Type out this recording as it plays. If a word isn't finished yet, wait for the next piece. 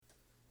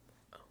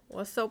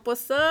What's up?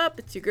 What's up?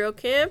 It's your girl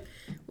Kim.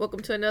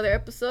 Welcome to another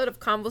episode of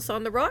Convos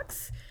on the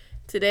Rocks.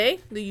 Today,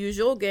 the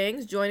usual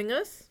gang's joining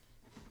us.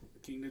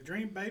 King the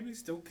Dream, baby.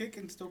 Still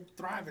kicking, still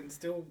thriving,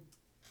 still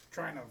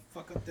trying to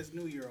fuck up this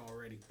new year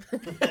already.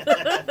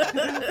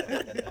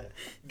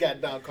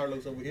 Got Don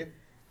Carlos over here.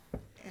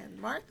 And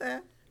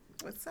Martha.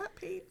 What's up,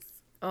 peeps?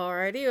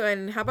 Alrighty,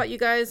 and how about you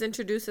guys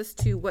introduce us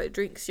to what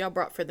drinks y'all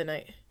brought for the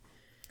night?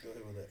 Go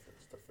ahead with that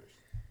first.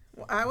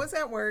 Well, I was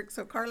at work,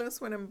 so Carlos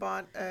went and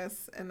bought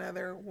us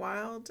another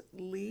Wild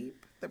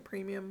Leap, the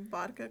premium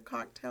vodka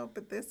cocktail,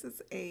 but this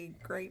is a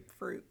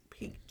grapefruit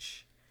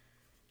peach.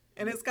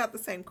 And it's got the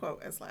same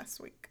quote as last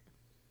week.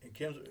 And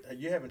Kim's,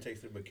 you haven't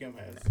tasted it, but Kim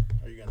has.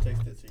 Are you gonna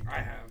taste it? So you I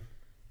have.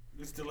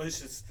 It's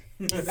delicious.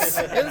 It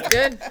was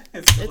good.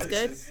 It's It's good.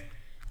 delicious.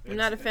 I'm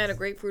not a fan of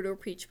grapefruit or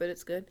peach, but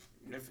it's good.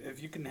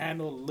 If you can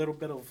handle a little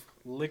bit of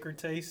liquor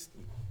taste,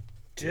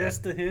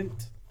 just a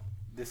hint,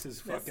 this is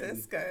fucking. This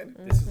is good.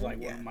 This is like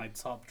one Yeah. of my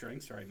top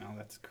drinks right now.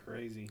 That's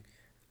crazy.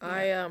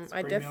 I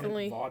Premium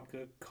definitely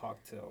vodka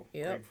cocktail,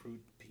 Yep.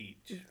 grapefruit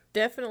peach.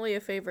 definitely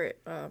a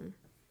favorite. A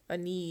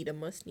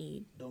must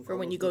need Don't for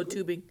when Carlos you go do good?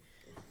 tubing.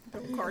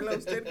 Don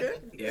Carlos did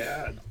good.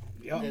 Yeah.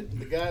 Yep. And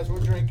the guys we're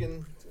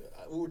drinking.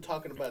 We were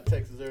talking about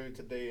Texas earlier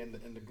today in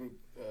the group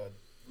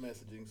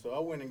messaging. So I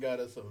went and got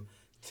us some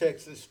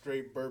Texas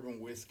straight bourbon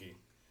whiskey.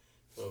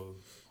 So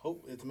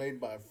hope it's made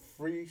by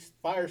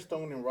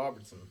Firestone and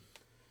Robertson.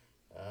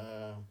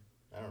 I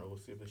don't know. We'll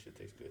see if this shit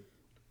tastes good.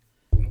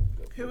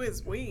 Who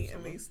is we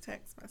in these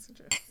text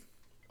messages?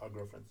 Our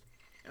girlfriends.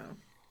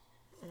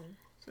 Oh.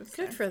 Just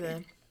Good for asking.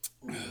 them.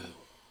 I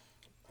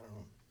don't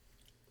know.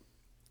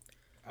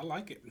 I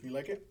like it. You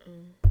like it?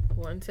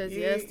 One says Yeah,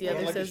 yes, the I I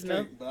other like it says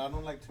no. straight, but I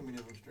don't like too many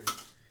of them straight.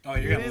 Oh,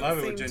 you're You gonna didn't love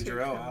it with seem too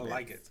ginger ale. I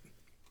like it. convinced.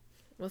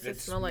 What's it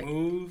It's smell like?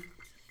 smooth.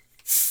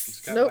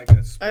 It's got Nope. like a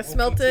I smoke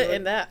smelt to it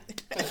and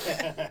that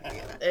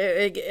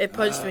it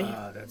punched me.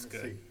 Ah, that's Let's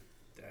good. see.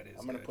 That is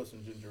I'm gonna good. put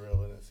some ginger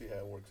ale in it and see how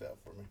it works out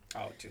for me.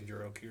 Oh,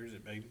 ginger ale cures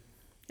it, baby.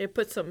 It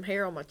put some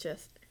hair on my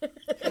chest. Put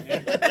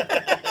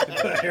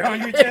hair on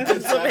your It put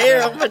chest. some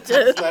hair on my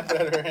chest. Slap it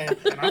out of her hand.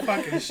 And I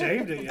fucking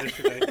shaved it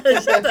yesterday.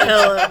 Shut the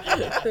hell up.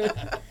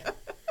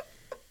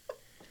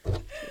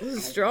 This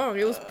is strong.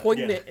 It was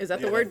poignant. Yeah. Is that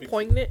the Yeah, word? that fixed it.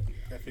 Poignant?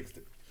 I fixed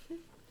it.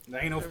 There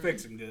ain't no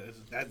fixing this.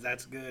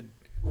 That's good.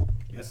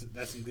 That's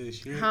some good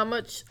shit. How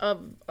much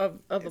of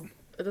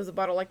does a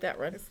bottle like that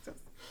run? It's just,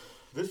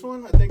 This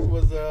one, I think,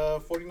 was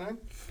 49.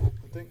 I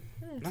think.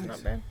 It's Nice.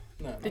 not bad.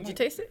 No, Did you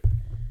taste it?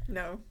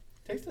 no,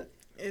 taste it?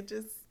 it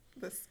just,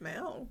 the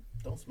smell.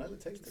 Don't smell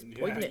it, taste it. Yeah,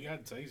 Poignant. you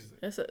gotta taste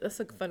it. That's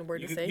a fun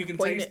word You to can, say. you can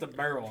Poignant. taste the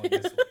barrel on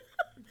this one.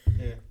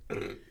 Yeah.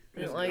 You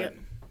It's don't like good. it?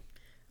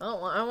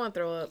 I want to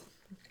throw up.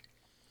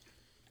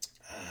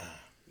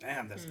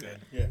 Damn, that's good.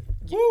 Yeah.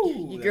 Woo,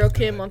 Your that's girl good.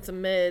 Kim on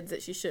some meds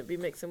that she shouldn't be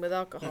mixing with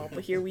alcohol,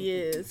 but here we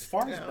As is.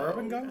 far as No.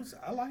 bourbon goes,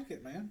 I like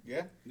it, man.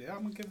 Yeah. Yeah,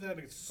 I'm gonna give that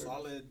a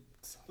solid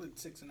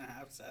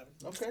 6.5, 7.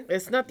 Okay.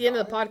 It's not the end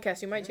of the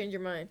podcast. You might change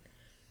your mind.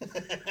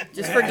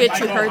 Just Man, forget I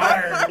you go heard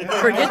that. higher.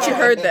 Forget you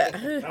heard that.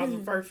 That was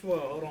the first one.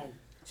 Hold on.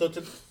 So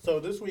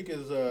this week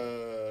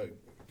is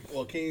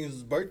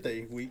King's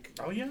birthday week.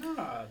 Oh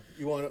yeah.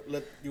 You want to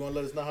let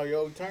us know how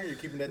your turn? You're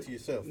keeping that to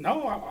yourself.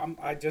 No,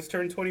 I just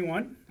turned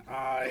 21.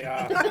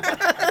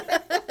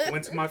 I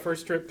went to my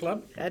first strip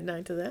club. Add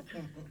 9 to that.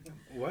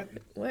 What?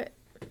 What?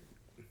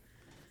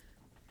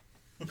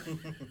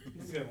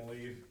 He's gonna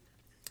leave.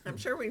 I'm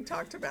sure we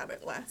talked about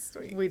it last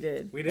week. We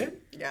did. We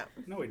did? Yeah.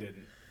 No, we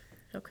didn't.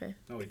 Okay.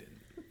 No, we didn't.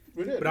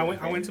 We did. But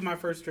I went to my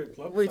first strip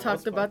club. We so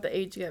talked that's about fun. the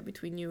age gap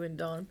between you and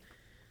Dawn.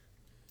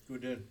 We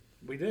did.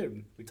 We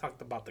did. We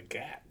talked about the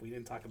gap. We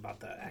didn't talk about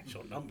the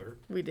actual number.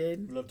 We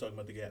did. We love talking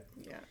about the gap.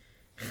 Yeah.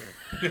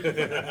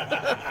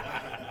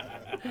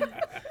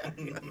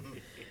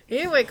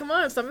 Anyway, come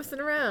on. Stop messing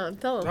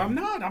around. Tell them. I'm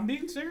not. I'm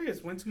being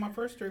serious. Went to my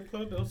first strip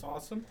club. It was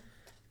awesome.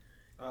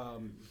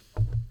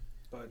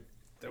 But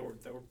they were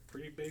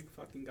pretty big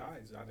fucking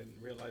guys. I didn't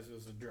realize it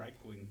was a drag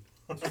queen.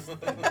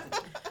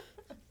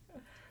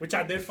 Which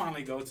I did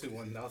finally go to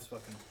one. That was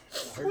fucking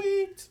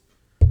sweet.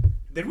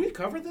 Did we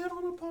cover that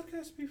on a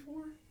podcast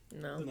before?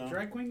 No. The No.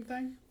 drag queen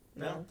thing?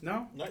 No.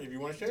 No? No, if you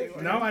want to share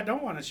it. No, I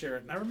don't want to share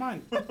it. Never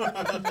mind.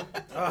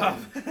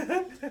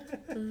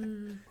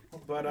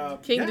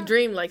 But King yeah, the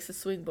Dream likes to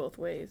swing both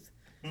ways.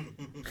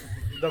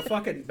 the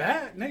fucking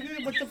bat,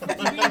 nigga. What the fuck?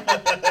 You mean?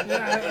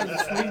 Yeah,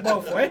 swing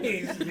both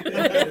ways.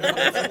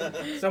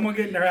 Someone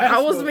getting their ass. I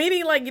was whooped.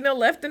 meaning like,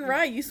 left and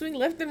right. You swing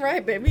left and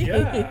right, baby.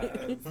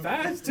 Yeah,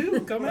 fast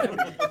too. Come in.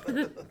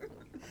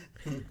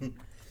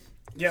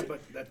 Yeah,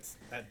 but that's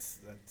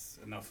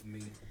enough of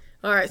me.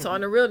 All right, so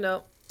on a real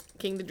note,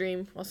 King the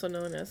Dream, also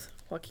known as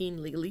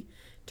Joaquin legally,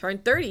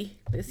 turned 30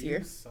 this year.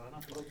 You son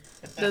of a-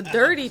 The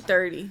dirty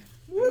 30.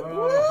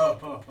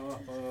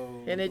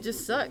 Oh. And it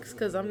just sucks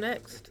because I'm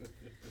next.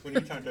 When you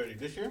turn 30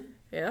 this year?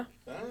 Yeah?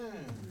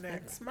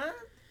 Next month.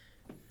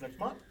 Next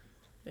month?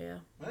 Yeah.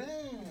 I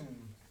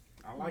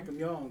like them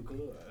young,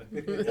 good.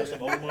 That's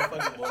some old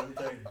motherfuckers, boy. Let me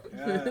tell you.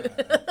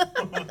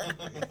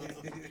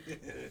 Yeah.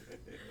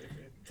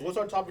 So what's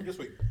our topic this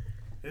week?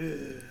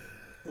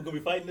 We're gonna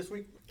be fighting this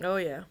week. Oh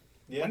yeah.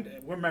 Yeah.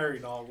 We're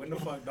married all. When the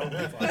fuck don't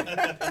we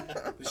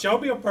fuck? Show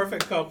me a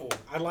perfect couple.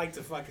 I'd like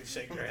to fucking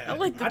shake their hand. I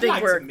like to I'd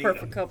think we're a to meet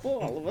perfect 'em. couple,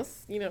 all of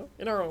us, you know,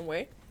 in our own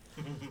way.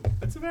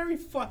 It's a very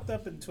fucked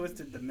up and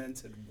twisted,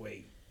 demented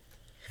way.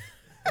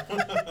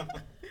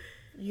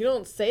 You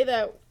don't say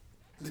that.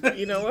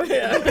 You know what?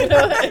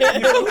 You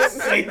don't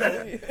say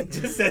that.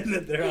 Just saying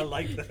that they're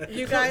like that.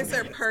 You guys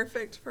are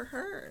perfect for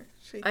her.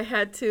 She, I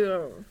had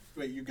to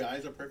Wait, you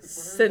guys are perfect for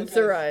her?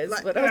 censorize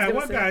Like- what I was Yeah, gonna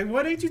what say. guy?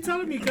 What ain't you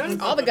telling me, guys?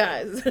 All the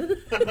guys. you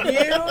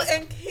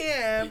and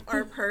Kim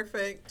are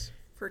perfect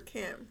for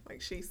Kim.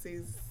 Like she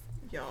sees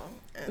y'all.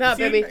 And Nah,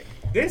 baby.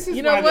 This is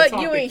You know why the what?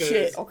 topic You ain't is-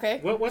 shit, okay?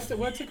 What's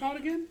it called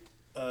again?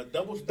 Double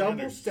Double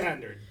standards.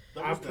 standard.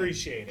 Double I standard.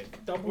 appreciate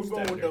it. Double We're going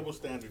with standard. double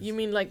standards. You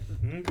mean like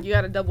Mhm. you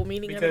got a double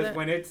meaning out of Because that?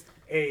 when it's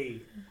a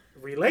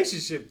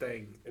relationship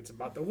thing, it's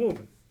about the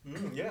woman.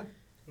 Yeah.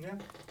 Yeah.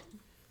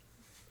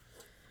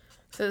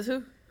 Says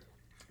who?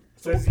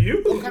 Says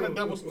you. What kind of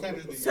double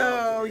standards do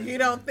So you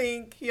don't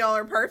think y'all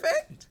are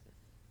perfect?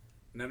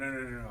 No.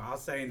 I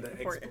was saying the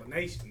For-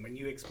 explanation. When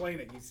you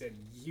explained it, you said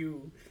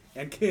you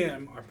and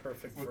Kim are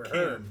perfect for with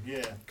her. Kim?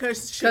 Yeah.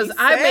 Because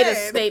I made a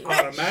statement.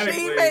 Automatically,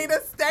 She made a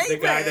the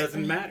statement. guy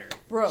doesn't matter.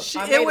 Bro,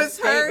 It was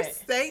her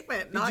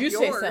statement, Did not you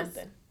yours. say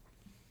something?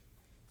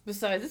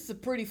 Besides, this is a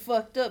pretty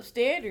fucked up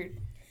standard.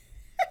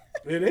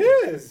 It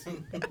is.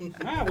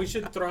 We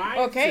should thrive.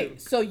 Okay, to-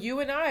 so you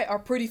and I are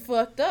pretty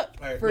fucked up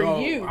All right, for No,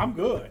 you. I'm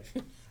good.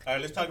 All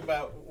right, let's talk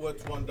about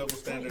what's one double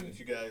standard that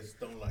you guys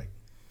don't like.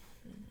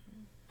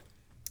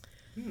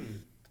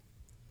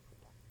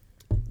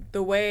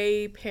 The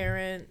way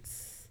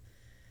parents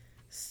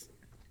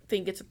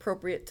think it's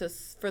appropriate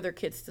for their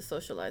kids to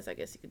socialize, I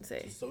guess you can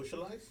say. To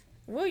socialize?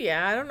 Well,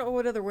 yeah, I don't know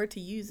what other word to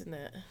use in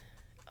that.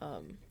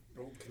 Oh,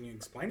 can you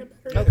explain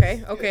it better?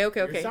 Okay.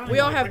 You're sounding We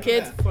all like have a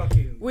kids.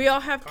 fucking We all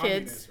have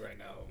communist kids right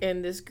now.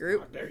 in this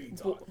group. How dare you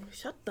talk?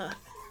 Shut the.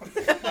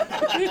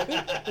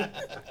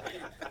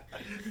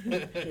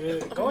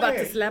 Go I'm about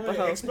ahead. to slap a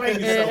hoe. Explain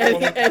And,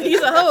 yourself. and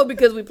he's a hoe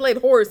because we played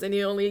horse and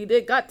he only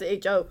got to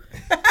HO.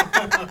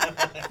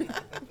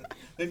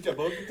 Didn't you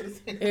both get to the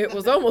same? It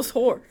was almost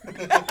whore.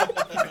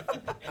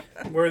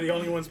 We're the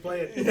only ones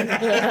playing.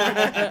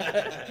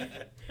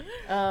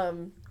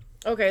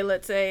 Okay,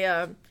 let's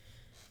say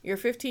your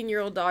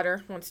 15-year-old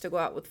daughter wants to go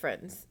out with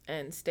friends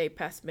and stay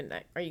past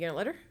midnight. Are you going to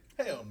let her?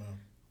 Hell no.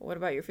 What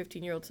about your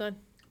 15-year-old son?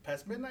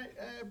 Past midnight?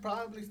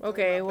 Probably. Still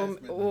Okay, not well,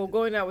 past midnight. well,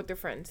 going out with their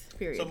friends,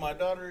 period. So my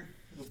daughter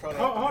will probably.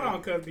 Hold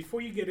on, cuz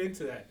before you get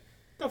into that,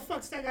 the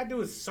fuck's that got to do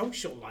with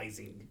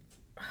socializing?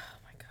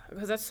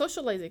 Because that's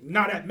socializing.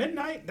 Not at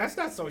midnight. That's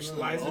not The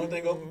socializing. only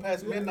thing open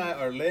past midnight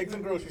are legs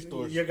and grocery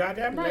stores. You're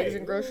goddamn right. Legs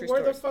and grocery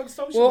Where stores. the fuck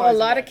socializing? Well, a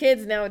lot of at?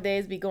 kids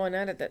nowadays be going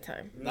out at that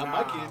time. Not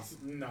my kids.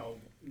 No.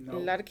 A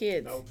lot of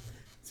kids. No.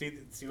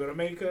 See what I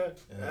mean, cuz?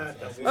 Yeah,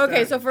 Double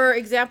Okay, so standard. for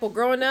example,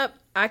 growing up,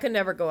 I could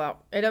never go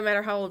out. It don't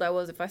matter how old I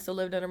was. If I still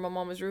lived under my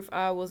mama's roof,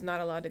 I was not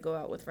allowed to go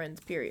out with friends,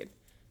 period.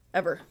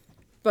 Ever.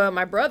 But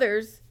my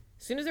brothers,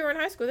 as soon as they were in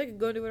high school, they could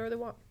go do whatever they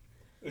want.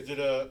 Is it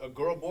a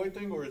girl-boy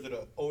thing or is it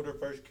an older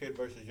first kid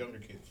versus younger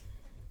kids?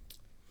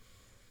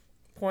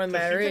 Point of the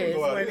So matter she couldn't is,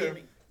 go out either,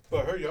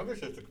 but her younger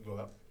sister can go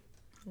out.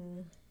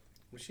 Well,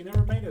 she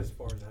never made it as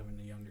far as having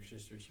a younger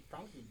sister. She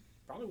probably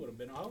would have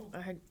been a hoe.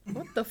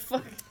 what the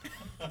fuck?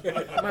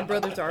 My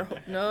brothers are.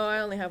 No, I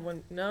only have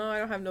one. No, I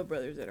don't have no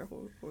brothers that are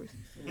whores.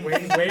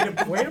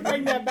 Way to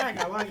bring that back.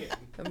 I like it.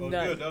 I'm That was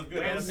not. good. That was good.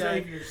 Way to I'm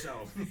save done.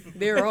 yourself.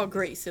 They're all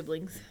great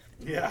siblings.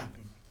 Yeah.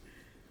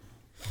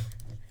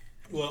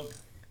 Well,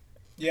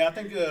 yeah, I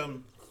think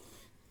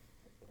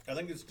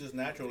it's just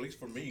natural, at least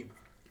for me,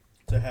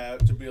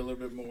 to be a little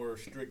bit more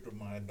strict with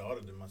my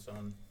daughter than my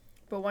son.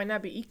 But why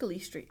not be equally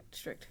strict?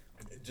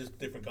 Just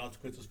different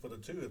consequences for the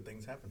two if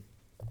things happen.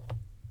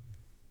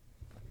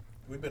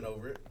 We've been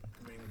over it.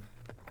 I mean,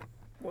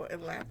 Well,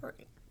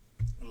 elaborate.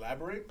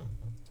 elaborate.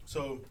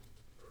 So,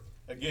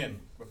 again,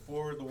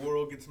 before the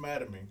world gets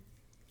mad at me,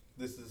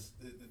 this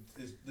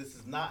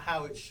is not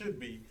how it should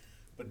be,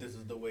 but this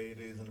is the way it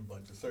is in a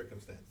bunch of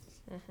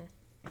circumstances.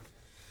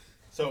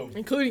 So,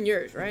 Including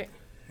yours, right?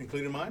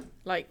 including mine?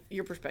 Like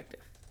your perspective.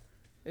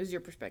 This is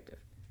your perspective.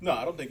 No,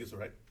 I don't think it's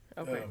right.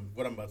 Okay.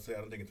 What I'm about to say, I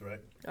don't think it's right.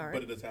 All right.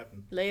 But it does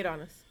happen. Lay it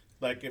on us.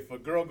 Like if a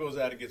girl goes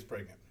out and gets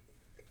pregnant,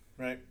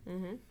 right?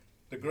 Mm-hmm.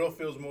 The girl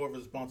feels more of a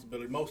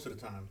responsibility most of the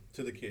time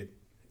to the kid,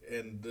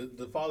 and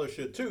the father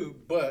should too.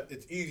 But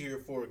it's easier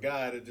for a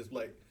guy to just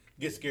like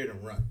get scared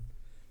and run.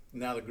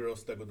 Now the girl's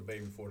stuck with the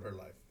baby for her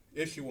life,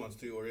 if she wants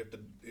to, or if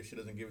she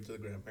doesn't give it to the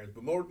grandparents.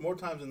 But more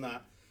times than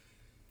not,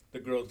 the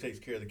girl takes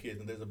care of the kids,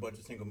 and there's a bunch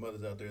of single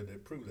mothers out there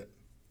that prove that.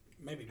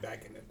 Maybe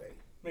back in the day.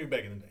 Maybe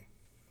back in the day,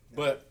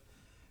 but.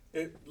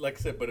 Like I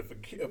said, but if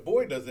a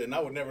boy does it, and I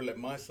would never let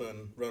my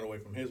son run away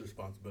from his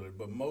responsibility,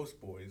 but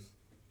most boys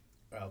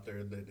out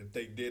there that if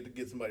they did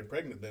get somebody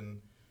pregnant,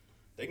 then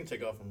they can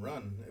take off and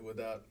run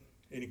without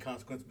any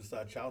consequence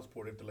besides child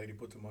support if the lady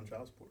puts them on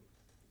child support.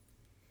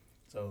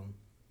 So,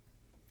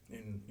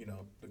 and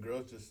the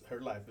girl's just, her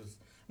life is,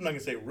 I'm not going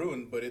to say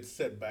ruined, but it's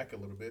set back a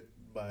little bit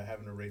by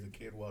having to raise a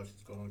kid while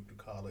she's going through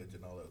college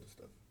and all that other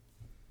stuff.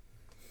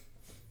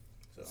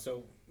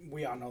 So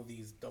we all know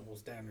these double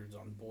standards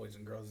on boys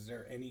and girls. Is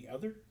there any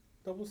other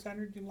double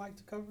standard you'd like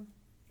to cover?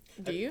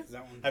 Do you? Is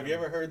that one Have you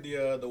ever heard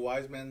the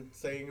wise man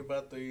saying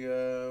about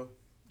the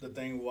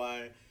thing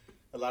why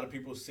a lot of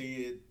people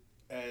see it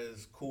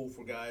as cool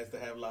for guys to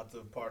have lots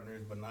of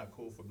partners, but not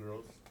cool for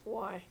girls?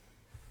 Why?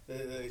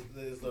 A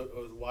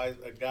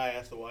guy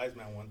asked a wise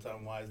man one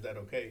time, "Why is that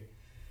okay?"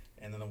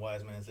 And then the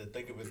wise man said,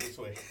 "Think of it this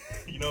way."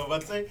 You know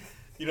what I'm saying?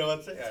 You know what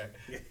I'm saying? All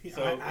right.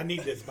 So I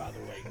need this, by the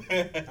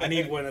way. I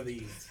need one of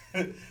these.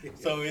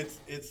 So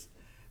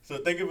so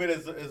think of it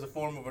as a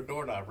form of a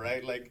doorknob,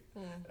 right? Like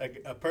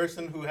a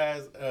person who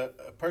has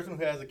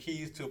the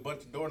keys to a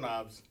bunch of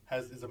doorknobs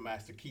is a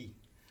master key.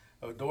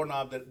 A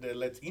doorknob that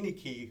lets any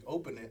key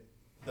open it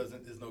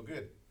is no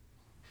good.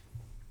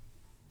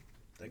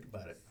 Think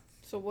about it.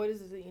 So what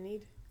is it that you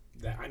need?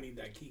 I need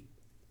that key.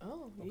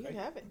 Oh, you Okay. can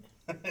have it.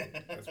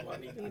 That's what I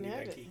need. You I can need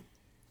have that it. key.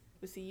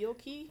 But see, your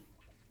key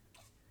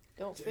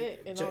don't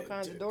fit in all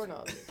kinds of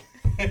doorknobs.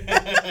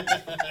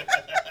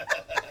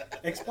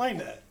 Explain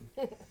that.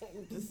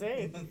 Just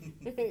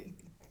saying.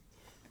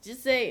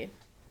 Just saying.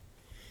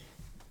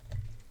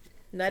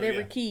 Not So,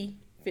 every yeah. key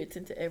fits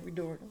into every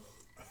doorknob.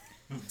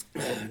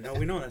 No,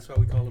 we know. That's why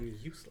we call them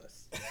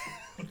useless.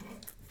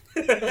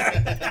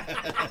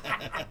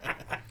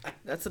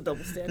 That's a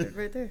double standard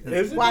right there.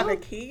 Is it? Why the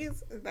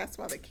keys? That's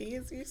why the key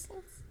is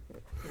useless.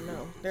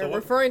 No, they're So what-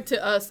 referring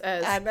to us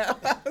I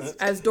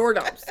as know.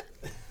 doorknobs.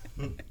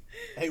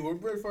 Hey, we're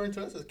referring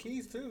to us as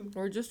keys too.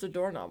 We're just a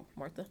doorknob,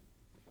 Martha.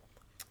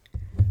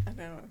 I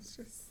know. It's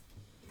just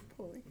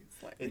pulling.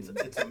 Is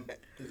it?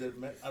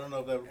 I don't know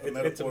if that It's a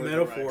metaphor. is the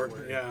metaphor, right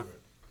word. yeah.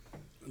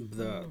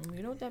 The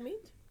You know what that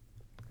means?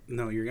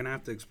 No, you're gonna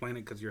have to explain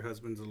it because your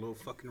husband's a little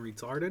fucking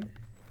retarded.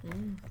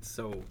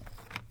 So,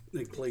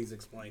 please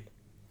explain.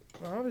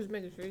 Well, I was just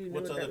making sure you knew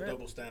What's what that other meant.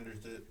 double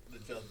standards that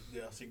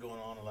y'all see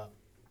going on a lot?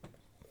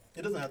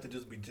 It doesn't have to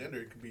just be gender.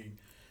 It could be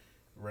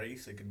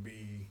race. It could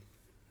be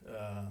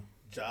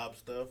job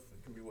stuff.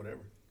 It could be whatever.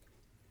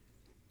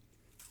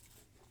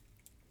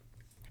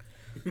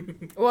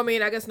 Well, I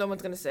mean, I guess no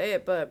one's gonna say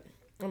it, but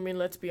I mean,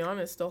 let's be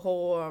honest. The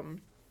whole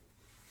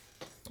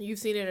you've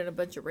seen it in a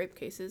bunch of rape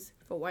cases.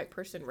 If a white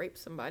person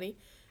rapes somebody,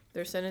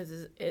 their sentence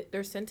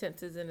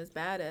isn't as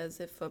bad as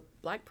if a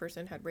black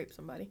person had raped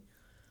somebody.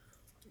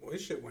 Well,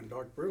 this shit went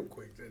dark real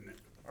quick, didn't it?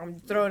 I'm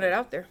throwing it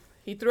out there.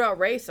 He threw out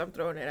race. I'm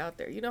throwing it out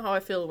there. You know how I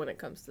feel when it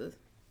comes to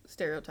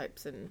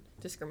stereotypes and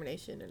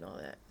discrimination and all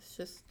that. It's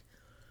just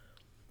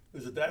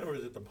Is it that or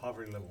is it the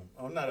poverty level?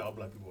 Oh, not all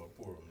black people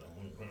are poor. No,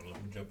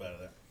 let me jump out of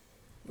that.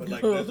 But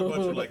like, there's a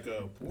bunch of like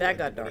poor That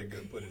got people dark.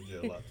 get put in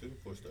jail a lot too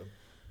for stuff.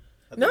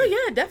 I no, think-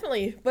 yeah,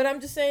 definitely. But I'm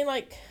just saying,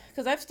 like,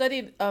 because I've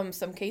studied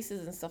some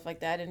cases and stuff like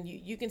that, and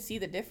you can see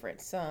the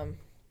difference.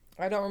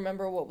 I don't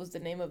remember what was the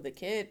name of the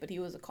kid, but he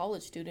was a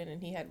college student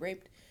and he had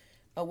raped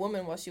a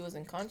woman while she was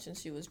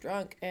unconscious. She was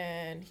drunk,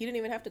 and he didn't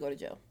even have to go to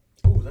jail.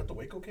 Oh, was that the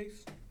Waco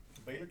case?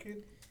 The Baylor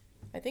kid?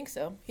 I think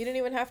so. He didn't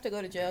even have to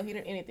go to jail. He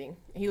didn't anything.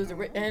 He was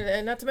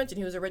and not to mention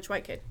he was a rich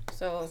white kid.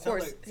 So of Sound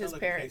course like- his sound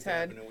like a parents case that had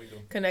happened in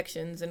Waco.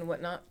 connections and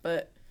whatnot.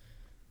 But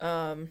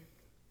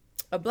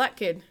a black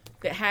kid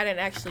that hadn't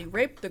actually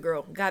raped the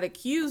girl got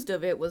accused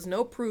of it. Was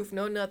no proof,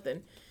 no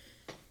nothing.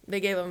 They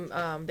gave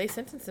him. They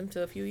sentenced him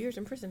to a few years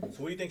in prison.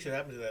 So what do you think should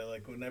happen to that?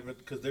 Like whenever,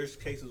 because there's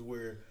cases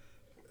where,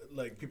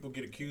 like people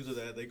get accused of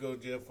that, they go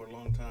to jail for a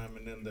long time,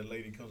 and then the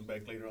lady comes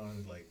back later on and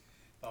is like,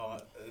 "Oh,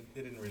 it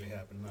didn't really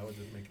happen. I was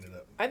just making it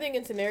up." I think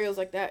in scenarios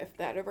like that, if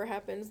that ever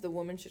happens, the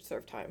woman should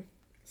serve time.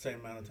 Same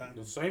amount of time.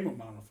 The same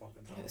amount of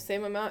fucking time.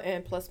 Same amount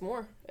and plus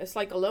more. It's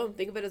like a loan.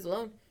 Think of it as a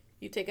loan.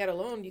 You take out a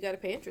loan, you got to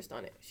pay interest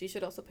on it. She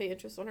should also pay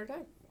interest on her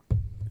time.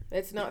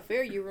 It's not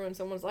fair. You ruin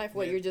someone's life.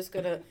 What, Yeah. you're just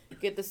going to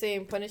get the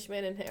same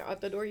punishment and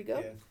out the door you go?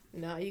 Yeah.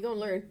 Nah, you going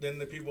to learn. Then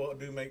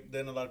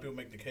a lot of people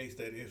make the case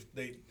that if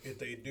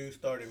they do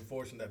start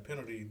enforcing that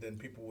penalty, then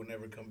people will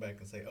never come back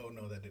and say, "Oh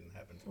no, that didn't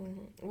happen to me."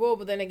 Well,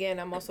 but then again,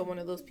 I'm also one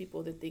of those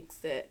people that thinks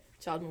that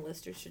child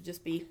molesters should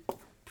just be...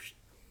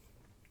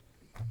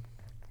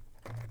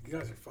 You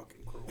guys are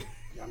fucking cruel.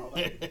 Y'all know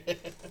that?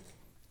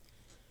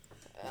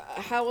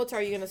 how else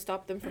are you going to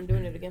stop them from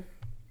doing it again?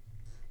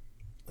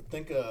 I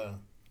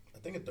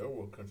think in third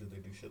world countries they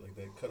do shit like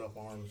that, cut off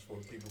arms for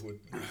people who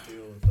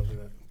steal and stuff like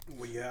that.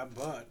 Well, yeah,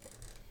 but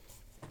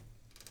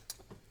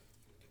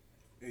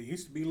it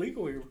used to be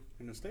legal here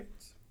in the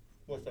States.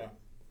 What's that?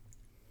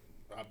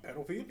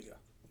 Pedophilia.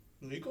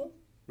 Legal?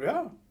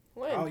 Yeah.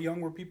 When? How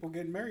young were people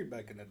getting married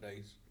back in the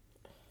days?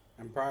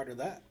 And prior to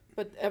that?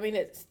 But, I mean,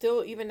 it's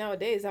still, even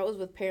nowadays, that was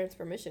with parents'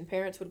 permission.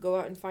 Parents would go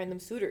out and find them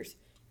suitors.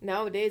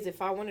 Nowadays,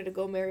 if I wanted to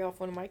go marry off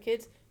one of my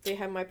kids, they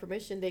have my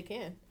permission, they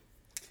can.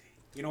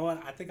 You know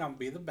what? I think I'm going to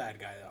be the bad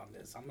guy on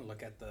this. I'm going to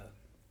look at the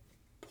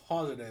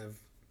positive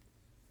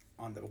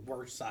on the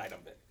worst side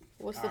of it.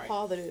 What's All the right.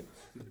 positive?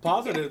 The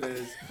positive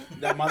is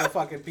that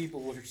motherfucking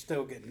people were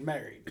still getting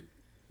married,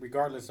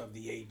 regardless of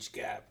the age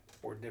gap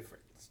or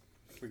difference,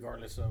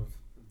 regardless of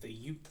the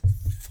youth.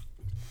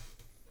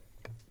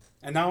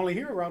 And not only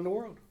here, around the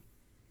world.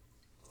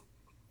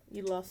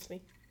 You lost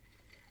me.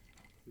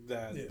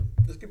 That Yeah.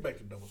 Let's get back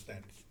to double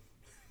standards.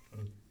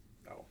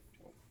 oh,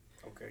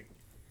 okay.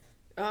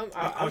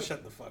 I'll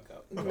shut the fuck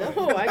up.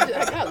 No, I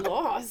got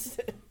lost.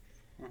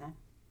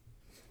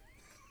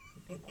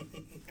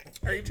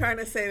 Are you trying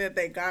to say that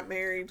they got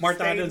married?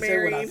 Martha, I stayed didn't say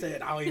what I married?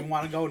 said. I don't even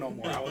want to go no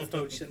more. I was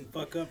told shut the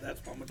fuck up.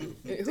 That's what I'm gonna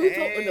do. Who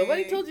told?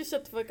 Nobody told you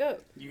shut the fuck up.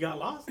 You got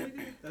lost, nigga?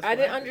 That's I what didn't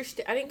happened.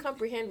 understand. I didn't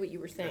comprehend what you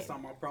were saying. That's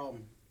not my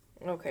problem.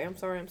 Okay, I'm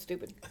sorry. I'm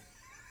stupid.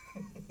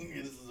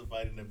 This is a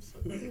fighting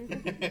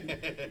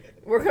episode.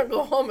 We're gonna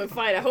go home and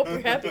fight. I hope you're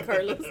happy,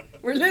 Carlos.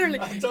 We're literally.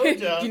 I told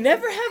y'all. You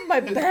never have my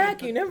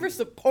back. You never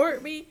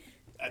support me.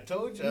 I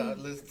told y'all,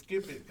 let's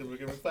skip it because we're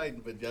gonna be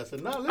fighting. But y'all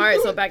said no. All right,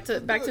 so back to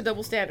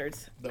double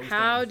standards. Double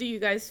How standards. do you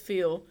guys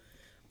feel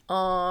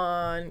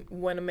on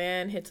when a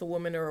man hits a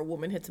woman or a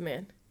woman hits a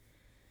man?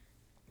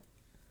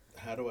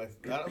 How do I?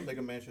 I don't think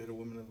a man should hit a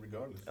woman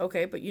regardless.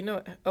 Okay, but you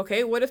know,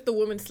 okay, what if the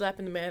woman's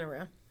slapping the man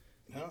around?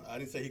 No, I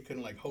didn't say he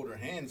couldn't like hold her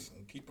hands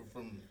and keep her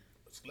from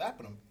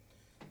slapping him,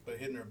 but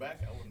hitting her back,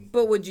 I wouldn't.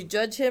 But would you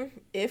judge him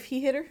if he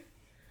hit her?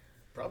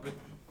 Probably.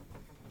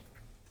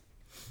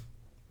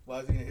 Why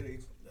is he gonna hit her?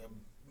 He's,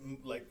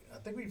 like I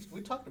think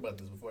we talked about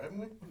this before, haven't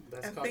we?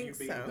 That's I called you think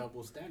being so.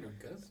 double standard,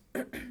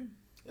 cuz.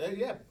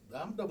 Yeah,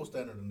 I'm double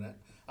standard in that.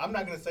 I'm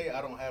not gonna say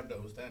I don't have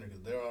double standard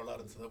because there are a lot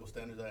of double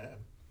standards I have.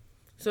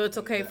 So it's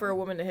okay for a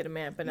woman to hit a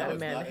man, but not a it's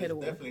man to hit a it's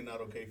woman. definitely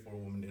not okay for a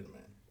woman to hit a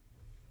man.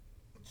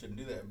 Shouldn't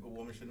do that. A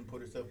woman shouldn't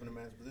put herself in a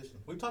man's position.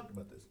 We talked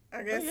about this. I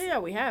Oh, guess. yeah,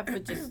 we have,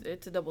 but just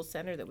it's a double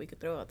standard that we could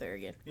throw out there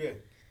again. Yeah.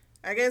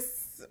 I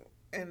guess,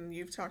 and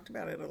you've talked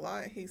about it a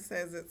lot. He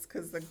says it's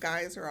because the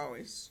guys are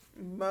always,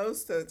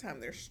 most of the time,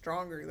 they're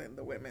stronger than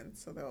the women,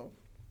 so they'll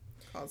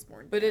cause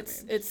more. But damage.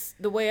 it's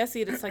the way I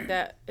see it. It's like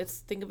that. It's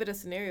think of it as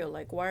a scenario.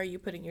 Like, why are you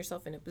putting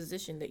yourself in a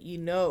position that you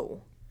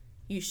know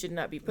you should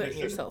not be putting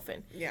shouldn't. yourself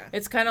in? Yeah.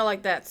 It's kind of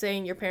like that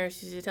saying your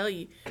parents used to tell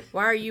you,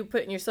 why are you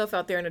putting yourself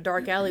out there in a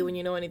dark alley when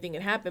you know anything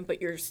can happen, but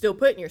you're still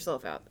putting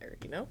yourself out there,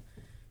 you know?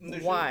 They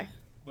should. Why?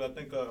 But I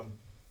think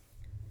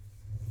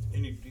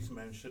any decent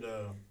man should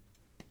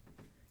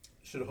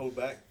hold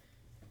back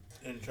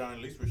and try and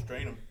at least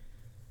restrain them.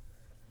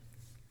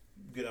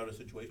 Get out of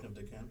the situation if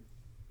they can.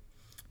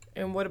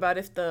 And what about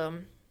if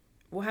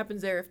what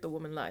happens there if the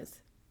woman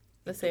lies?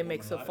 Let's say the it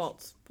makes a woman lies?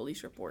 false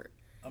police report.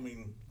 I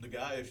mean, the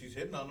guy, if she's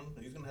hitting on him,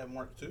 he's gonna have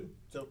marks too.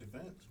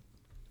 Self-defense.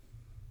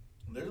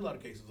 And there's a lot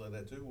of cases like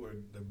that too, where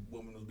the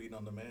woman was beating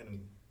on the man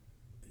and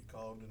he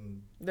called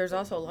and. There's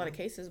also a lot of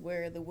cases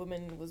where the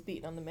woman was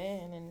beating on the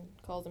man and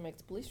calls him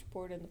makes a police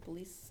report and the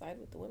police side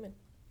with the women.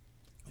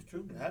 It's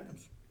true, it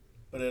happens.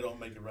 But it don't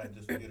make it right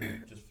just to hit her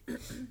just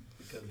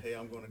because, hey,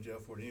 I'm going to jail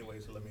for it anyway,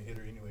 so let me hit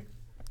her anyway.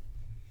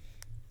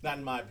 Not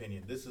in my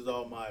opinion. This is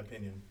all my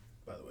opinion,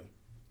 by the way.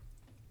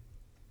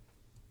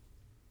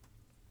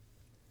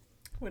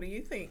 What do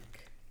you think,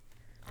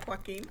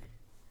 Joaquin?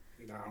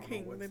 No, I don't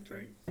King know what the to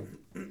drink.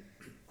 think.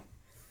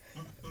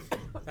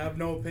 I have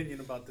no opinion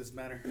about this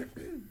matter.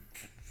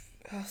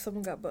 Oh,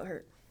 someone got butt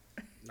hurt.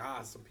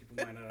 Nah, some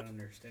people might not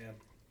understand.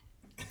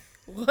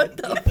 What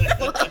the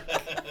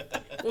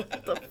fuck?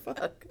 What the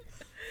fuck?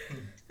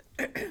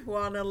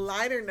 Well, on a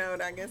lighter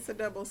note, I guess a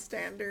double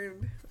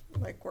standard,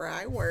 like where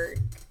I work,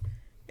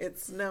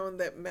 it's known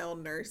that male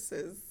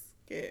nurses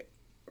get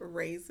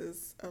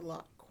raises a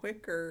lot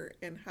quicker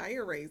and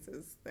higher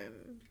raises than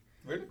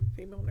Really?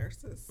 female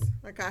nurses.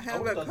 Like I I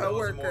have would've a thought that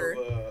was coworker.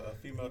 more of a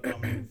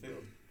female-dominated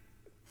field.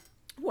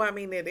 Well, I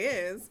mean it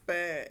is,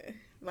 but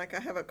like I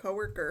have a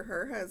coworker.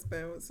 Her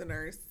husband was a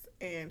nurse,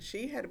 and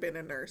she had been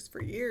a nurse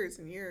for years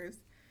and years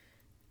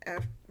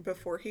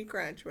before he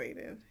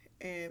graduated,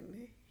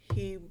 and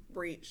he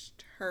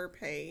reached her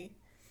pay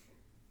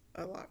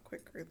a lot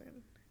quicker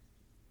than.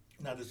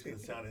 Not just going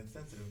to sound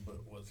insensitive, but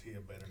was he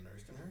a better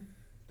nurse than her?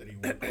 Did he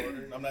work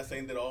harder? I'm not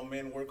saying that all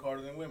men work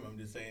harder than women. I'm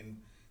just saying,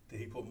 did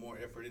he put more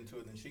effort into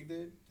it than she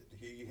did?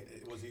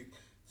 Was he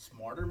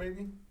smarter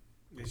maybe?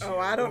 Is she Oh, a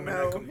I don't woman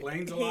know. that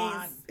complains a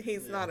lot?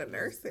 He's Yeah, not a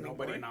nurse anymore.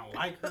 Nobody not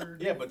like her.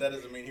 Yeah, but that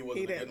doesn't mean he wasn't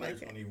He a good didn't nurse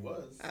like it. when he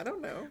was. I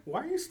don't know.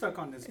 Why are you stuck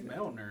on this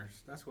male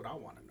nurse? That's what I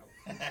want to know.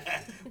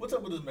 What's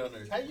up with this male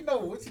nurse? How you know?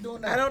 What's he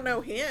doing now? I don't know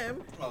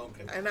him, Oh,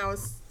 okay. and I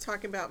was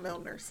talking about male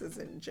nurses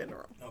in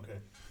general. Okay.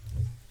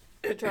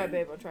 Good try,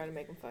 babe. I'm trying to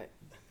make him fight.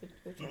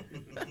 Good try.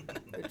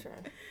 Good try.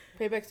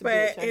 Payback's a But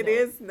bitch. I it know.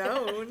 is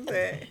known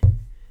that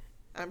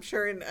I'm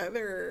sure in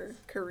other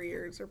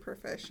careers or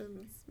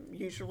professions,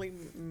 usually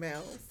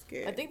males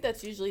get. I think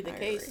that's usually the higher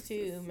case too.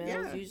 raises.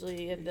 Males Yeah.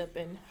 usually end up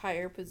in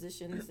higher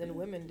positions than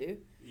women do.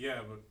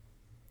 Yeah, but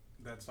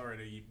that's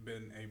already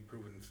been a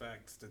proven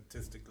fact.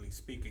 Statistically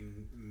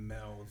speaking,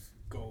 males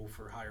go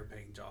for higher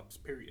paying jobs,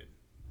 period.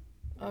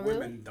 Oh, Women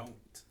really?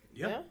 don't.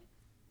 Yeah.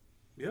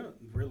 Yeah,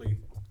 really.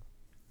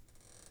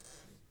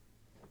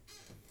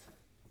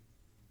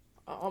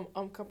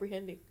 I'm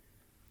comprehending.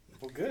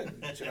 Well, good.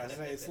 Should I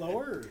say it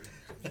slower?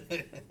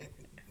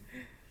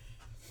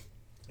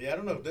 Yeah, I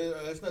don't know.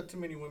 There's not too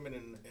many women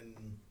in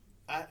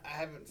I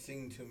haven't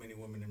seen too many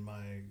women in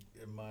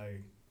my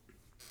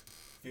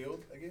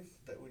field. I guess is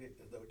that what you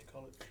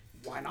call it?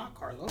 Why not,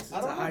 Carlos? It's I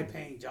a don't know.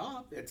 high-paying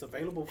job. It's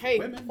available for Hey,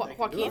 women. They can do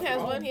Joaquin it has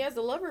for one. home. He has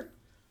a lover.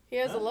 He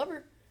has a Huh?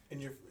 lover.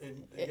 You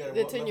got a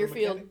That's in your lover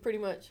field, mechanic? pretty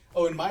much.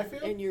 Oh, in my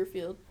field? In your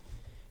field.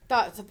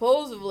 Thought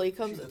supposedly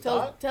comes She's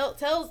a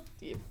tells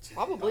yeah,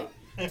 probably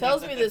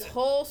tells me this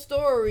whole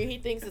story. He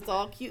thinks it's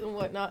all cute and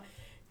whatnot.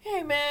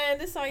 Hey man,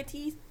 this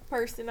IT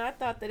person, I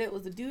thought that it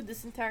was a dude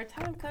this entire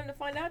time. Come to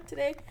find out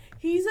today,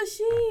 he's a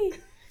she.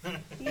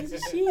 He's a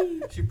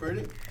she. She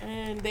pretty?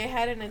 And they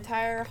had an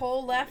entire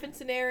whole laughing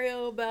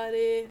scenario about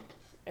it.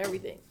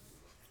 Everything.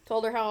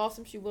 Told her how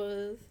awesome she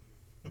was.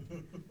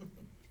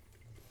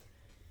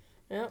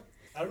 Yep.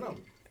 I don't know.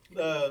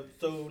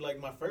 So like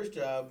my first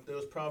job, there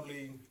was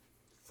probably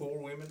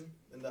 4 women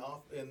in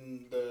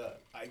the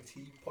IT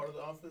part of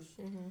the office.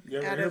 You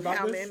ever Out hear of about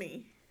how this?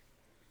 many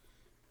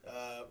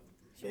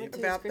She went to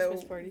About his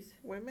Christmas the- parties.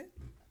 women?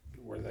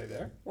 Were they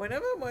there? One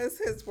of them was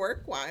his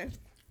work wife.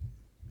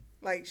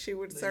 Like she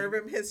would serve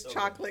him his Okay.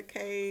 chocolate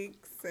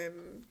cakes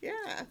and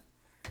yeah.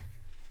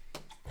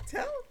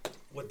 Tell him.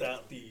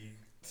 Without the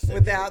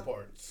Without- sexual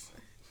parts.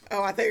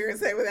 Oh, I thought you were gonna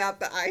say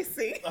without the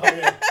icing. Oh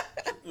yeah.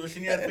 Well,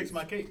 she had to fix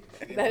my cake.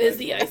 That is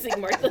the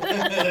icing, Martha.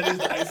 That is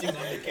the icing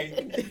on the cake.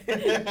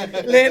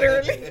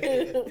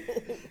 Literally.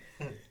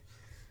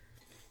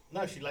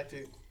 No, she liked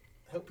to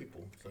help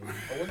people, so I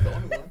wasn't the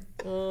only one.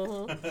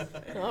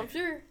 Uh-huh. I'm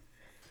sure.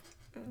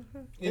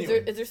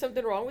 Anyway, Is there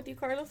something wrong with you,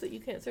 Carlos, that you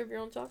can't serve your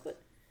own chocolate?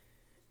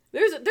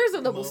 There's a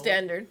double No.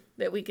 standard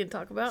that we can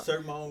talk about.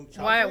 serve my own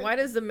chocolate. Why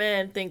does the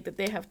man think that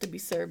they have to be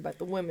served by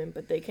the women,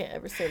 but they can't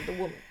ever serve the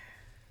woman?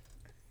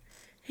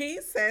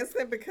 He says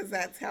that because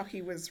that's how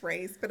he was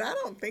raised, but I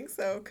don't think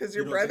so. Because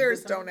You your don't think brothers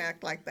that's how- don't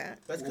act like that.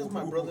 That's because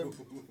my brother.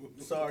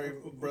 Sorry,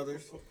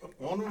 brothers.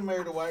 One of them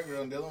married a white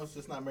girl, and the other one's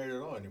just not married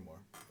at all anymore.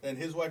 And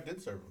his wife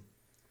did serve him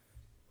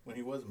when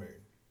he was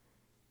married.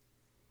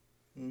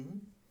 Mm-hmm.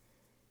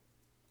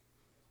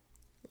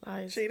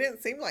 Lies. She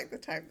didn't seem like the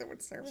type that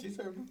would serve She him.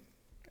 served him.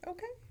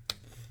 Okay.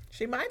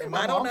 She might And have.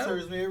 my I don't mom know.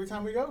 serves me every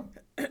time we go.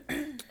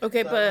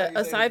 Okay, So but like you said,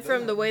 aside it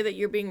from the doesn't- way that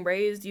you're being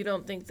raised, you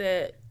don't think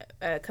that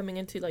coming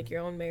into like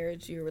your own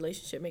marriage, your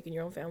relationship, making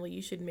your own family,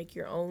 you should make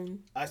your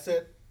own. I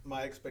set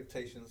my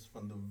expectations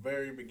from the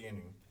very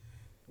beginning,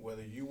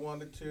 whether you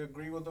wanted to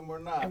agree with them or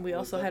not. And we was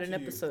also up had an to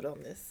you. episode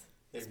on this.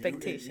 If you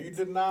Expectations.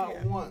 did not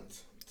Yeah.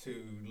 want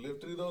to live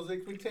through those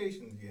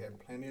expectations, you had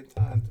plenty of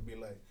time to be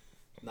like,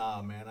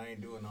 nah, man, I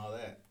ain't doing all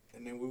that.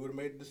 And then we would have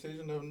made the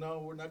decision of, no,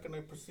 we're not going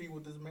to proceed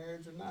with this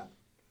marriage or not.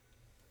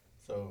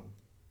 So,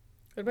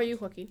 What about you,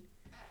 Joaquin?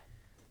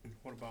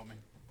 What about me?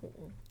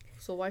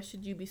 So why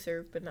should you be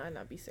served but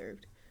not be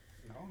served?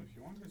 No, if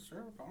you want to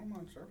serve, I don't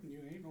mind serving you.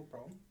 Ain't no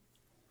problem.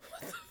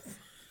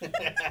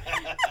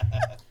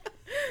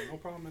 No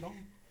problem at all.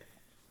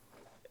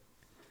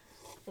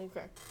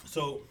 Okay.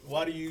 so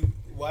why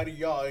do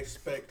y'all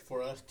expect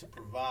for us to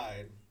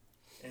provide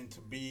and to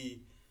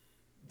be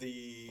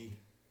the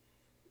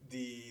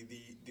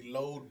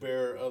load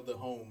bearer of the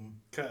home?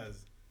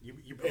 Cause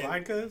you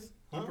provide, cuz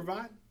you Huh?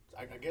 provide.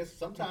 I guess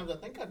sometimes I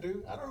think I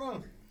do. I don't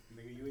know.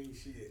 Nigga, you ain't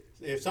shit.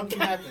 If something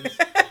happens,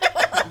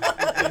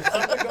 if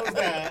something goes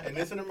down and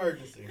it's an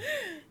emergency,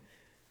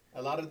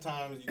 a lot of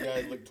times you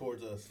guys look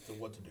towards us to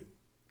what to do.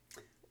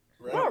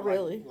 Right? Not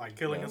really. Like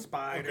killing No. a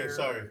spider. Okay,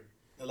 sorry.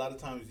 A lot of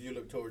times you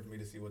look towards me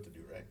to see what to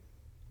do, right?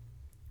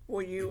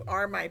 Well, you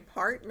are my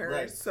partner,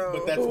 Right. so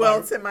But that's who my-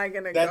 else am I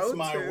gonna That's go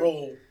my to?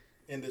 role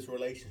in this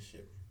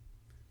relationship,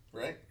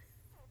 right?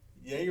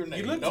 Yeah, you're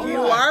You look no, to- You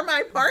I'm not. are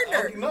my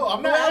partner. Okay, no, I'm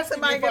Who not else asking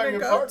am I if I'm gonna your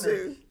go partner.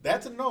 to?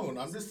 That's a known.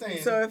 I'm just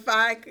saying. So if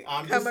I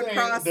I'm come just saying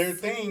across, there are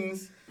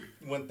things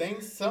when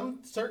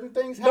certain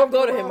things Don't happen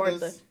go to him, around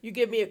Martha. us, You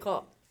give me a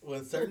call.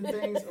 when certain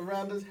things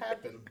around us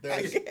happen, I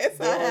there's guess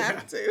I there are-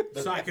 have to.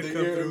 The, So I can come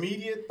your through.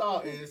 immediate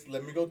thought is,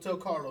 let me go tell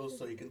Carlos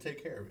so he can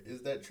take care of it.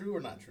 Is that true or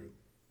not true?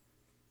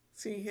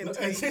 So you can No,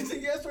 take. it's a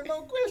yes or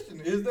no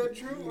question. Is that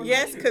true? Or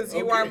Yes, not true? because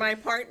you are Okay. my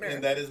partner.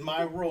 And that is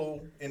my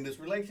role in this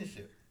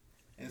relationship.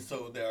 And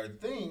so there are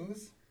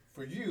things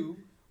for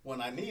you,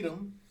 when I need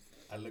them,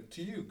 I look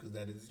to you because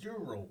that is your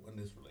role in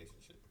this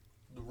relationship.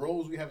 The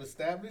roles we have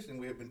established and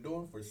we have been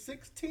doing for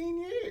 16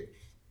 years.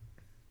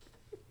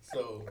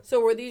 So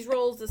So were these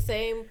roles the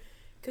same?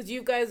 Because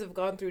you guys have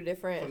gone through from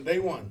different day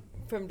one,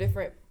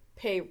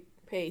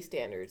 pay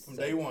standards. From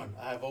so- day one,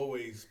 I have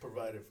always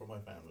provided for my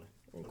family.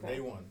 From Okay. day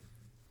one.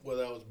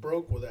 Whether I was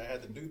broke, whether I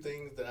had to do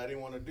things that I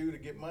didn't want to do to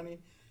get money,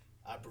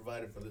 I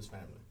provided for this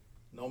family.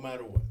 No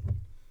matter what.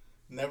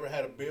 Never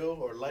had a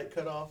bill or light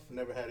cut off.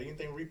 Never had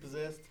anything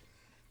repossessed.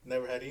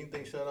 Never had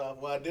anything shut off.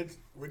 Well, I did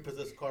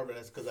repossess a car, but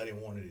that's because I didn't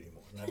want it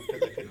anymore. Not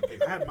because I couldn't pay I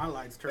for had it. my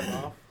lights turned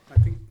off. I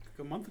think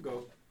a month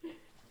ago.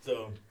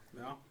 So,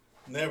 No.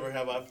 never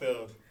have I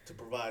failed to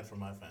provide for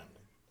my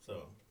family.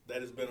 So,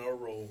 that has been our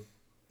role,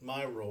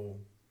 my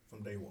role,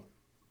 from day one.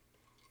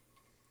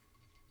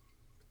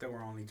 They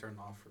were only turned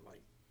off for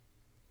like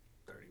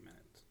 30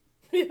 minutes.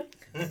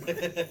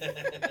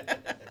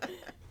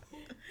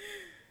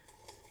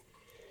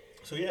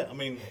 So, yeah, I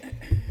mean,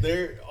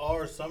 there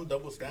are some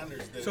double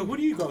standards that. So who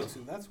do you go to?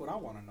 That's what I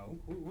want to know.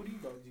 Who do you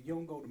go to? You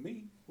don't go to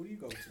me. Who do you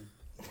go to?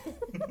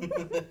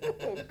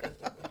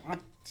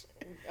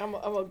 I'm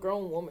a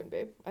grown woman,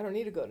 babe. I don't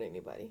need to go to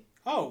anybody.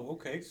 Oh,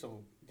 okay.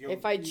 So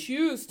If I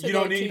choose to you go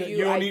don't need to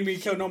you don't need me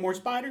to kill no more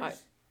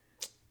spiders.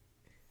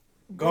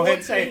 Go ahead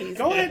and say it. please.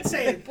 Go ahead and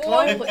say it.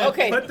 Boy,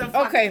 okay, Put the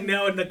fucking okay.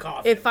 nail in the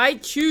coffin. If I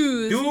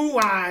choose, Do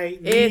I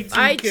need if to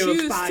I kill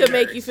choose spiders? to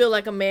make you feel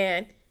like a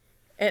man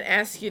and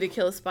ask you to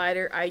kill a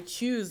spider, I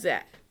choose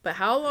that. But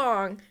how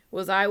long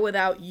was I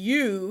without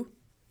you,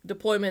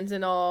 deployments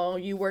and all,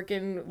 you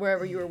working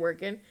wherever you were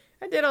working?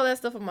 I did all that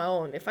stuff on my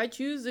own. If I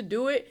choose to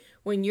do it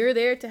when you're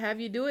there to have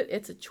you do it,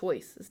 it's a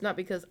choice. It's not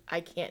because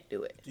I can't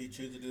do it. Do you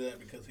choose to do that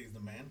because he's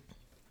the man?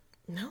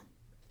 No,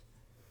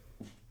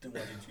 Then why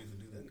do you choose to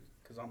do that?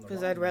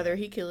 because I'd rather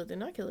he kill it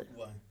than I kill it.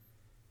 Why?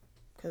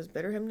 Because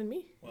better him than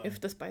me. Why?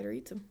 If the spider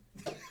eats him.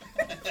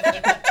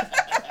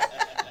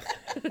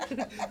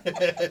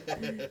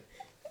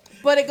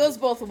 But it goes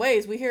both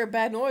ways. We hear a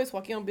bad noise,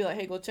 Joaquin will be like,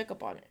 hey, go check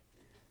up on it.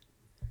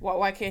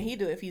 Why can't he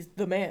do it if he's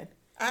the man?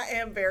 I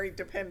am very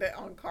dependent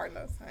on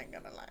Carlos. I ain't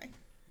gonna lie.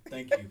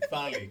 Thank you.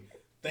 Finally.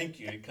 Thank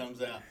you. It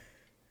comes out.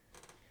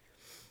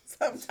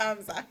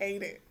 Sometimes I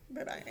hate it,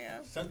 but I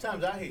am.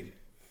 Sometimes I hate it.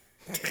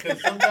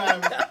 Because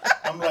sometimes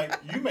I'm like,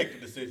 you make the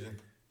decision.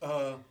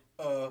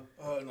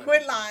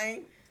 Quit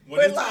lying. When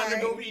Quit it's time to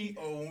go lying. eat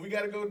or when we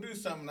gotta go do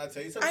something, I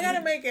tell you something. I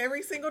gotta make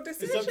every single It's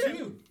decision. up to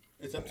you.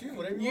 It's up to you.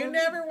 Whatever you You want.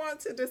 never want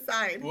to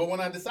decide. Well,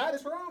 when I decide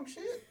it's wrong,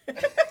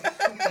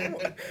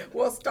 shit.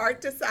 We'll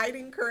start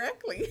deciding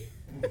correctly.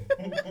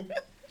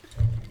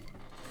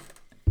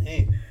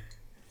 Hey,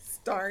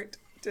 Start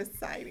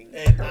deciding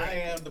and I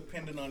correctly. am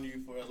dependent on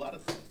you for a lot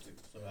of things too.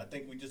 So I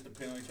think we just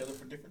depend on each other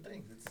for different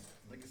things. It's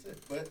like I said,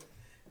 but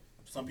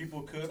some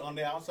people could, on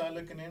the outside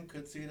looking in,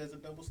 could see it as a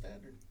double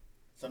standard.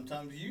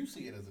 Sometimes you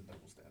see it as a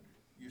double standard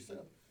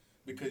yourself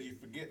because you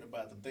forget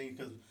about the things.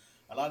 Because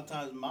a lot of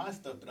times my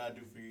stuff that I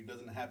do for you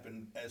doesn't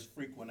happen as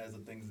frequent as the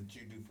things that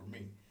you do for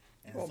me,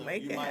 and Well, so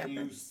make you it might happen.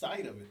 lose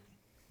sight of it.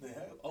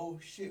 Oh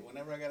shit!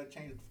 Whenever I gotta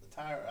change the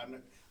tire,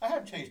 I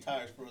have changed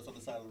tires for us on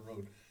the side of the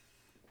road.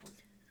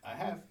 I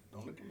have.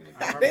 Don't look at me.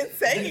 I didn't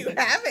say you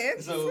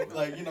haven't. So,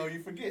 like, you know,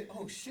 you forget,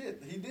 oh,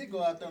 shit, he did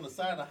go out there on the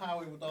side of the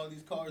highway with all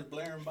these cars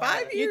blaring by.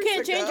 5 years You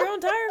can't change ago. your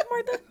own tires,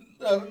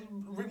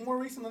 Martha? More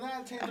recent than that,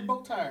 I changed the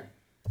boat tire.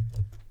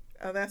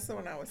 Oh, that's the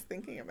one I was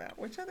thinking about.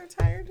 Which other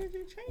tire did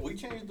you change? We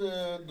changed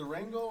the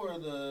Durango or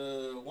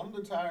one of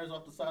the tires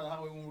off the side of the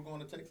highway when we were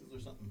going to Texas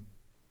or something.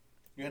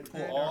 You had to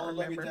pull I don't all the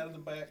luggage remember. out of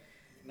the back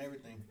and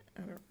everything.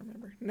 I don't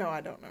remember. No, I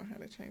don't know how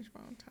to change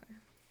my own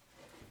tire.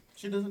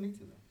 She doesn't need to,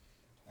 though.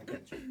 I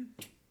got you.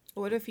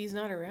 What if he's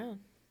not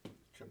around?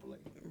 AAA.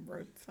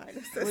 Roadside What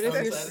if assistance. you're-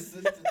 Roadside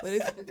assistance. What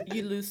if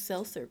you lose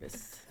cell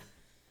service?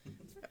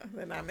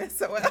 Then I'm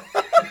SOL.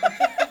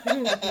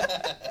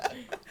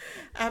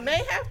 I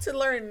may have to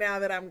learn now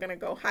that I'm gonna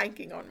go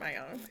hiking on my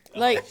own.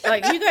 Like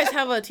you guys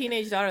have a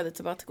teenage daughter that's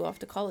about to go off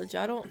to college.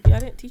 I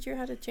didn't teach her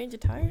how to change a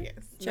tire. Yes.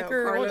 Check no,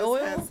 her own Carlos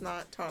oil. has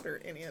not taught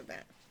her any of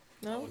that.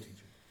 I No. will teach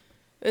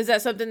her. Is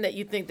that something that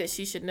you think that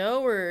she should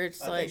know, or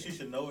it's I like think she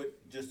should know it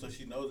just so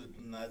she knows it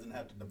and doesn't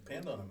have to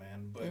depend on a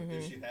man. But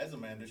if she has a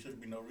man, there should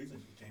be no reason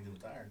she changes the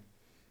tire.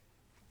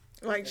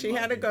 Like she In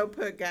my had to go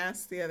opinion. put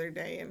gas the other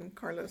day, and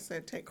Carlos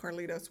said, "Take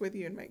Carlitos with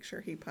you and make sure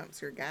he pumps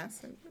your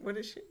gas." And what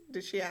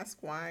did she ask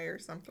why or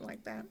something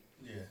like that?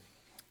 Yeah.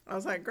 I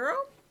was like, "Girl,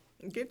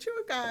 get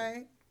you a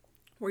guy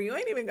where you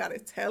ain't even got to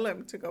tell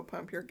him to go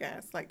pump your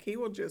gas. Like he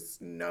will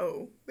just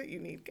know that you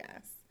need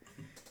gas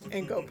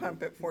and go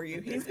pump it for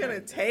you. He's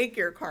gonna take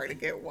your car to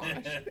get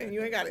washed, and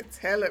you ain't got to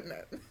tell him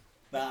nothing."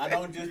 Now, I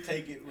don't just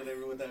take it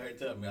without her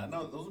telling me. I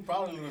know those are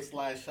probably little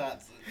slide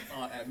shots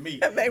at me.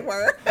 And they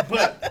were.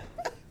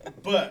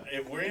 But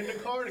if we're in the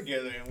car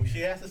together and she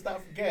has to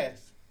stop for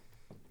gas,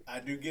 I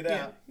do get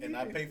Yeah, out you and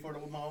I do. pay for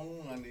it with my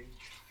own money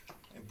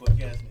and put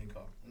gas in your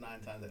car. 9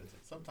 times out of 10.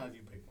 Sometimes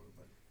you pay for it,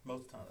 but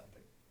most of the time I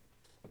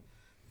pay.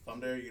 If I'm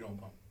there, you don't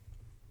pump.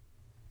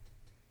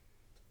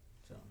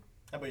 So,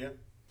 how about you?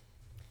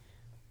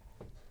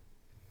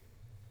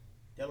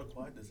 Y'all look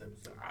quiet this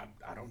episode.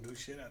 I don't do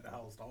shit at the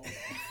house, dog.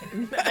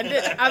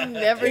 I've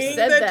never Dream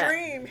said the that.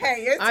 dream.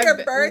 Hey, it's I've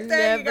your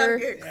birthday. You gotta never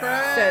get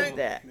said crunk.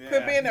 that.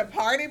 Quit being a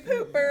party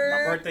pooper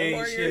My birthday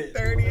ain't for your shit.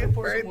 30th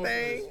Pour some more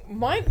birthday.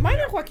 Mine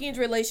and Joaquin's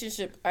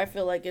relationship, I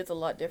feel like it's a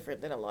lot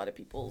different than a lot of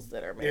people's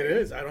that are It married.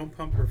 is. I don't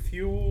pump her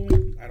fuel.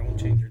 I don't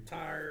change her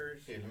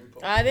tires. Here, let me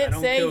pump. I didn't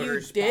don't say kill you her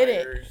did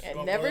it. spiders. I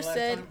Well, never last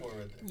said time we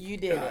were at that. you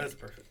did Yeah, it. that's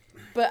perfect.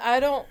 But I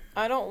don't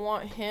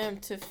want him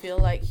to feel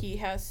like he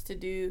has to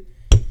do.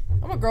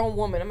 I'm a grown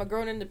woman. I'm a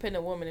grown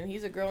independent woman, and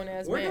he's a grown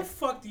ass Where man. the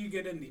fuck do you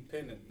get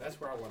independent? That's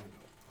where I want to know.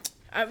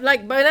 I'm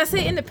like, but when I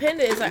say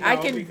independent, it's like I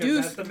No, can because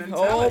do. that's the Oh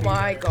mentality my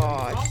that everybody's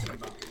gosh, talking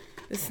about.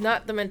 it's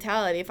not the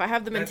mentality. If I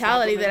have the That's not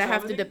mentality the that I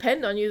have to mentality?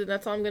 depend on you, then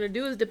that's all I'm gonna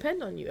do is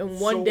depend on you. And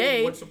So one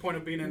day, what's the point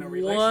of being in a one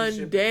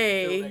relationship if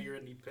day- you feel that you're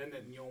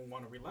independent and you don't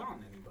want to rely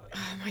on anybody?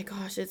 oh my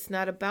gosh, it's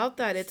not about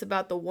that. It's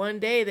about the one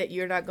day that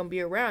you're not gonna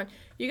be around.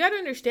 You gotta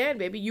understand,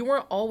 baby. You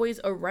weren't always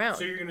around.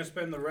 So you're gonna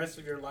spend the rest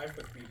of your life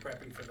with me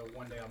prepping for the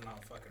one day I'm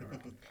not fucking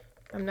around.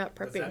 I'm not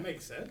Does that prepping.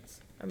 make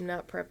sense? I'm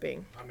not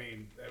prepping. I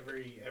mean,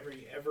 every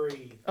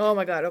Oh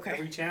my god, okay.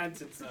 every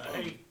chance it's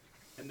hey,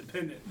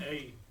 independent.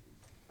 Hey,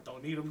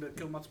 don't need them to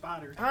kill my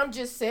spider. I'm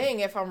just saying,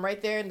 if I'm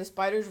right there and the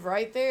spider's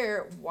right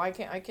there, why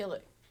can't I kill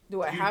it?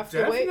 Do I You have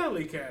to wait?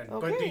 definitely can,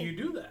 but do Okay. you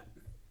do that?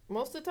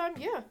 Most of the time,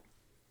 yeah.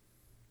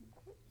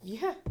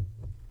 Yeah.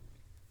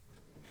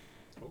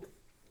 Nope.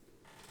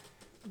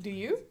 Do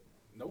you?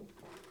 Nope.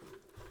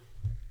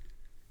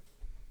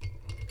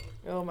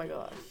 Oh my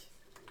gosh.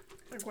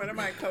 Like one of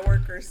my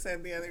coworkers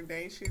said the other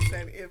day, she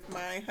said, if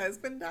my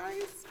husband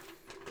dies,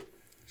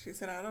 she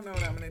said, I don't know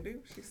what I'm going to do.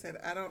 She said,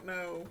 I don't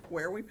know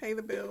where we pay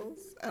the bills.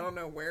 I don't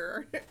know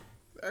where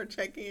our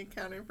checking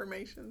account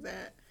information's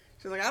at.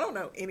 She's like, I don't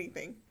know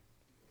anything.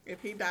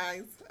 If he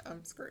dies,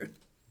 I'm screwed.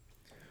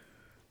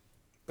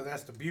 But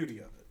that's the beauty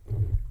of it.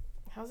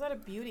 How's that a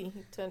beauty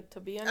to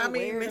be I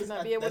mean, unaware and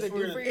not be able to That's do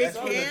where- for that's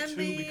yourself? where the can two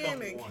be become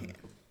and it one. can't.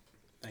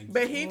 Thank you.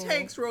 But he Oh.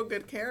 takes real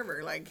good care of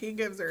her. Like, he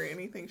gives her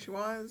anything she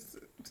wants.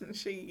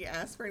 She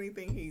asks for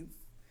anything, he's...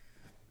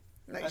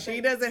 Like, I she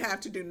think- doesn't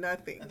have to do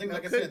nothing. I think, No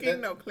like I cooking, said,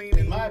 no cleaning.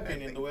 in my opinion,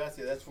 nothing. the way I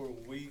see it, that's where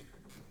we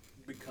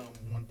become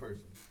one person.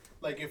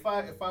 Like if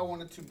I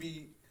wanted to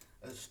be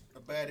a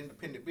bad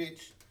independent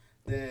bitch,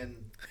 then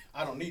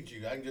I don't need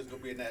you. I can just go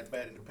be a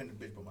bad independent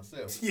bitch by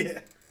myself. Yeah.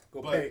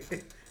 Go But-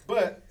 pay.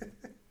 But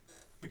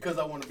because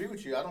I want to be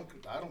with you, I don't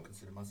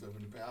consider myself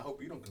independent. I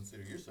hope you don't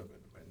consider yourself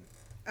independent.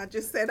 I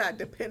just said I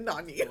depend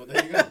on you. Well,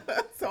 there you go.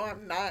 So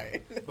I'm not.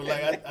 But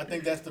like I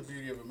think that's the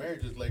beauty of a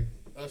marriage is like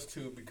us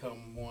two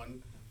become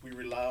one. We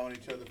rely on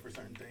each other for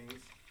certain things.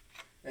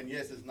 And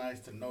yes, it's nice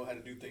to know how to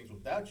do things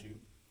without you,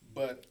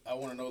 but I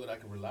want to know that I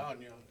can rely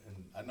on you,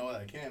 and I know that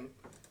I can.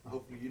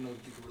 Hopefully, you know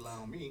that you can rely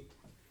on me.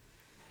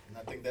 And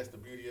I think that's the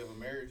beauty of a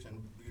marriage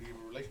and beauty of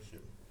a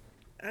relationship.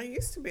 I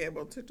used to be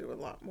able to do a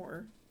lot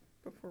more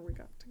before we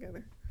got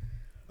together.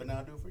 But now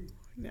I do it for you,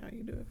 Now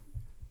you do it.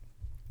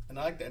 and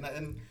I like that.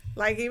 And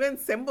Like even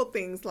simple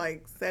things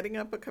like setting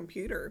up a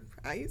computer.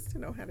 I used to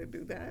know how to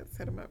do that.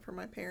 Set them up for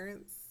my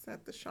parents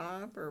at the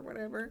shop or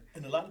whatever.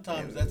 a lot of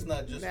times And that's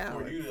not just now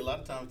for you. it's- A lot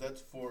of times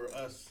that's for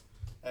us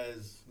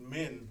as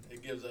men.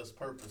 It gives us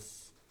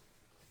purpose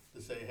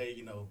to say, hey,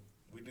 you know,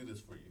 we do this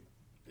for you.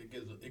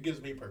 It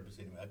gives me purpose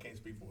anyway. I can't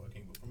speak for what I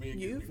can't, but for me, it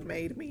gives You've me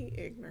made me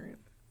ignorant.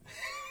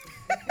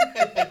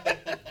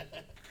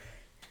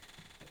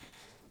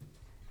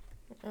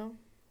 Oh,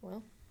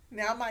 well.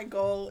 Now my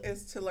goal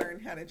is to learn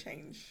how to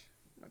change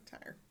a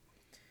tire.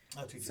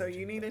 I'll teach So how to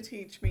you change need that. to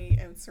teach me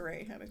and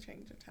Saray how to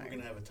change a We're tire.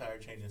 gonna have a tire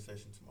changing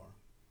session tomorrow.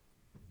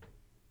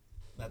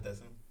 Not that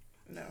soon.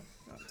 No,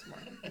 not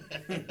tomorrow.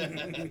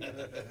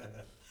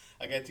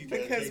 I gotta teach her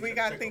how to Because change we her-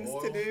 got check things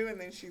oil. to do and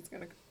then she's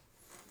gonna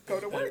go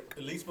to work.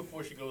 At least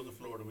before she goes to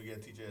Florida, we gotta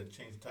teach her how to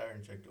change the tire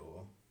and check the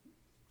oil,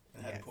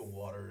 and how Yes. to put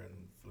water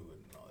and fluid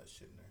and all that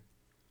shit in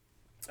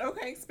there.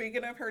 Okay,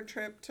 speaking of her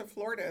trip to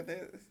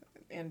Florida,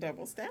 and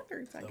double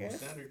standards, I Double guess.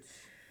 standards.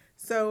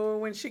 So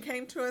when she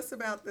came to us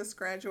about this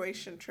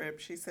graduation trip,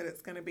 she said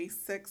it's going to be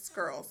 6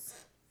 girls.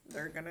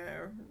 They're going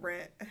to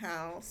rent a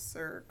house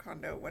or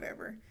condo,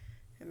 whatever.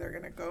 And they're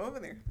going to go over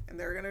there. And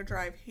they're going to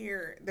drive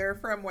here. They're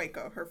from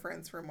Waco. Her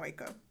friend's from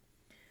Waco.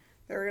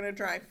 They're going to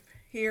drive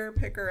here,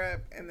 pick her up,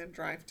 and then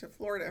drive to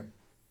Florida.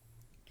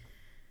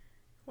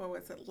 What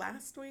was it,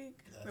 last week?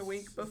 The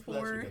week Last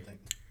before? week, I think.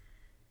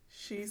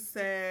 She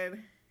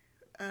said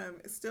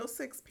it's still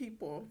 6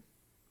 people.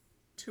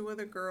 2 of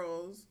the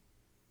girls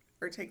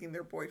are taking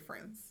their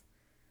boyfriends.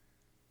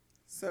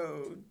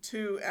 So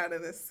 2 out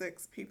of the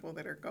 6 people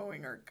that are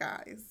going are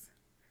guys.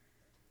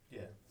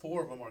 Yeah,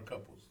 4 of them are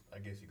couples. I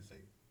guess you could say.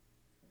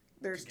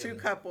 There's 2 Together.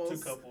 couples. 2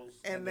 couples.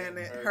 And then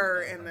her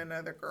her and and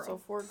another girl. So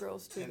 4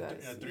 girls, 2 in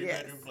guys. a 3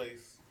 Yes. bedroom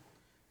place.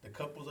 The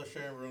couples are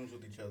sharing rooms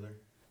with each other,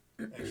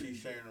 and she's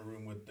sharing a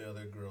room with the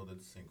other girl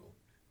that's single.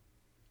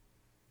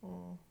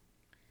 Mm.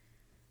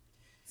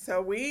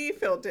 So we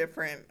feel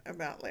different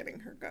about letting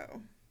her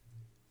go.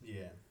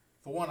 Yeah.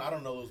 For one, I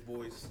don't know those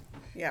boys.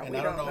 Yeah, And we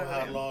I don't know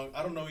how them. long.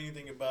 I don't know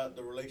anything about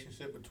the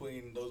relationship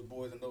between those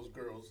boys and those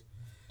girls.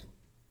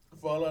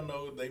 For all I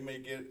know, they may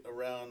get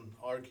around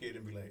our kid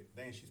and be like,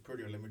 "Dang, she's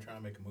pretty," or "Let me try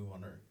and make a move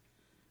on her,"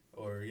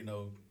 or you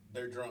know,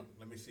 they're drunk.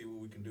 Let me see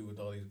what we can do with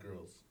all these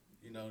girls.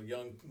 You know,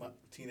 young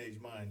teenage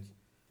minds.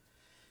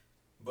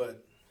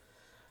 But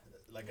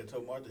like I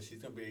told Martha, she's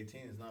gonna be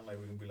 18. It's not like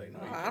we're gonna be like, "No."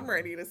 Well, you I'm can't."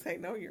 ready to say,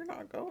 no, you're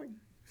not going.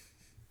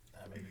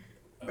 I mean,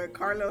 But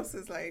Carlos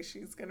is like,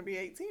 she's going to be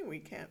 18. We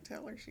can't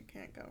tell her she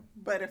can't go.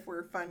 But if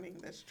we're funding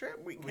this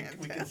trip, we we, can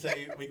we tell. can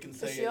say we can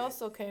So say. she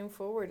also came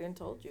forward and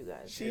told you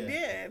guys. She Yeah.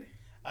 did.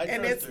 I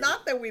And trust it's her.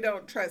 not that we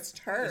don't trust It's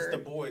her. the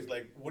boys.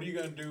 Like, what are you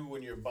gonna do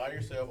when you're by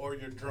yourself or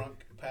you're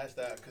drunk, passed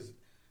out? Because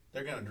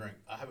they're gonna drink.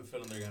 I have a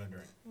feeling they're gonna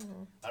drink.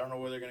 Mm-hmm. I don't know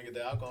where they're gonna get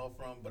the alcohol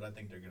from, but I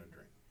think they're gonna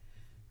drink.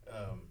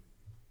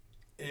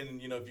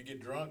 And you know, if you get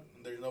drunk,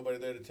 there's nobody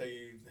there to tell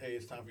you, "Hey,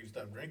 it's time for you to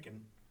stop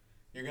drinking."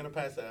 You're gonna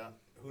pass out.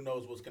 Who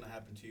knows what's gonna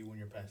happen to you when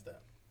you're passed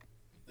out?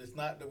 It's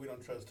not that we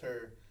don't trust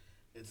her.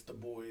 It's the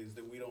boys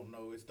that we don't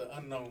know. It's the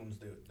unknowns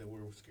that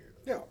we're scared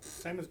of. Yeah,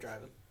 same as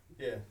driving.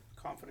 Yeah.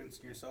 confidence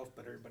in yourself,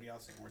 but everybody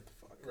else ain't worth the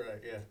fuck.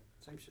 Right, yeah.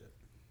 Same shit.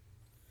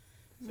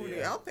 So, What do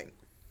yeah. y'all think?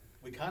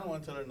 We kind of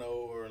want to let her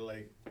know, or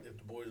like, if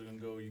the boys are gonna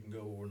go, you can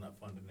go. We're not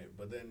funding it.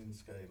 But then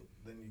it's kind of,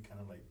 then you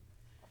kind of like,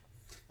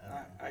 I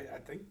don't know. I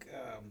think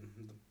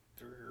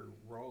her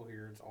role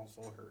here is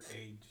also her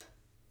age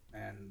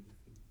and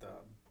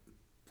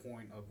the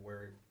point of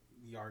where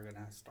you are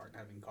gonna start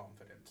having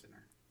confidence in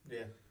her.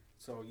 Yeah,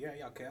 So yeah,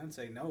 y'all can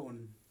say no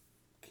and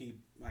keep,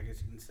 I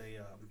guess you can say,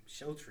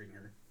 sheltering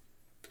her,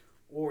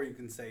 or you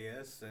can say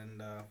yes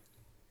and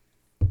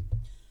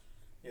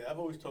yeah. I've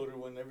always told her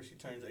whenever she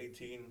turns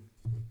 18,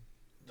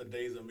 the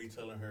days of me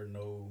telling her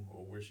no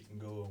or where she can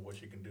go and what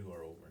she can do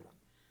are over.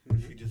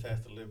 She just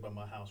has to live by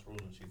my house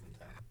rules when she's in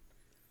town.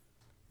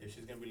 If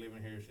she's gonna be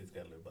living here, she's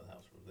gotta live by the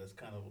house rules. That's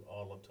kind of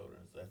all I've told her.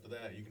 So after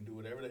that, you can do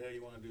whatever the hell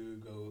you want to do.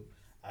 Go.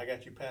 I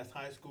got you past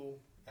high school.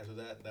 After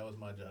that, that was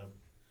my job.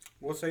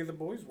 Well, say the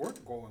boys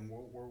weren't going.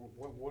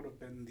 What would have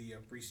been the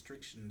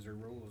restrictions or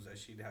rules that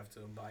she'd have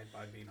to abide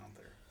by being out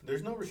there?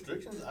 There's no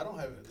restrictions. I don't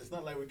have. It's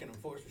not like we can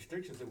enforce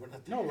restrictions if we're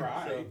not there. No,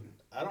 right. So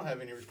I don't have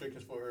any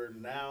restrictions for her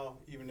now,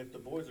 even if the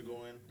boys are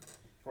going.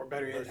 Or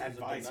better yet, Versus if they're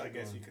advice, not I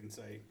guess going. you can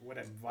say. What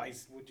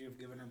advice would you have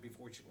given her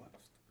before she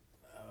left?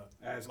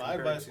 As My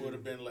compared advice to- would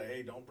have been like,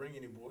 hey, don't bring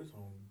any boys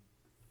home.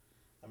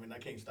 I mean, I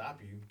can't stop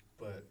you,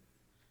 but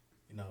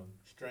you know,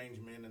 strange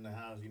men in the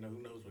house. You know,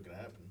 who knows what could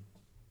happen.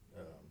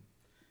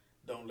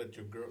 Don't let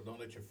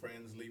your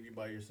friends leave you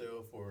by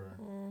yourself, or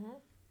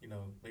you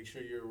know, make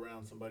sure you're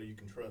around somebody you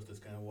can trust that's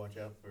gonna watch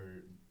out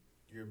for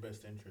your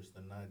best interest,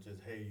 and not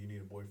just, hey, you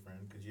need a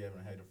boyfriend because you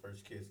haven't had a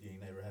first kiss, you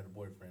ain't never had a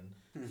boyfriend,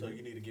 so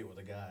you need to get with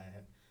a guy.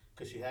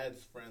 Because she had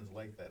friends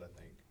like that, I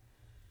think.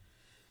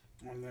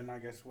 And then I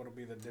guess what'll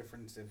be the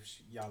difference if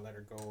y'all let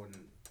her go and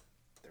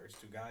there's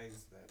two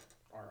guys that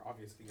are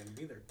obviously gonna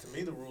be there. To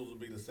me, the rules would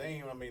be the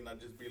same. I mean, I'd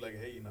just be like,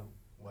 hey, you know,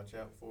 watch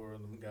out for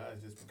them guys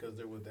just because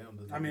they're with them.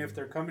 doesn't I mean, if mean-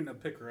 they're coming to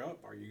pick her up,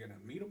 are you gonna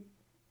meet them?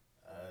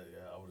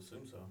 Yeah, I would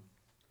assume so.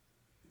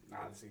 Nah,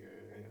 see,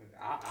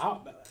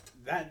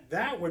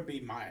 that would be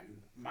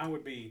mine. Mine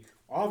would be,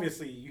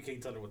 obviously you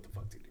can't tell her what the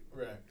fuck to do.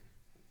 Right.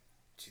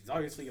 She's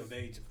obviously of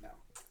age now.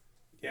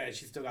 Yeah,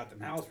 she's still got them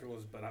house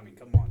rules, but I mean,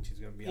 come on, she's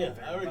gonna be Yeah, out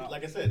there. I already, about.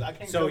 like I said, I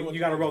can't. So tell her what you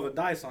to got to do. roll the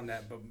dice on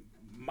that. But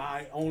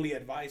my only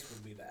advice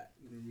would be that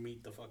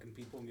meet the fucking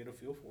people and get a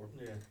feel for them.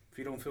 Yeah, If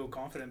you don't feel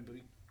confident,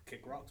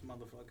 kick rocks,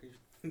 motherfuckers.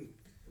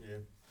 yeah.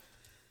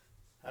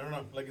 I don't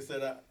know. Like I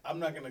said, I'm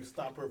not gonna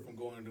stop her from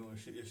going and doing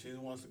shit. If she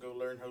wants to go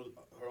learn her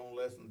own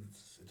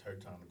lessons, it's her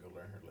time to go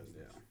learn her lessons.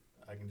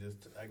 Yeah. I can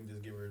just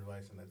give her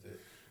advice and that's it.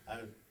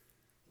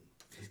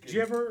 Did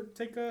you ever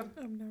take a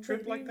I'm not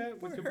trip like ready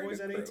that with for your her boys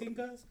to at grow. 18,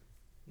 guys?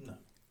 No.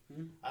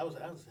 Hmm? I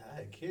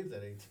had kids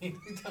at 18.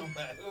 You talking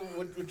about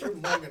what trip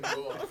am I gonna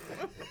go on?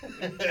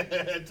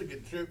 I took a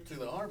trip to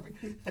the army.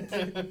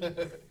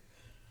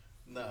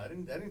 No, I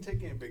didn't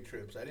take any big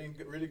trips. I didn't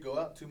really go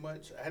out too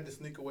much. I had to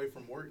sneak away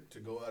from work to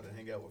go out and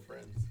hang out with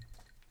friends.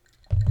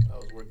 I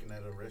was working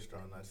at a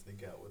restaurant and I'd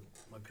sneak out with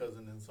my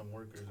cousin and some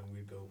workers and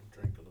we'd go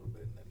drink a little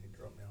bit and then he'd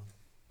drop me off.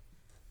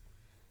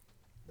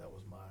 That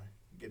was my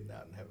getting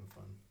out and having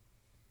fun.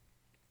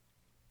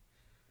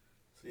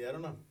 So yeah, I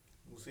don't know.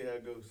 We'll see how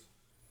it goes.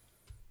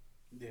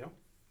 Yeah.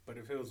 But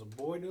if it was a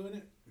boy doing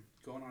it,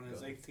 going on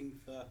his Yeah.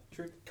 18th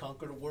trip,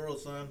 Conquer the world,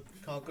 son.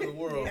 Conquer the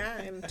world.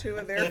 Yeah, and two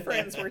of their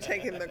friends were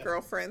taking the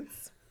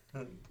girlfriends.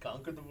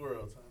 Conquer the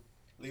world, son.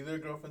 Leave their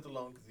girlfriends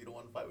alone because you don't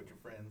want to fight with your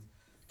friends.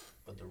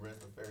 But the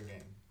rest are fair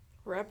game.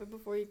 Wrap it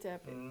before you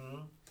tap it.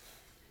 Mm-hmm.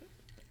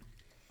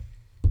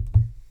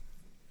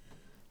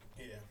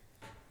 Yeah.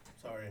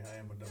 Sorry, I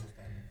am a double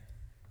standard.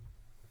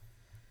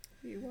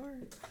 You are.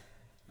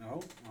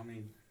 no, I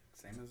mean,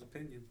 same as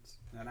opinions.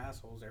 And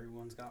assholes,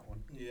 everyone's got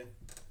one. Yeah.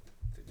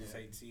 They just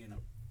Yeah. hate seeing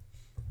them.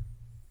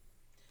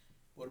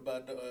 What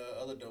about the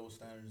other double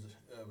standards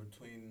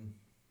between?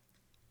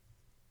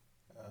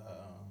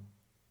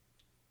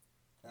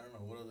 I don't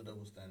know. What other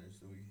double standards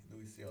do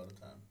we see all the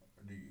time,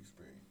 or do you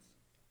experience?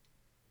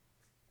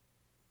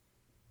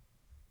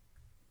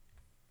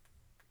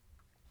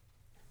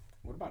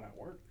 What about at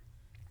work?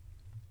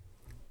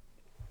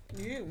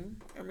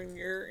 I mean,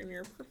 you're in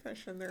your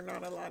profession. There are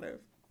not a lot of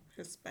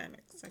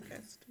Hispanics, I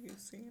guess. Do you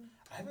see them?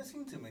 I haven't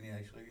seen too many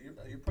actually.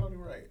 You're probably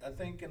right. I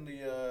think in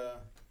the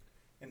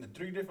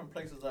 3 different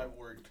places I've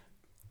worked,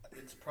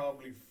 it's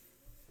probably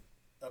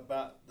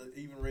about the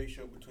even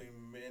ratio between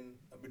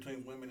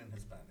women and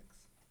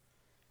Hispanics.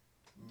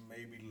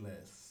 Maybe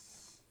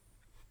less.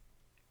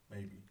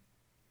 Maybe.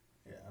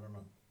 Yeah, I don't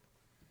know.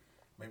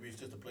 Maybe it's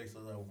just the places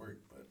I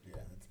worked, but yeah,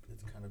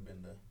 it's kind of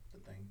been the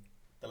thing.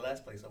 The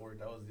last place I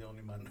worked, I was the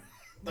only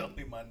the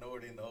only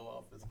minority in the whole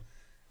office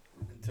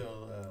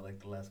until like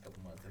the last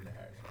couple months, and they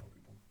hired some more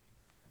people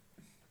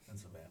in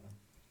Savannah.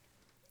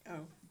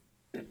 Oh,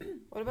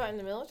 What about in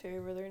the military?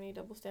 Were there any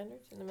double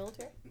standards in the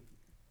military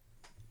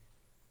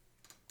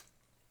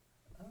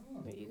I don't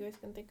know. that you guys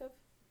can think of?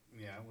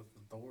 Yeah, with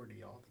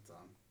authority all the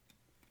time.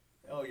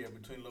 Oh yeah,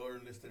 between lower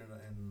enlisted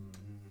and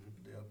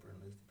the upper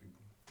enlisted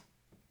people.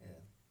 Yeah.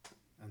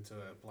 And to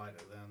apply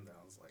to them, that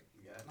was like,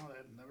 yeah, no,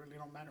 that really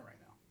don't matter right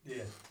now.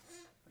 Yeah.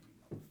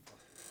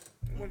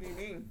 What do you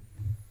mean?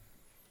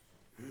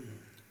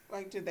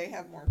 Like, do they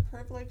have more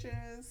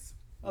privileges?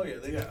 Oh yeah,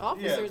 they got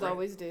Officers rank-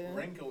 always do.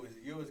 Rank always,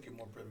 you always get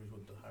more privilege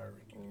with the higher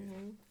rank you get.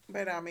 Mm-hmm.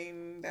 But I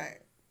mean,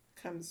 that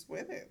comes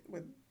with it.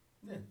 With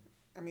Yeah,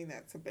 I mean,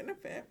 that's a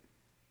benefit.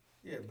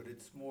 yeah, but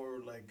it's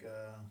more like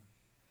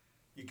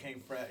you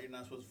can't you're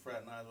not supposed to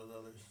fraternize with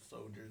other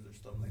soldiers or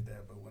something like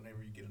that. But whenever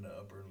you get in the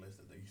upper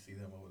enlisted, you see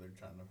them over there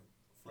trying to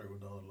flirt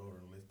with all the lower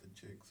enlisted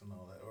chicks and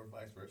all that, or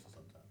vice versa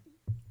sometimes.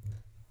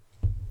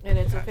 And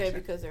it's okay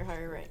because they're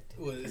higher ranked.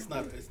 Well, it's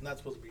not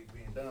supposed to be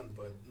being done,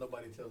 but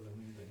nobody tells them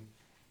anything.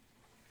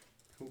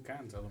 Who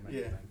can tell them Yeah.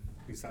 anything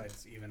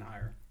besides even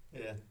higher?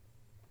 Yeah.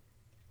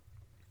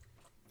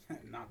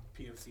 Not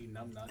PFC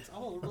numbnuts.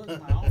 Oh, look,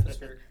 my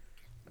officer.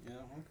 Yeah,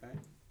 okay.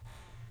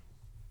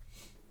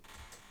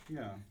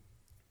 Yeah,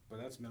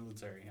 but that's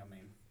military. I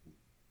mean,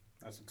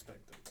 that's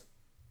expected.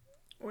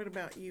 What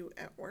about you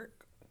at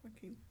work?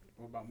 Joaquin?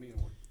 What about me at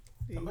work?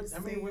 Do you How many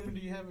see women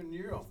do you have in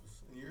your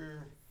office? In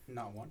your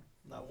Not one.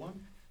 not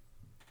one.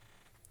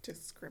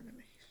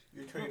 discrimination?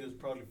 Your trade is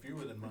probably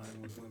fewer than mine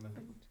with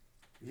women.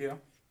 Yeah,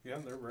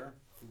 they're rare.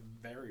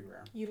 Very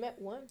rare. You met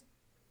one.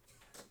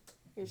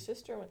 Your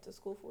sister went to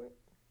school for it.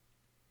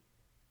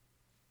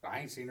 I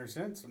ain't seen her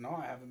since. No,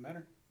 I haven't met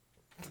her.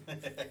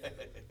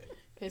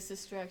 His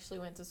sister actually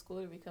went to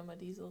school to become a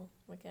diesel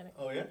mechanic.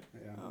 Oh yeah.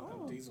 Yeah,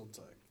 Oh. a diesel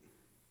tech.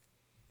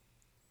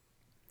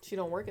 She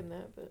don't work in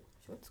that, but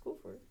she went to school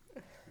for it.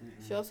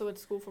 Mm-mm. She also went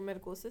to school for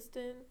medical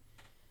assistant.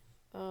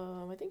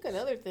 I think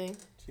another thing,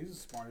 She's the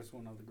smartest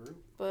one of the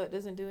group. but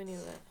doesn't do any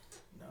of that.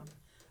 No,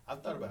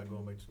 I've thought about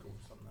going back to school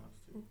for something else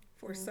too.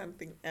 For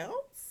something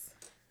else?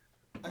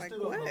 I Like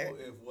still don't know what?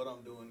 if what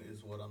I'm doing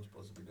is what I'm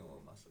supposed to be doing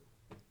with myself.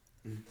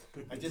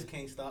 I just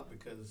can't stop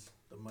because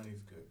the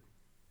money's good.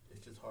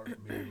 It's just hard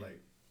for me to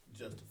like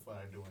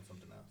justify doing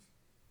something else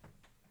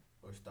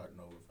or starting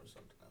over for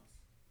something else.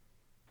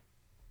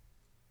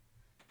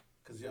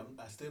 Cause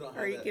I still don't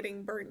have Are you that.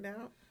 getting burned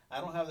out? I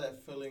don't have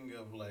that feeling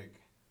of like,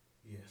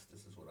 yes,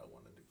 this is what I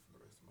want to do for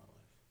the rest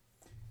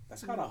of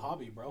That's not a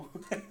hobby, bro.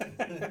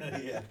 my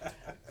life. Yeah.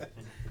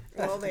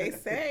 Well, they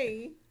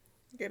say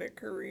get a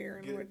career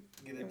in Get, what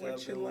get a in job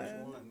what you doing what love.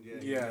 you want. Yeah,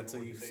 Yeah, know until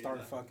what you your day start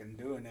job. fucking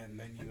doing it, and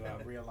then you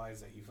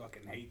realize that you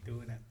fucking hate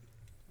doing it.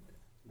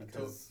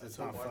 Because I it's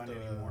told not fun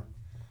Martha, anymore.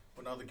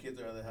 When all the kids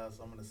are out of the house,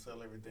 I'm gonna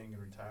sell everything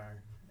and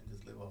retire and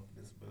just live off of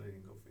disability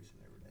and go fishing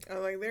every day.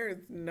 Oh, like there is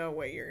no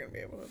way you're gonna be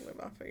able to live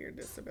off of your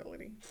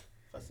disability.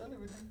 If I sell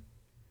everything,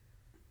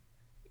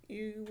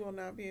 You will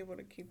not be able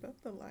to keep up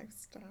the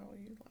lifestyle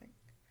you like.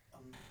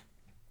 I'm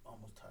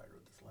almost tired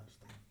of this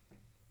lifestyle.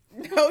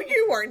 No,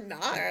 you are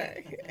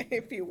not.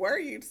 If you were,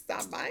 you'd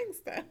stop buying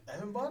stuff. I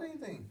haven't bought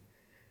anything.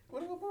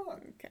 What have I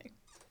bought? Okay.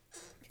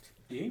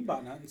 You ain't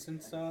bought nothing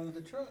since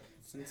The truck.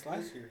 since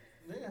last year.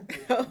 Yeah.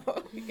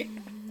 Oh, yeah.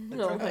 The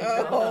No, truck. my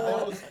That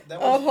God. was,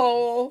 A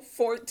whole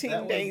 14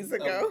 that was days a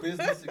ago.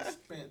 business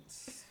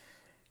expense.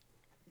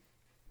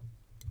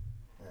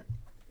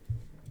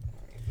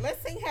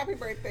 Let's sing happy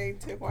birthday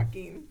to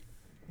Joaquin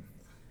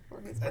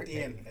for his At birthday.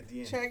 the end. At the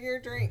end. Chug your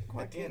drink,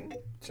 At the end.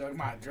 Joaquin. Chug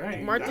my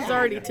drink. Martha's Yeah.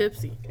 already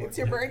tipsy. It's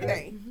your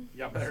birthday.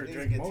 Y'all better Needs to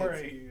drink get more.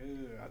 tipsy.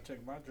 I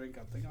checked my drink.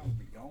 I think I'll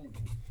be gone.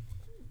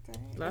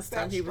 Dang. Last Is that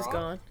time he was straw?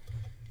 gone.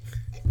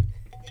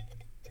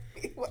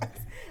 He was.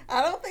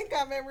 I don't think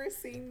I've ever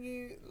seen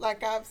you,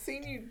 like, I've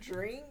seen you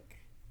drink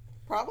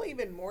probably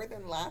even more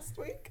than last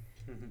week.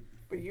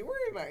 But you were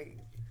like,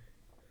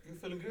 You were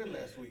feeling good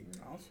last week.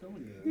 I was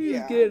feeling good. He's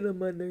Yeah. getting on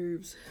my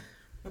nerves.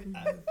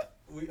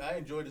 I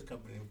enjoyed this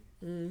company.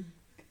 Mm.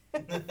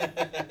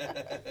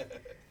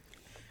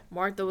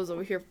 Martha was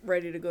over here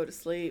ready to go to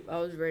sleep. I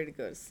was ready to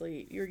go to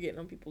sleep. You were getting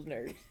on people's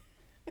nerves.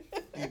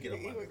 You get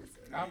on my He was- nerves.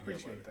 I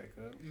appreciate that,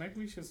 cuz. Maybe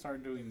we should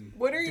start doing.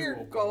 what are your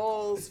dual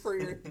goals for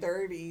your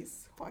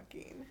 30s,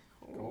 Joaquin?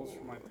 podcasts. Goals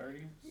for my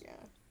 30s? Yeah.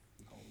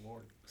 Oh,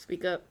 Lord.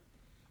 Speak up.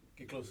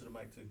 Get close to the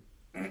mic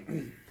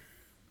too.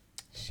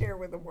 Share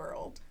with the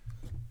world.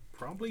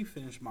 Probably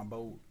finish my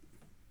boat.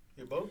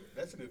 Your boat?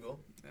 That's a good goal.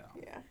 Yeah.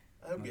 Yeah.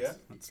 I hope yeah.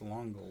 That's a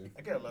long goal.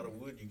 I got a lot of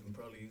wood you can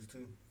probably use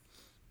too.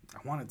 I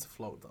want it to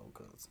float, though,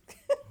 cuz.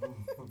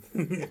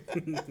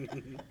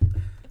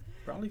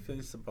 Probably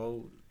finish the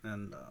boat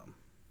and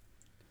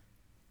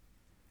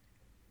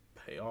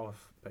pay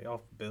off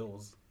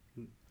bills.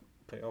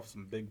 Pay off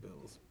some big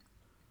bills.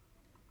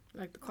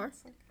 Like the car?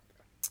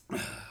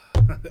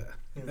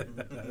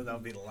 That'll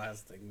be the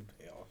last thing to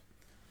pay off.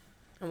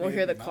 I'm over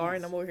here the Nice. car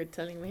and I'm over here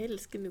telling him, hey,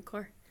 let's get a new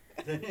car.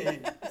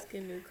 Let's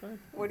get a new car.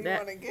 What do you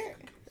That- want to get?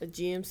 A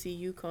GMC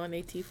Yukon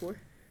AT4.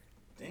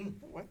 Dang.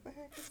 What the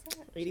heck is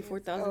that?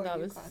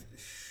 $84,000. Oh,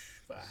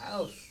 For a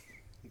house.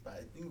 You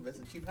can invest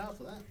in a cheap house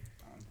for that.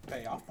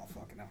 Pay off my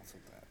fucking house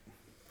with that.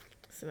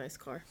 It's a nice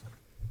car.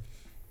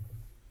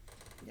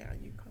 yeah,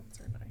 Yukons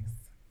are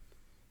nice.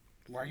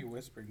 Why are you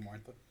whispering,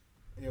 Martha?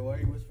 Yeah, why are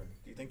you whispering?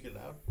 Do you think you're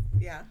loud?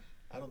 Yeah.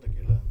 I don't think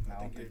you're loud.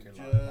 I don't think you're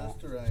you're loud at all.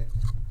 just right.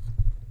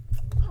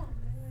 Oh,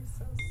 you're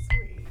so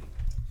sweet.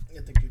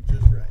 I think you're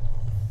just right.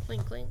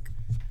 Clink, clink.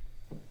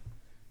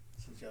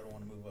 Since y'all don't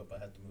want to move up, I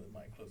have to move the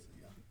mic closer to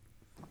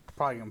y'all.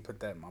 probably gonna put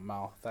that in my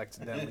mouth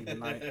accidentally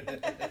tonight.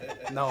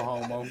 No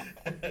homo.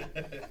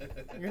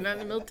 You're not in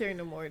the military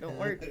no more. It don't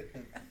work.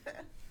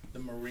 The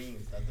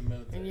Marines, not the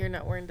military. And you're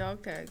not wearing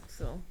dog tags,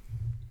 so.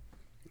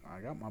 I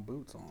got my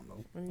boots on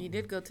though. And you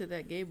did go to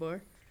that gay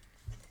bar.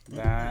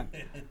 That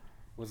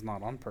was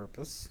not on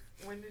purpose.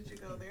 When did you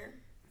go there?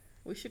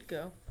 We should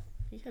go.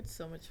 You had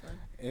so much fun.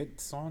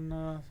 It's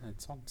on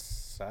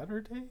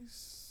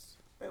Saturdays.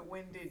 But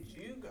when did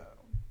you go?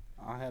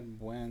 I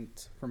had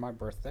went for my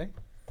birthday,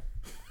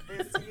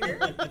 This year?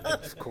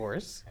 of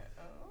course.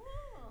 Oh.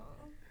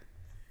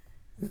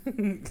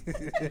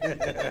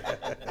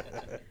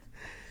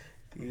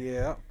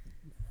 Yeah,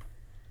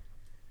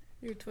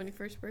 Your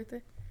 21st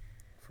birthday?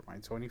 for my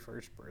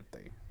 21st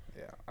birthday.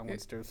 Yeah, I went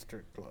to a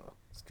strip club.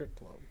 Strip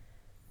club.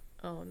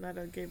 Oh, not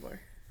a gay bar.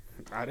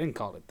 I didn't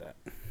call it that.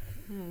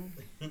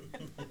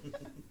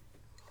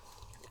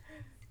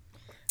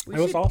 We It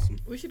was should- awesome.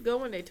 We should go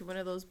one day to one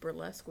of those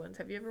burlesque ones.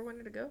 Have you ever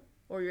wanted to go?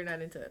 Or you're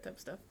not into that type of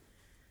stuff?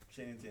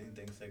 She ain't into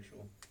anything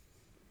sexual.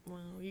 Well,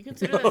 you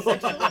consider that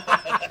sexual?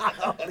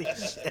 Holy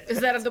shit. Is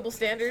that a double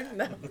standard?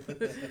 No.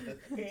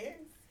 Yes.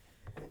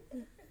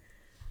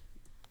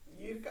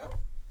 You'd go?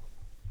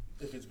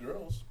 If it's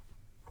girls,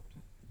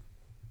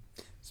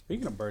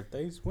 Speaking of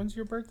birthdays, when's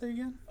your birthday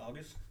again?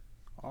 August.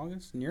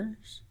 August, and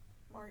yours?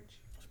 March.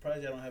 I'm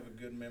surprised I don't have a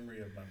good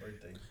memory of my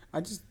birthday.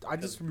 I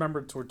just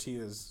remember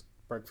tortillas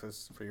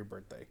breakfast for your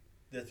birthday.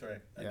 That's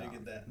right. I did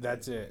get that.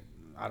 That's it.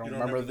 I don't You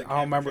don't remember. remember the I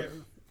don't remember.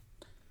 camper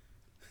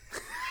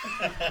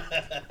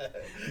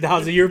That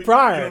was a year You don't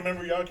prior.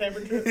 remember y'all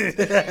camper trip?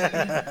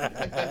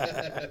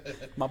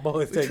 My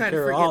boys We take try to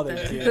care of all forget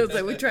their that. kids. I was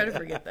like, we try to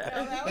forget No, that.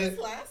 that was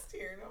last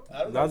year, no?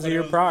 I don't That know, was a but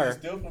year it prior. It was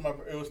still for my.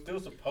 It was still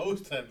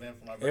supposed to have been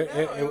for my It-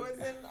 birthday. No, it- it was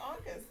in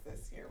August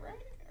this year, right?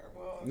 Or,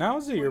 well, That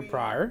was a year 20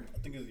 prior. I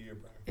think it was a year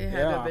prior. It had to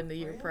Yeah. have been the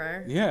year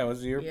prior. Yeah, it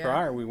was a year Yeah.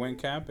 prior. We went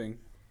camping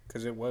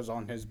because it was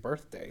on his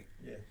birthday.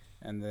 Yeah.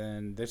 And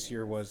then this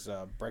year was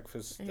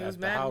breakfast And he at was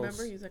the mad, house.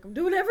 remember? He was like, I'm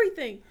doing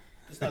everything.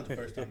 It's not the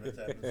first time that's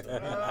happened. So.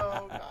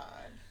 Oh, God.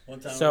 One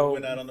time So- we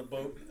went out on the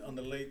boat on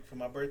the lake for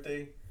my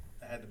birthday.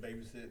 I had to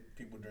babysit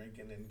people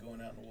drinking and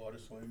going out in the water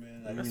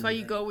swimming. I That's didn't why you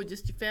drink. go with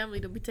just your family.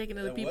 Don't be taking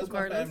other That people, was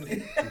my Carlos.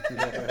 family.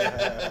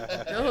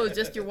 No, it's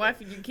just your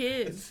wife and your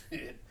kids.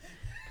 Shit.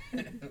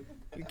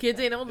 Your kids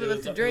ain't old It enough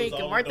was- to it drink, was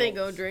and all Martha ain't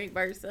adults. gonna drink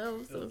by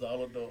herself. It was So.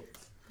 all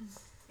adults.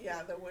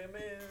 Yeah, the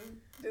women.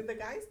 Did the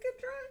guys get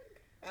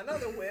drunk? I know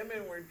the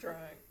women were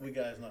drunk. We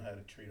guys know how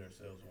to treat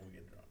ourselves when we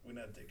get drunk. We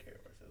know how to take care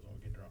of ourselves when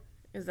we get drunk.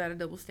 Is that a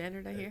double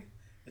standard I hear?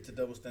 It's a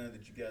double standard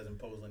that you guys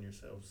impose on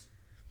yourselves.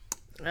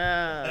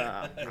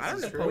 I don't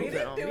This is true. We impose that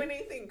didn't on do me.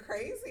 anything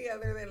crazy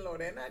other than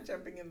Lorena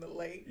jumping in the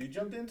lake. You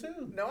jumped in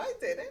too. No, I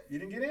didn't. You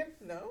didn't get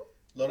in? No.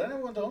 Lorena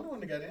wasn't the only one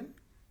that got in.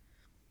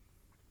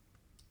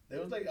 There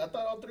was like, I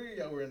thought all three of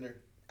y'all were in there.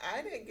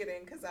 I didn't get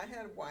in because I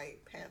had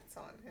white pants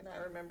on. And I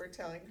remember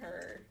telling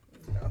her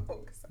no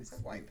because I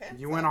had white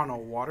pants You went on a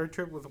water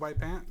trip with white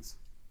pants?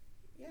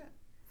 Yeah.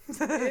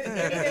 If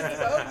it's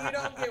boat, you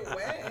don't get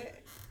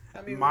wet.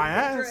 I mean, My we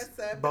can ass.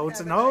 dress up Boats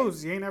have and a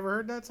hoes. You ain't ever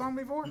heard that song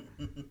before?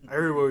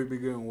 Everybody be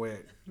getting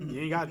wet. You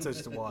ain't got to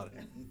touch the water.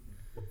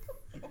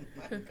 nice- Oh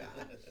my gosh.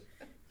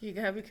 You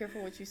gotta be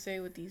careful what you say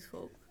with these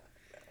folk.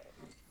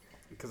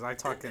 Because I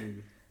talk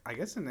in, I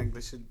guess in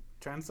English it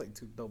translates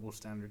to double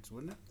standards,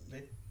 wouldn't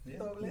it? Yeah.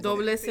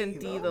 Doble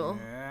sentido.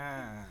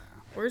 Yeah.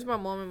 Where's my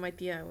mom and my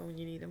tia when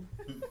you need them?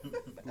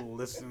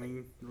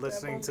 Listening to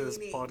this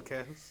meaning.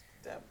 podcast.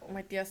 Double.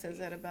 My tia says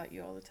that about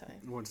you all the time.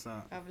 What's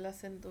that?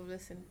 Hablas en doble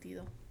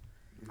sentido.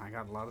 I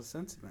got a lot of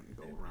sentiment to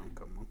go around.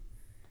 Come on.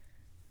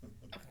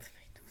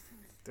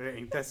 Oh,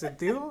 Ain't that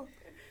sentido?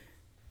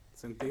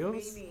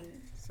 Sentidos?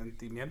 Meaning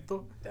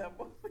Sentimiento?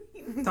 double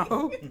meaning.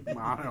 No?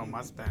 I don't know.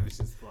 My Spanish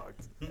is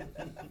fucked.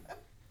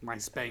 My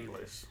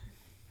Spanglish.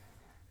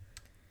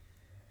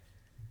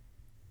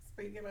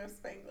 Speaking of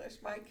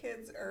Spanglish, my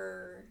kids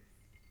are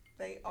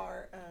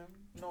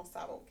no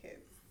sabo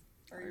kids.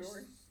 Are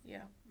yours?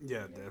 Yeah.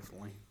 Yeah,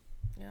 definitely.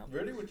 Yeah.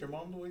 Really? With your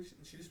mom, the way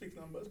she speaks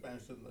nothing but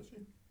Spanish, doesn't she?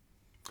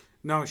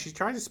 No, she's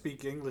trying to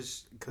speak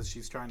English because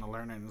she's trying to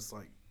learn it. And it's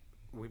like,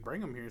 we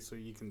bring them here so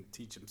you can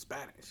teach them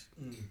Spanish.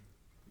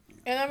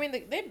 And I mean,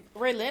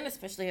 Raylene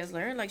especially has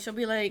learned. Like, she'll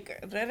be like,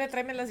 Rere,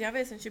 tráeme las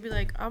llaves. And she'll be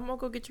like, I'm gonna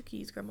go get your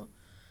keys, Grandma.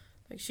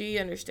 Like, she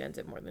understands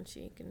it more than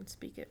she can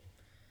speak it.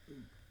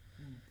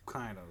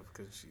 Kind of,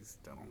 because she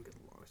still don't get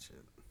a lot of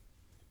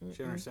shit.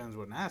 She understands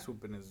what an ass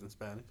whooping is in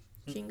Spanish.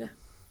 Chinga.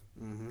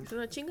 Hmm Is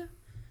that chinga?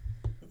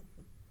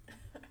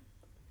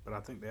 But I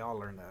think they all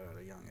learn that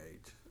at a young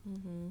age.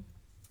 Mm-hmm.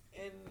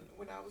 And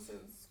when I was in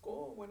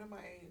school, one of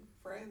my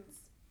friends,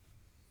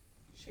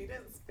 she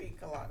didn't speak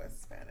a lot of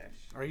Spanish.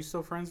 Are you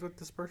still friends with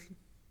this person?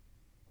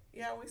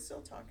 Yeah, we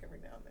still talk every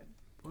now and then.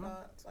 What?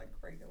 Not like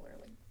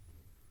regularly.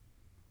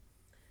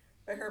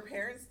 But her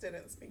parents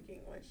didn't speak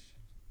English.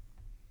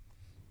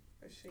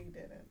 But she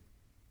didn't.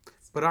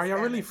 But are y'all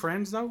Spanish. really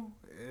friends though?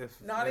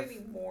 Not if-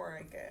 anymore,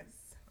 I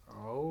guess.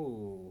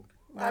 Oh.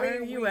 Why I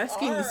mean, are you we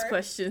asking these are.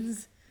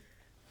 questions?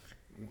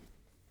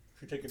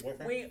 If you take your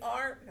boyfriend? We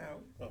are,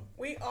 no. Oh.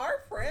 We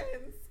are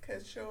friends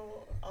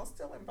because I'll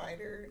still invite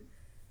her.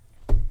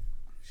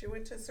 She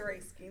went to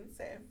Surrey's Quince.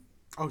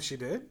 Oh, she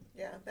did?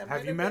 Yeah, that Have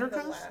might you met been her, the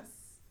cuz? last.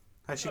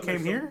 Has she I met came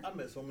so- here? I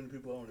met so many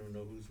people I don't even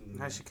know who's who.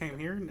 Has she came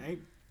here and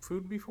ate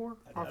food before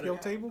I off doubt your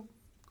it. table?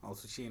 Oh,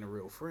 so she ain't a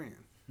real friend.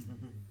 Goodness.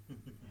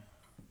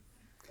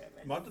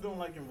 Martha don't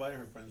like inviting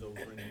her friends over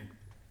for anything.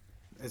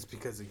 It's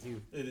because of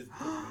you. It is.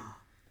 because of me.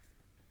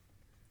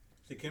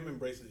 See, Kim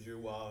embraces your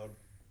wild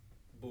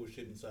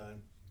bullshit inside.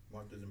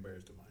 Martha's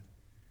embarrassed of mine.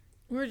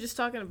 We were just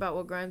talking about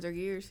what grinds our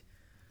gears.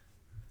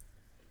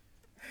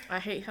 I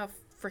hate how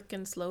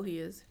freaking slow he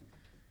is.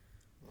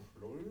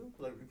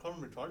 Like, you call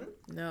him retarded?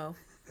 No,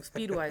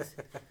 speed wise.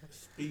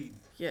 Speed.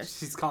 Yes,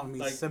 She's calling me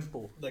Like-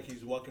 simple. Like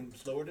he's walking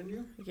slower than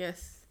you?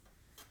 yes.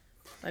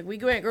 Like we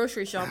went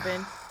grocery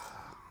shopping.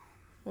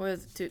 What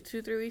was it,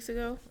 3 weeks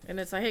ago? And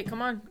it's like, hey,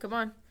 come on.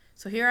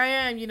 So here I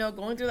am,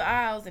 going through the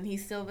aisles, and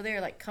he's still over there,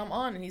 like, come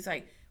on. And he's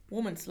like,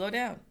 woman, slow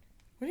down.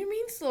 What do you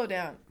mean slow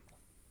down?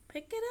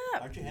 Pick it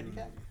up. Aren't you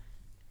handicapped?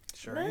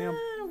 Sure Nah, am.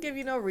 I don't give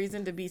you no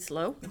reason to be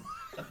slow.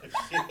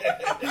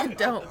 It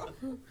don't.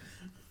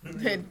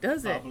 It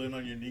doesn't. Hobbling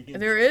on your knees.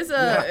 And there is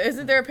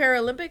isn't there a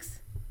Paralympics?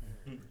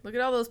 Look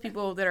at all those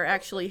people that are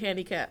actually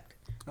handicapped.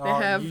 They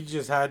have you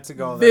just had to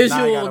go there. Now I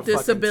visual gotta fucking say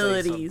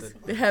disabilities.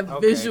 something. They have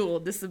Okay. visual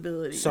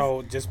disabilities.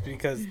 So just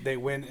because they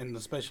win in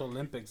the Special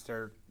Olympics,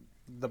 they're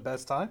the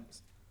best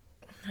times?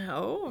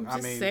 No, I'm I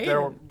just mean, saying.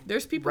 they're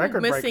There's people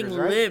record missing breakers,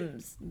 right?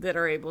 limbs that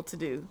are able to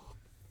do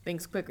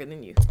things quicker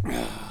than you.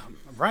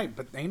 Right,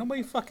 but ain't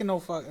nobody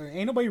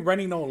ain't nobody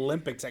running no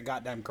Olympics at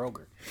goddamn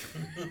Kroger.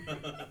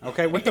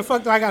 Okay, what the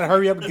fuck do I gotta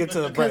hurry up and get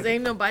to the Because bread?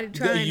 ain't nobody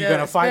trying you to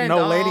gonna find spend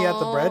no lady at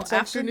the all bread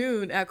section?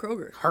 afternoon at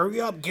Kroger. Hurry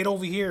up, get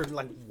over here.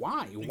 Like,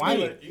 why? You Why?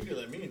 can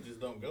let me and just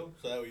don't go.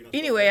 So that way you don't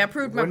Anyway, I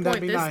proved my Wouldn't that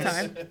point be this nice?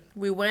 time.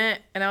 We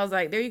went and I was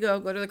like, there you go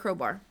to the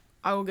Crowbar.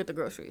 I'll go get the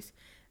groceries.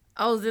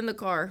 I was in the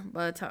car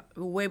by the time,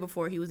 way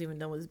before he was even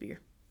done with his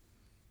beer,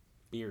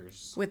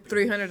 Beers. with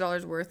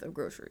 $300 worth of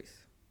groceries.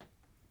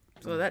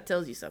 So that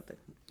tells you something.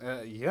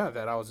 Yeah,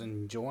 that I was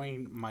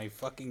enjoying my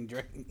fucking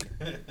drink.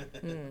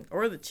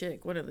 Or the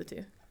chick, one of the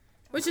two.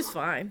 Which is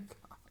fine.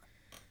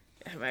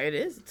 I mean, it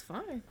is, it's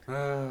fine.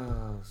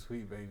 Oh,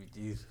 sweet baby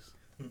Jesus.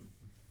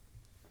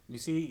 You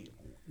see,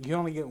 you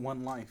only get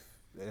one life.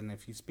 And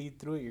if you speed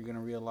through it, you're going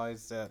to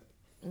realize that,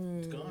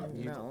 It's gone.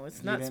 No, it's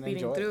you not didn't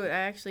speeding enjoy through it. it. I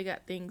actually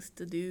got things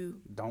to do.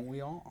 don't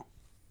we all?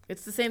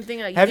 It's the same thing.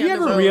 Like Have you get on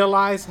the ever road.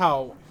 realized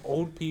how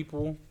old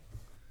people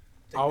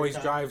Take always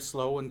their time. drive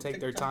slow and take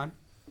their time?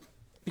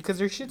 Because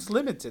their shit's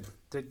limited.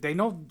 They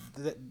know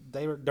that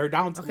they're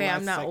down to the Okay, last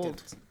I'm not second.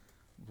 old.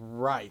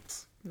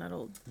 Right. Not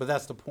old. But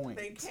that's the point.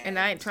 They can't. And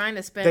I ain't trying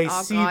to spend They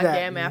all see that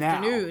goddamn now.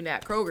 afternoon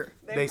at Kroger.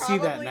 They see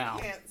that probably now.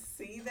 can't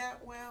see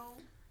that well.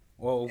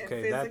 Well,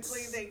 okay, and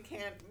physically, that's... they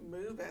can't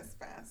move as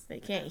fast. They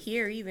can't as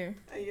hear either.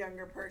 a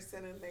younger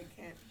person, and they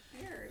can't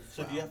hear as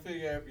So well. do y'all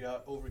figure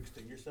y'all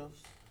overextend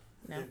yourselves?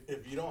 No.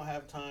 If you don't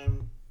have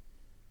time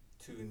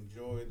to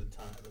enjoy the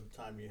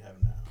time you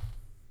have now,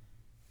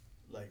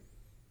 like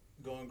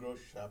going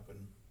grocery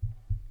shopping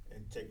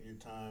and taking your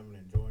time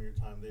and enjoying your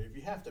time there. If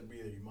you have to be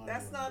there, you might.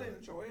 That's as well not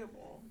enjoy it.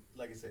 enjoyable.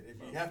 Like I said,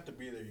 if you have to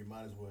be there, you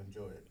might as well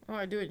enjoy it. Oh,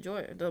 I do enjoy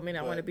it. Don't mean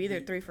I want to But be there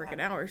you 3 freaking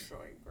hours.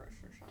 Enjoy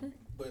grocery shopping.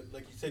 But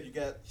like you said, you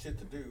got shit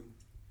to do.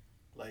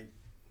 Like,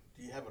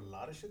 do you have a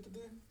lot of shit to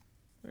do?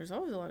 There's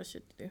always a lot of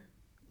shit to do.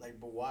 Like,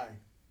 but why?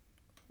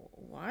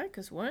 Why?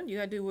 Because one, you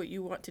gotta do what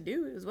you want to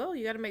do as well.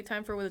 You gotta make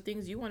time for the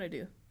things you want to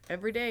do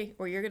every day,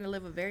 or you're gonna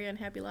live a very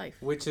unhappy life.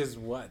 Which is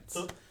what?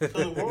 So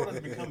the world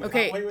has become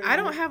Okay, wait, I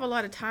don't wait. have a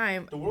lot of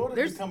time. The world has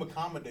There's become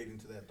accommodating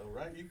to that, though,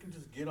 right? You can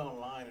just get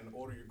online and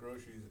order your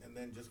groceries and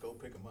then just go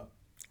pick them up.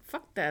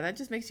 fuck that. That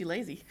just makes you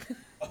lazy.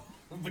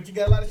 But you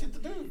got a lot of shit to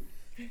do.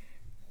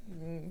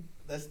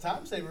 That's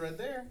time saver right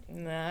there.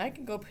 Nah, I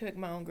can go pick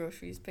my own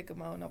groceries, pick up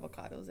my own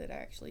avocados that are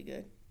actually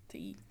good to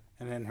eat.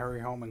 And then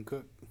hurry home and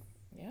cook.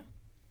 Yeah.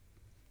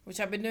 Which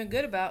I've been doing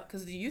good about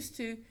because used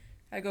to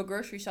I'd go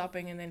grocery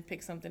shopping and then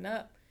pick something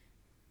up.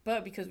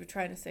 But because we're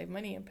trying to save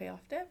money and pay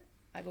off debt,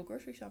 I go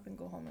grocery shopping,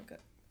 go home and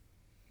cook.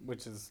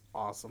 Which is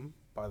awesome,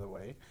 by the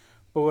way.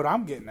 But what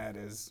I'm getting at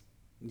is,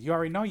 you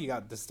already know you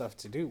got this stuff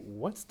to do.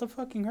 What's the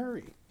fucking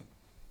hurry?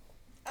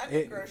 I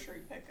do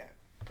grocery pickup.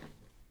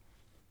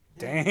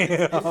 Damn.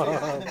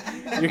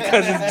 Your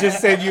cousin just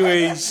said you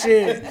ain't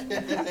shit.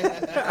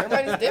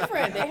 Everybody's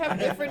different. They have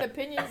different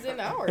opinions than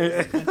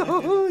ours.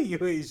 You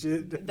ain't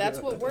shit. That's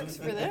what works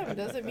for them.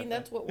 Doesn't mean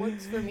that's what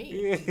works for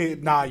me.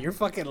 Nah, you're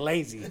fucking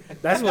lazy.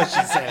 That's what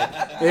she said.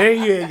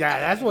 Yeah,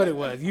 that's what it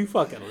was. You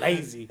fucking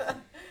lazy.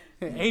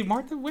 Hey,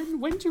 Martha,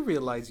 when did you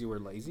realize you were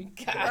lazy?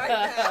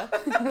 Right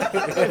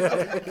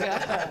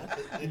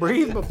now.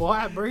 Breathe, my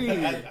boy,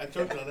 breathe. I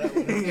choked on that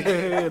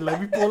one. Let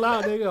me pull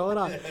out, nigga. Hold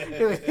on.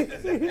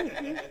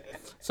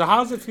 So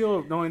how does it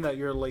feel knowing that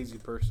you're a lazy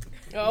person?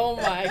 Oh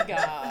my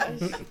gosh.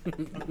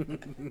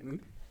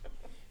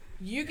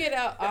 You get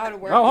out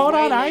of work. Oh, hold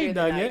way on, I later ain't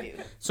than done I yet.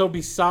 do. So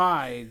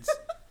besides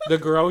the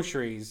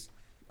groceries,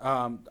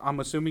 I'm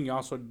assuming you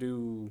also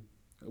do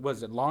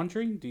Was it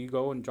laundry? Do you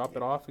go and drop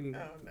it off and Oh,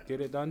 no.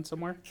 get it done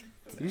somewhere?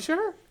 You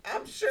sure?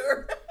 I'm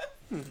sure.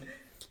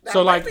 That So,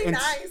 would like, be in-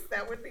 nice.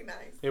 That would be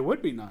nice. It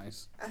would be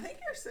nice. I think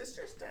your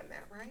sister's done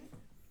that, right?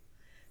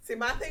 See,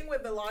 my thing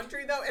with the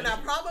laundry though, and I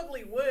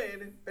probably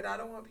would, but I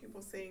don't want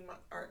people seeing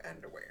our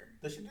underwear.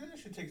 Does she do that?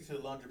 She takes it to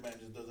the laundromat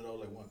and just does it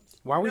all at once.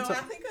 Why are we No, I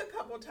talking? think a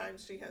couple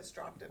times she has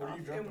dropped it Where do off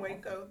you drop in it off?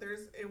 Waco.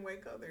 There's A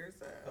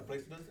a.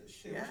 place that does it?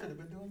 Shit, Yeah. we should have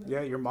been doing that.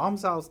 Yeah, your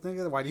mom's house,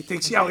 nigga. Why do you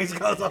think she always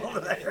goes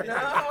over there?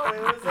 No,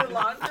 it was a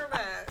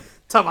laundromat.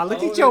 Talk about, look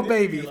Oh, at your it did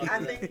baby. be like-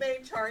 I think they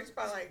charge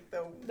by like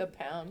The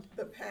pound.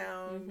 the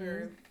pound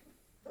or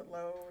the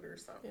load or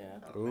something. Yeah.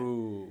 I don't know.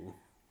 Ooh.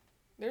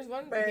 There's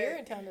one But- here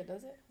in town that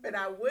does it. But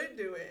I would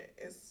do it.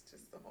 It's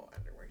just the whole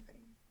underwear thing.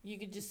 You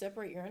could just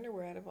separate your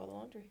underwear out of all the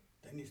laundry.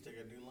 Then you still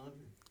gotta do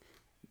laundry.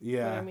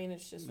 Yeah. But I mean,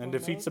 it's just And one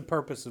defeats the load.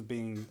 purpose of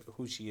being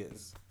who she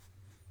is.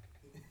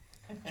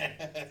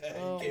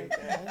 Oh my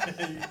gosh.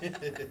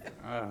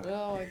 Uh,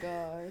 Oh my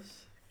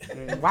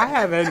gosh. why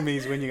have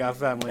enemies when you got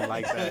family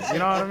like that? You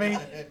know what I mean?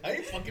 I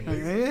ain't fucking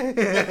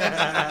lazy.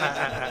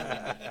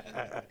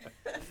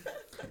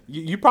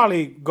 You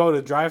probably go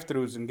to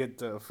drive-thrus and get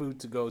the food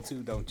to go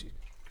too, don't you?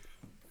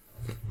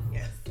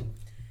 Yes.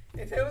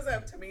 If it was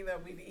up to me, though,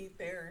 we'd eat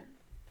there.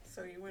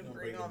 So you wouldn't Don't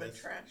bring bring all the the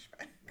mess. trash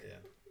back.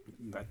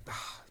 Yeah.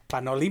 Pa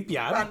no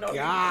limpiar. Pa no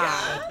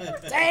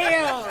God.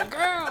 Damn,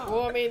 girl.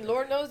 Well, I mean,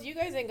 Lord knows you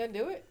guys ain't gonna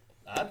do it.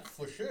 I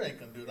for sure ain't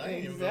gonna do it. I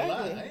ain't even gonna lie.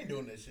 Exactly. I ain't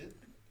doing that shit.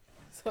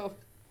 So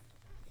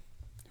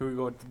Here we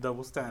go with the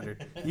double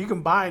standard. You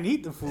can buy and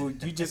eat the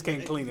food, you just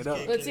can't clean it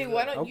up. let's see.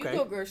 Why don't you Okay.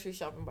 go grocery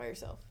shopping by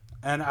yourself?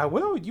 And I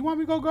will. You want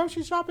me to go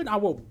grocery shopping? I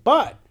will.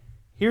 But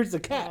here's the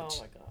Oh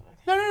catch. my god.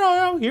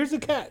 No. Here's the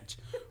catch.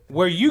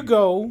 Where you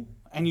go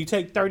and you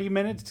take 30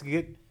 minutes to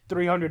get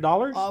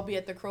 $300, I'll be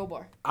at the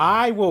Crowbar.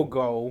 I will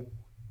go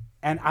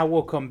and I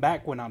will come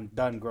back when I'm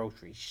done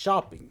grocery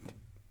shopping.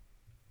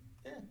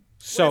 Yeah.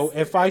 So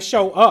if I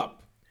show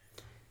up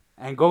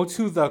and go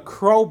to the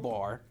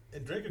Crowbar,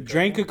 And drink a couple.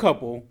 drink a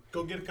couple,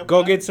 Go get a couple.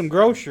 go get some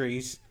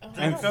groceries, and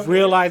Drink a couple.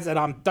 realize that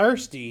I'm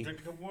thirsty, Drink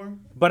a couple more.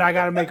 but I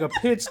gotta make a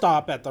pit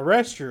stop at the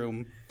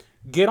restroom,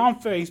 get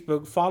on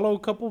Facebook, follow a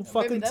couple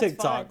fucking Baby,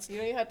 that's fine. TikToks, You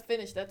don't even have to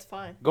finish. That's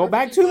fine. go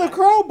back to Perfectly the fine.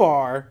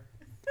 Crowbar,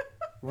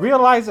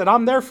 realize that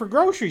I'm there for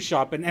grocery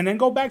shopping, and then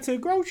go back to the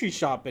grocery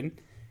shopping,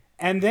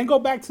 and then go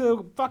back to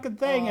the fucking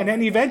thing, and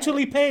then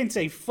eventually pay and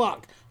say,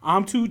 fuck,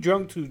 I'm too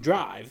drunk to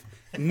drive.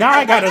 Now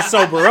I gotta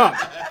sober up.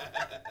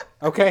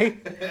 Okay?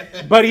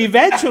 But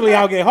eventually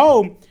I'll get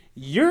home.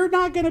 You're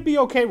not gonna be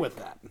okay with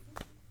that.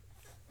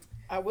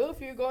 I will if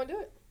you go and do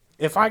it.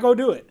 If I go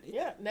do it.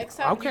 Yeah. Next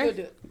time Okay. you go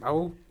do it.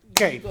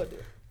 Okay. You go do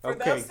it. For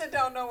Okay. those that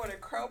don't know what a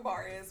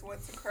crowbar is,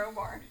 what's a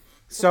crowbar?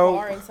 So,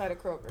 Bar inside a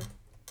Kroger.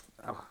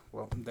 oh,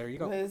 well, there you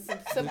go. With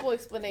a simple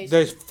explanation.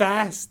 There's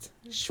fast,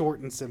 short,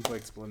 and simple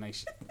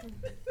explanation.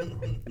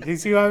 You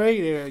see what I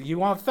mean? You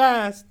want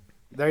fast?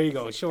 There you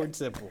go, short and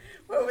simple.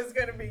 What was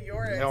going to be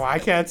your No, I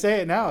can't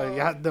say it now. Oh,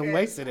 You have done okay.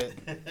 wasted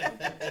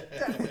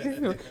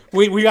it.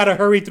 we gotta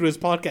hurry through this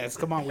podcast.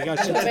 Come on, we got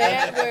shit. The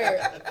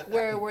to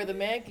man where the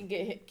man can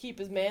keep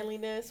his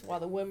manliness while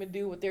the women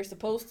do what they're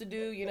supposed to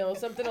do, you know,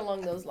 something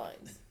along those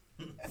lines.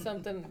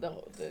 Something the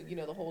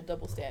whole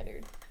double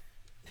standard.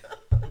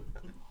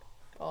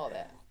 All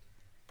that.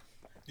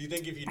 Do you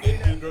think if you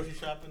did do grocery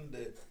shopping,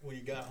 that when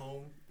you got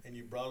home and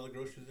you brought all the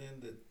groceries in,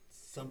 that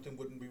something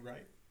wouldn't be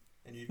right,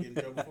 and you'd get in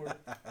trouble for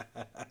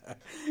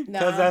it?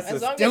 Nah, that's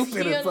as a long as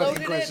stupid he and funny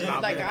unloaded question it,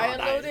 I've like been I all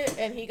night. unloaded,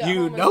 and he got You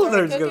home and know started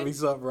there's gonna cooking, be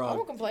something I wrong.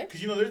 won't complain.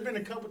 Because there's been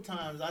a couple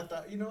times I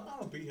thought, I'm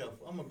gonna be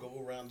helpful. I'm gonna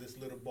go around this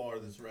little bar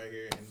that's right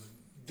here and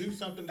do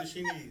something that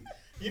she needs.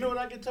 You know what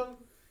I get told?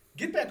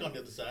 Get back on the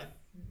other side.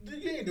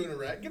 You ain't doing it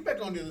right. Get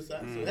back on the other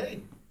side. So hey,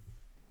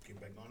 get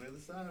back on the other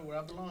side where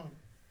I belong.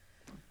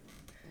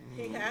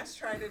 He has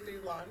tried to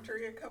do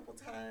laundry a couple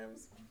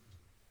times.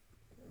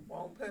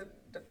 Won't put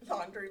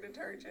laundry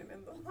detergent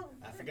in the laundry.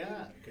 I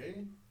forgot. Okay,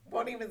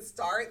 Won't even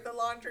start the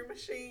laundry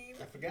machine.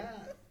 I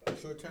forgot.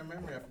 Short-term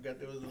memory. I forgot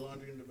there was a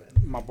laundry in the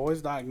back. My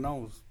boy's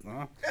diagnosed.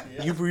 Huh?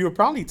 Yeah. You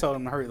probably told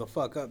him to hurry the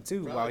fuck up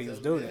too Probably while he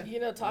was told doing him, it. You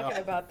know, talking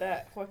about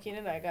that, Joaquin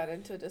and I got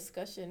into a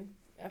discussion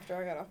after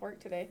I got off work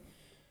today.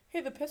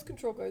 Hey, the pest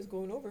control guy's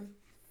going over.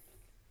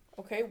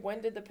 Okay,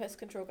 when did the pest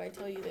control guy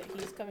tell you that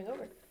he's coming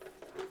over?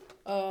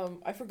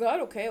 I forgot.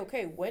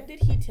 Okay. When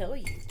did he tell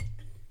you?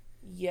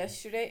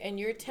 Yesterday. And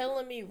you're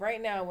telling me right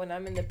now when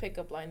I'm in the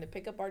pickup line to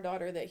pick up our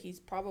daughter that he's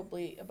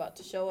probably about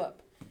to show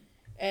up.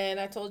 And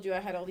I told you I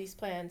had all these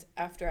plans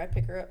after I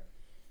pick her up.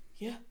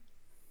 Yeah.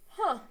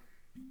 Huh.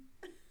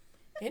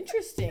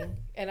 Interesting.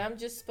 And I'm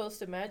just supposed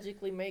to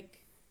magically make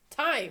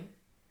time.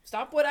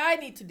 Stop what I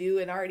need to do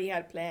and already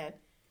had planned.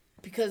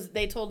 Because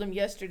they told him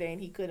yesterday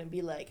and he couldn't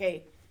be like,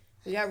 hey,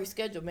 we got to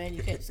reschedule, man.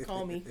 You can't just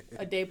call me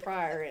a day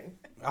prior. And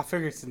I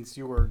figured since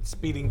you were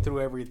speeding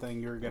through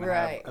everything, you're gonna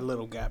Right. have a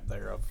little gap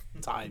there of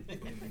time.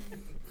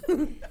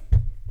 no.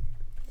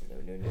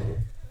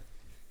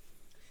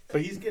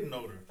 But he's getting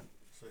older,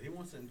 so he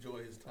wants to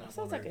enjoy his time. That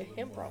sounds on like a Earth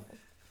him more. problem.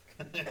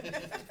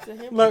 To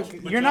him, Look,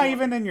 But you're not y'all-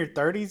 even in your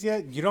 30s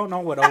yet. You don't know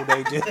what old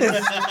age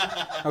is.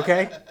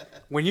 Okay?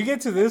 When you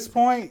get to this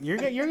point, you're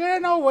gonna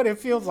know what it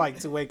feels like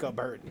to wake up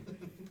hurting.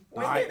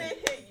 When I- did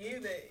it hit you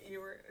that you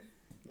were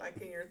like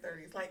in your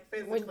 30s, like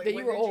physically? that you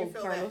when were did old, you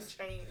feel Carlos?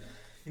 that change?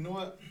 You know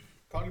what?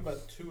 Probably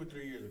about 2 or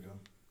 3 years ago.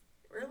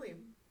 Really?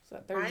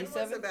 so Mine was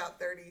 37. about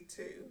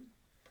 32.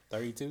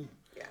 32.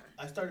 Yeah.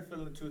 I started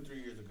feeling it 2 or 3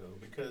 years ago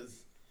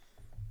because,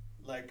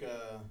 like,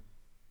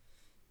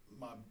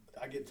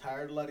 I get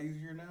tired a lot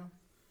easier now.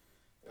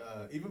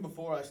 Even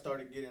before I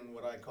started getting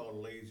what I call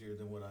lazier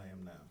than what I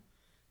am now.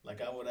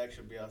 Like, I would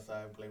actually be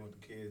outside playing with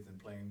the kids and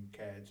playing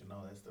catch and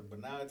all that stuff. But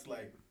now it's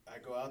like I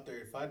go out there.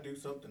 If I do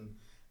something,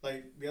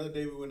 like the other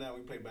day we went out,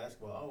 we played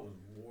basketball. I was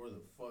wore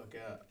the fuck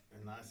out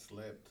and I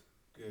slept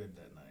good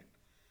that night.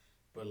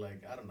 But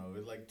like, I don't know.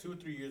 It's like 2 or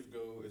 3 years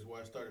ago is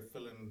where I started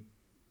feeling.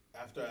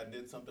 After I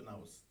did something, I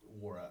was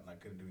wore out and I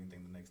couldn't do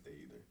anything the next day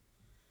either.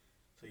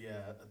 So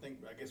yeah,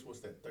 I guess what's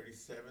that,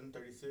 37,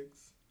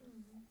 36?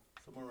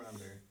 Somewhere around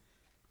there.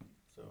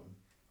 So,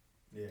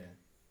 yeah.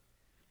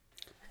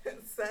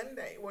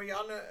 Sunday, well,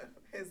 y'all know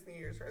his New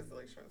Year's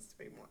resolution is to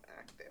be more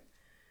active.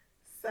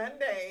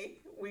 Sunday,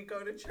 we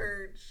go to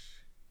church.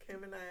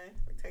 Kim and I,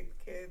 we take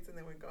the kids, and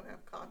then we go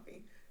have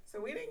coffee.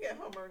 So we didn't get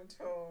home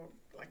until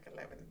like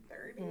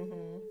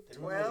 11:30,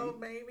 12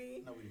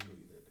 maybe. No, we didn't go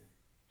eat that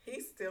day.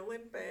 He's still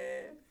in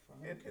bed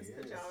in Fuck his yes.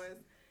 pajamas,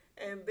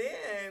 and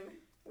then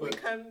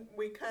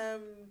we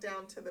come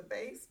down to the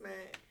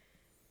basement,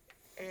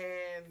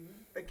 and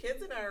the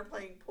kids and I are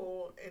playing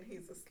pool, and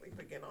he's asleep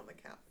again on the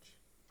couch.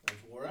 I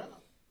was wore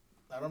out.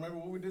 I don't remember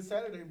what we did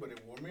Saturday, but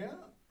it wore me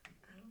out.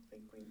 I don't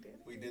think we did.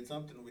 We did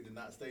something. We did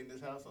not stay in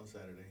this house on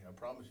Saturday. I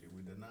promise you,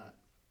 we did not.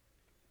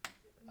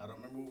 I don't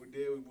remember what we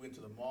did. We went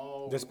to the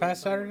mall. This we went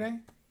past somewhere. Saturday,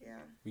 Yeah.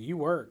 you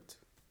worked.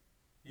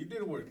 You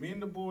did work. Me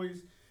and the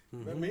boys,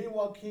 me and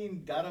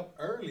Joaquin got up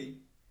early.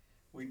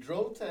 We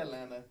drove to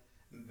Atlanta.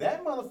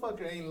 That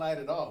motherfucker ain't light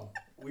at all.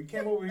 We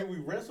came over here. We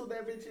wrestled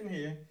that bitch in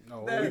here.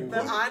 No.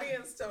 The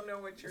audience don't know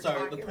what you're Sorry,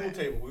 talking the pool about.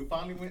 table. We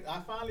finally went.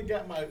 I finally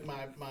got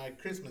my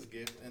Christmas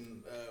gift,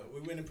 and we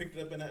went and picked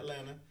it up in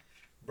Atlanta.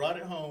 Brought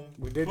it home.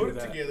 We did put do it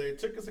that. together. It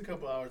took us a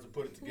couple hours to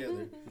put it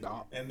together.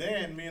 No. And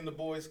then me and the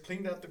boys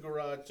cleaned out the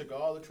garage, took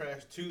all the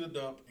trash to the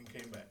dump, and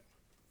came back.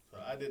 So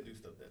I did do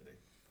stuff that day.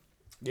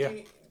 Yeah.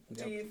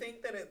 Do you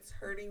think that it's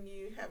hurting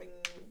you having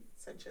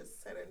such a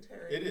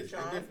sedentary It is.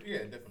 job?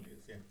 It definitely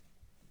is. Yeah.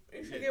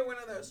 You should get one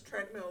of those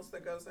treadmills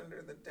that goes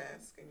under the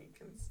desk and you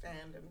can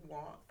stand and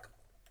walk.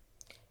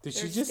 Did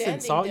she There's just standing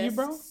insult you,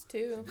 bro? desks,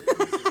 Too.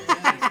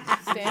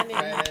 Standing.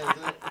 Fat ass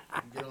up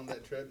and get on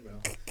that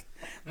treadmill.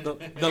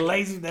 The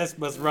laziness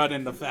must run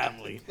in the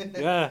family.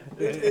 Yeah.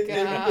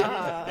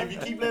 God. If you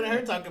keep letting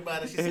her talk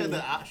about it, she said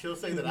that she'll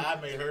say that I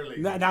made her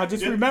lazy. Now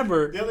just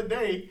remember. The other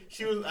day,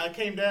 I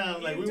came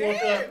down, like You we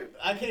woke up, did.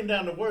 I came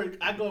down to work,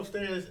 I go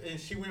upstairs, and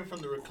she went from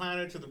the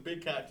recliner to the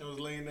big couch and was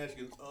laying there.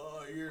 She goes,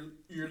 "Oh,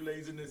 your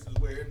laziness is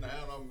wearing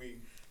down on me."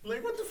 I'm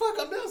like, what the fuck?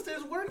 I'm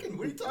downstairs working.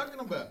 What are you talking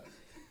about?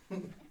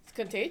 It's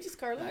contagious,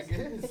 Carlos. I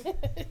guess.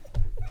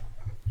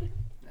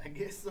 I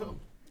guess so.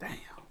 Damn.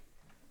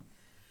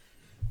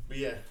 But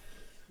yeah,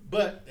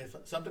 but if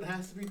something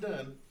has to be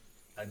done,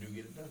 I do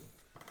get it done.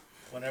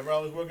 Whenever I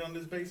was working on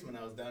this basement,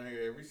 I was down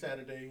here every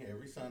Saturday,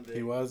 every Sunday.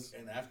 He was.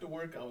 And after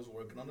work, I was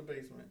working on the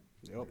basement.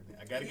 Yep.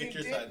 I got to get You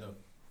your did- side though.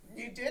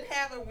 You did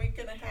have a week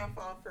and a half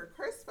off for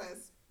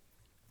Christmas.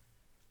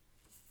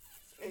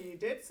 And you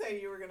did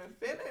say you were going to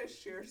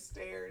finish your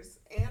stairs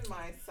and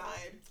my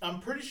side.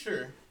 I'm pretty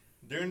sure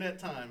during that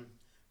time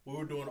we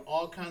were doing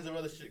all kinds of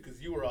other shit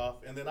because you were off,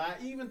 and then I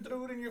even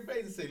threw it in your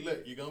face and said,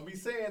 "Look, you're gonna be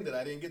saying that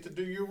I didn't get to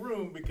do your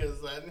room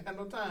because I didn't have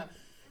no time,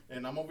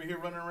 and I'm over here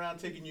running around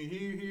taking you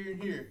here, here,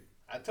 and here."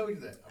 I told you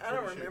that. I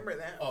don't remember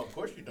that. Oh, of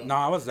course you don't. No,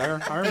 I was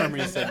there. I remember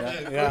you said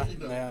that. Of Yeah. course you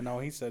don't. Yeah, no,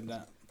 he said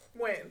that.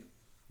 When?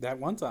 That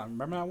one time.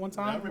 Remember that one I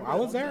time? remember I that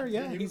was one there. time.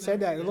 Yeah, Yeah, he you was said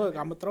there. that. Yeah. Look,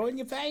 I'm going to throw it in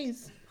your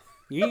face.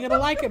 You ain't going to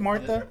like it,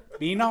 Martha.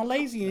 Being all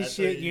lazy and I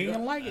shit, told you ain't go-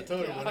 going to like I it.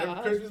 told you,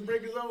 whenever Christmas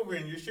break is over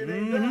and your shit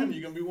ain't done,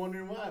 you're gonna be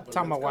wondering why. But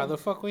Talking about let's why go. the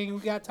fuck we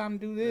ain't got time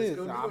to do this.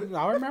 go do it.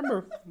 I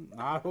remember.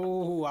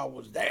 Oh, I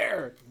was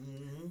there.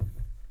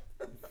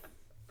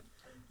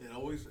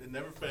 It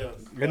never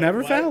fails. It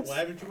never fails. Why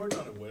haven't you worked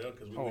on it? Well,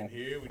 because we Oh. went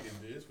here, we did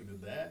this, we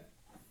did that.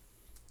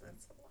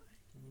 That's a lie.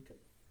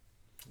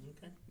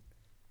 Okay.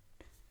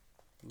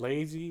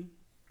 Lazy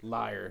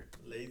liar.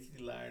 Lazy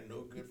liar,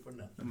 no good for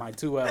nothing. My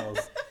 2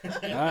 L's.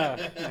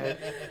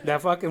 That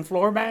fucking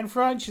floor mat in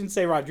front shouldn't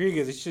say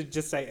Rodriguez. It should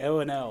just say L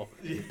and L.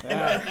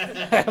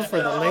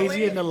 For the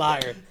lazy and the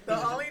liar.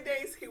 The only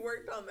days he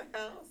worked on the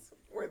house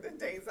were the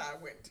days I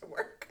went to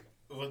work.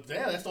 Well,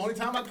 damn, that's the only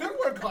time I could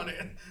work on it.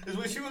 Is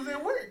when she was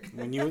at work.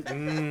 When you,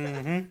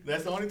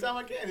 That's the only time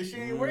I can. If she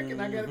ain't working,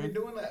 I gotta be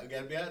doing that. I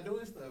gotta be out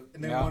doing stuff.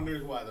 And then Yeah.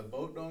 wonders why the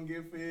boat don't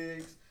get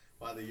fixed,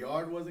 why the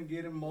yard wasn't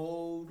getting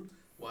mowed,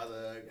 why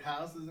the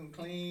house isn't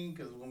clean.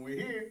 Because when we're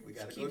here, we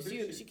gotta go do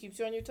shit. She keeps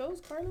you on your toes,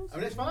 Carlos. I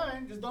mean, that's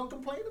fine. Just don't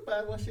complain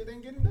about it when shit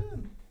ain't getting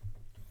done.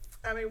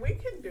 I mean, we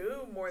can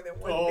do more than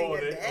one Oh,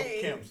 thing a day.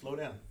 Kim, slow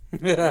down.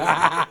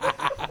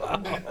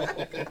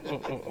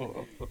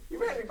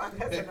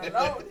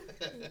 alone.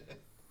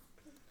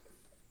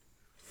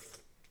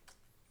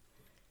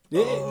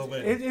 Oh,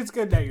 man. It's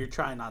good that you're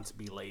trying not to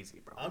be lazy,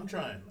 bro. I'm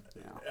trying.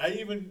 Yeah. I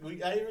even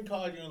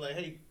called you and like,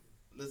 hey,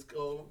 let's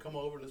go, come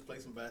over, let's play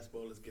some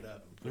basketball, let's get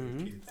out and play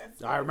with kids.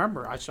 That's I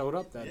remember I showed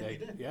up that Yeah, day. you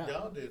did. Yeah.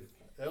 Y'all did.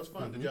 That was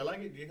fun. Did y'all like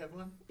it? Did you have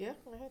fun? Yeah,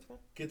 I had fun.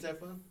 Kids have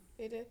fun?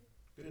 They did.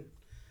 Good.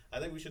 I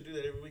think we should do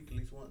that every week, at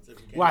least once. If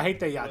we can. Well, I hate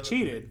that y'all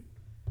cheated,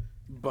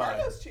 but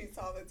Carlos cheats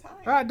all the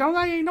time. don't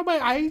I ain't nobody.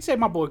 I ain't say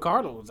my boy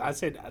Carlos. I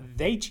said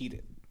they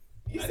cheated.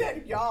 You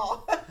said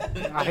y'all.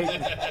 I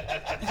hate,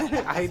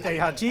 I hate that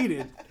y'all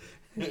cheated.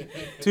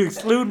 To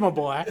exclude my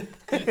boy.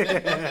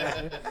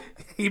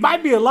 He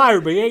might be a liar,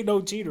 but he ain't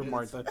no cheater,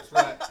 Martha.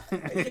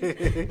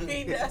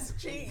 He does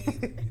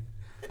cheat.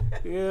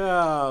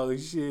 Oh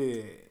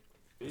shit.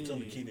 It's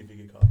only cheating if you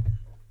get caught.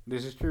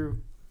 This is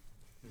true.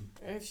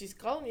 And if she's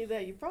calling you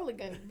that, you probably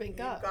been You've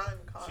caught. gotten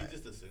caught. She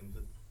just assumes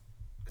it.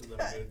 Because I'm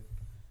good.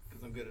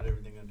 Because I'm good at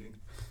everything I do.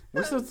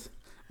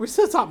 We're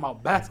still talking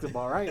about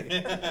basketball, right?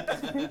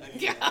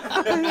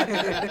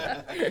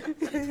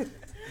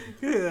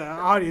 Yeah,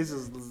 audience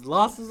is as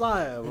lost as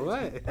I am.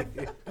 What? But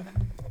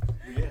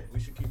yeah, we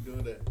should keep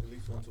doing that at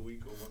least once a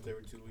week or once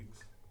every 2 weeks.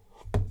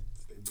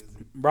 Stay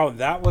busy. Bro,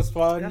 that was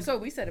fun. That's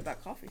what we said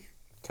about coffee.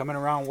 Coming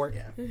around work.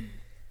 Yeah.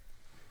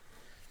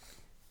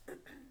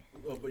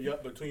 Oh,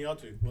 but between y'all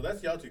two. Well,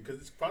 that's y'all two, because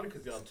it's probably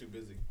because y'all too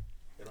busy.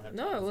 They don't have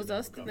No, time it to was sit down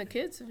us and and the come.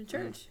 kids in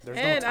church. There's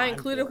no And I time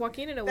included for it.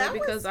 Joaquin in a way That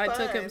because was I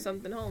took him fun.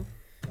 something home.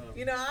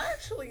 You know, I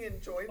actually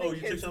enjoy the Oh, you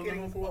took kids something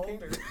getting home for Joaquin?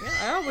 older. Yeah,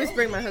 I always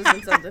bring my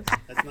husband something.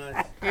 That's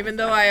nice. Even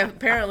though I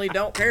apparently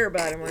don't care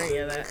about him or any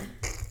of that.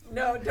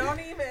 No, don't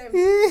even.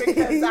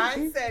 Because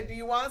I said, do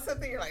you want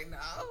something? You're like, no.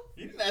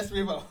 You didn't ask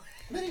me about.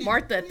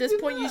 Martha, at this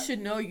point, you should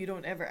know you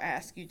don't ever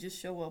ask. You just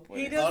show up with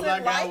He it. doesn't All I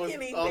got like was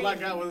anything. all I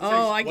got was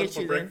Oh, I what's get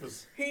for you then.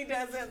 breakfast. He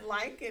doesn't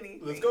like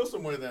anything. Let's go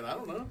somewhere then. I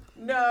don't know.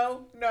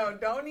 No,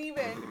 don't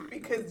even.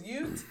 Because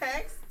you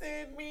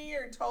texted me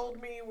or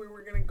told me we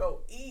were going to go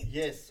eat.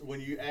 Yes,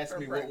 when you asked For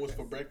me what was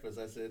for breakfast,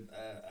 I said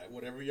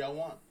whatever y'all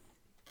want.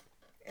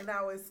 And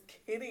I was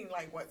kidding,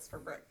 like, what's for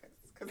breakfast?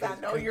 Because I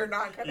know you're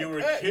not going to You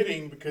cook. were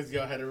kidding because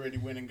y'all had already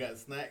went and got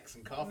snacks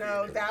and coffee.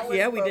 No, and that was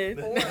Yeah, we did.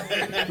 before.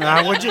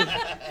 Nah,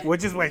 we'll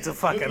just wait till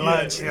fucking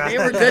lunch. They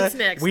were good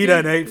snacks. We too.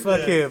 done ate.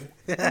 Fuck him.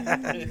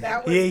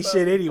 That was He ain't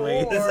shit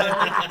anyway. before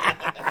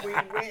we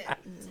went.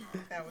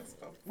 That was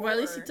before. Well, at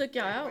least he took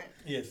y'all we out. went.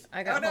 Yes.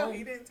 I Oh, got no, home.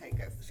 he didn't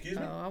take us. Excuse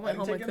me. Oh, I went didn't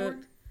home take and you nowhere?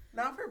 cooked.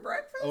 Not for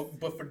breakfast? Oh,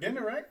 but for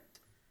dinner, right?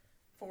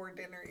 For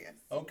dinner, yes.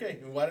 Okay.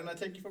 And why didn't I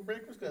take you for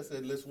breakfast? Because I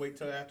said let's wait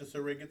till after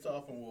Saray gets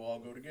off and we'll all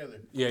go together.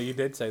 Yeah, you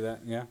did say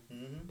that. Yeah.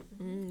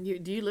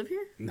 Do you live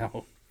here?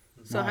 No.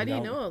 So No, how I do you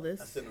don't. know all I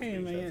this? sent them Hey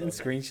man,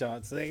 screenshots.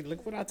 screenshots. Hey,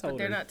 look what I told But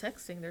they're her. not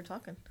texting. They're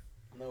talking.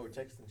 No, we're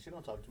texting. She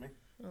don't talk to me.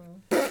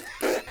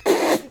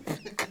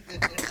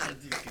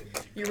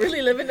 You're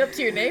really living up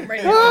to your name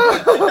right now.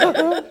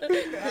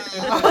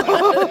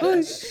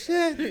 Oh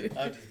shit.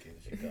 I'm just kidding.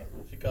 She calls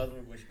me. She calls me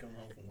when she comes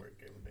home from work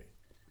every day.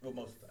 Well,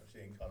 most of the time. She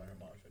ain't calling her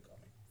mom. She'll call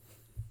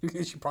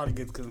me. She probably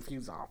gets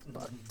confused off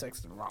about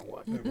texting the wrong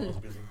one. Her mom's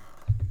busy.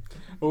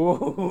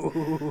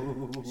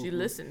 Ooh. She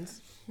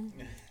listens.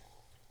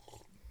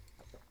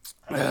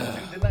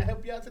 Didn't I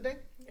help you out today?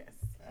 Yes.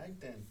 All right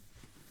then.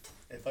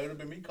 If I would have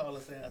been me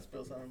calling saying I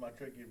spilled something in my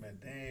truck, you'd have been,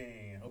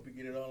 dang, hope you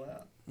get it all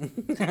out.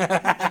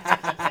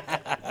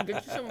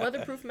 Get you some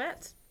weatherproof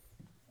mats.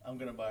 I'm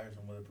going to buy her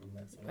some weatherproof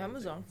mats.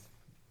 Amazon.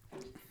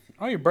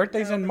 Oh, your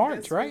birthday's No, in but March,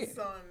 this right? was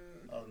on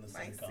Oh, in the my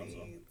center console.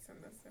 seats and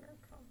the center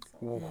console.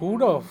 Well, who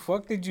the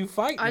fuck did you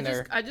fight in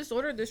there? I just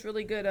ordered this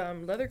really good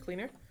leather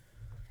cleaner.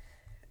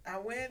 I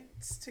went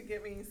to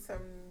get me some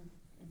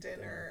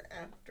dinner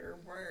after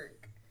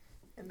work,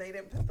 and they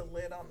didn't put the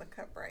lid on the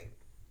cup right.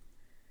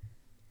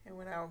 And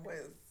when I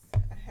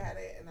had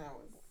it, and I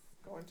was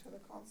going to the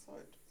console,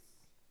 it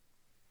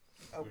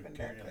just You were opened up.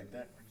 carrying it like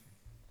that, weren't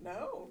you?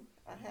 No,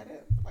 I had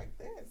it like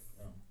this.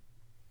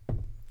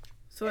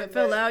 So And it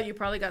fell the- out. You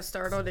probably got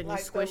startled and you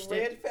Like the squished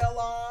lid it. fell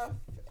off,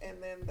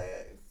 and then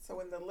so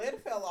when the lid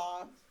fell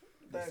off,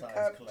 the The sides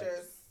cup collapsed.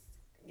 just,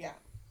 yeah.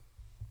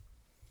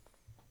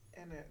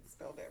 And it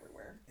spilled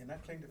everywhere. And I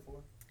cleaned it for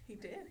her. He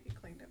did. He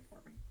cleaned it for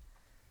me.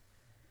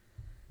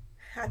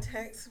 I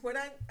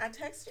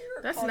texted you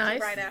or That's called nice.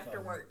 you right after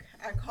work.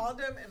 I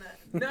called him and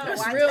no,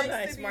 That's I real texted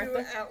nice, you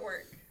Martha. at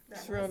work. That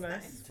That's real was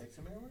nice. You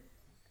texted me over?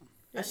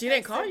 And she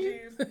didn't call texted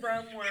you?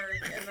 from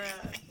work, and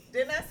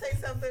didn't I say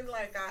something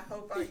like, "I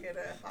hope I get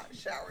a hot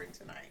shower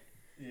tonight"?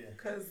 Yeah.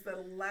 Because the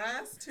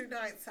last 2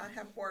 nights I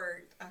have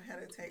worked, I had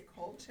to take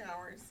cold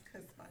showers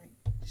because my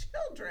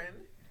children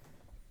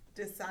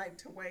decide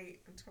to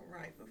wait until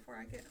right before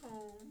I get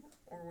home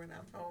or when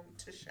I'm home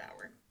to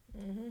shower.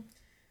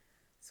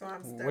 So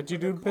I'm stuck What'd you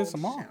with do a to piss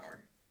cold them off?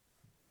 shower.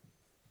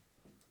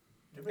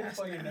 Maybe that's That's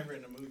why you're not- never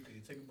in the mood because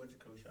you take a bunch of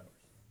cold showers.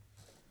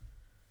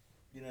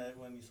 You know,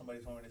 when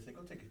somebody's home and they say,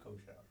 go take a cold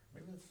shower.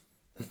 Maybe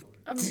that's what it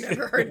is. I've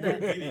never heard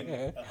that. Getting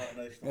a hot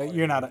nice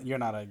shower. You're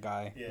not a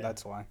guy. Yeah.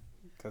 That's why.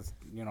 Because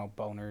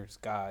boners,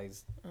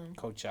 guys,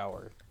 cold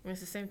shower. I mean, it's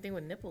the same thing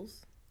with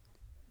nipples.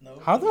 No.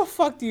 How the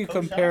fuck do you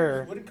Cold compare?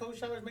 Showers, wouldn't cold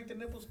showers make the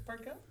nipples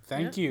perk up?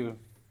 Thank you.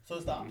 So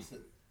it's the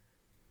opposite.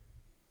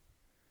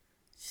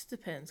 Just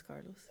depends,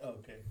 Carlos.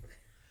 Okay.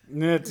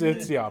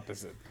 It's the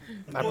opposite.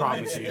 I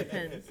promise you.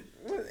 Depends.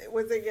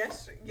 Was it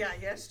yesterday? Yeah,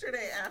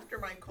 yesterday after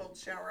my cold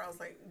shower, I was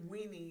like,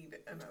 we need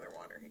another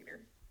water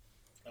heater.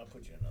 I'll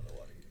put you another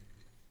water heater.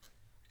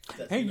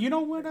 That's Hey, it. you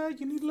know what?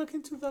 You need to look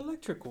into the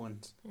electric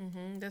ones.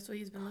 That's what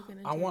he's been looking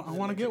into. I want to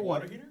Electric get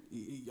one. water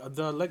heater?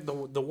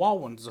 The wall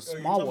ones, the Or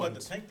you're small talking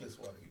ones. about the tankless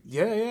water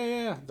heater?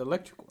 Yeah. The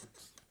electric ones.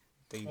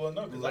 They Well,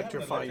 no, because I have an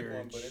electrify electric your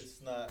one, but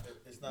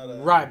it's not a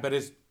right, but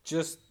it's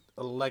just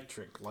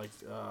electric, like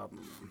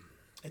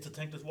It's a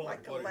tankless water,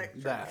 Like water electric.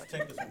 heater. that. It's a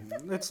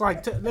tankless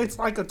one. It's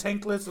like a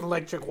tankless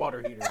electric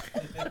water heater.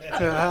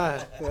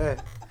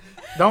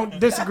 Don't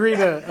disagree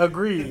to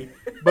agree,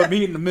 but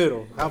meet in the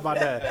middle. How about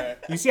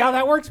that? You see how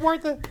that works,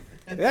 Martha?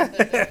 Yeah.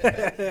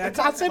 That's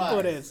how simple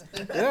it is.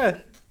 Yeah.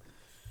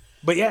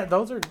 But yeah,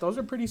 those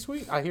are pretty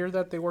sweet. I hear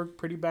that they work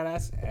pretty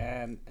badass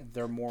and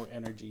they're more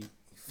energy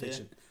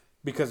efficient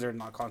because they're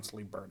not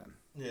constantly burning.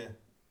 Yeah,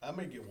 I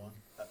may get one.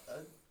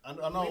 I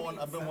know one.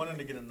 I've been wanting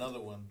to get another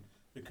one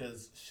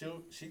because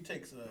she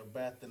takes a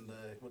bath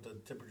with the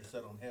temperature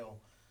set on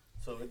hell,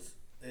 so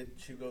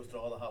she goes through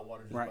all the hot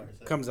water just by Right.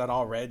 herself. Comes out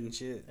all red and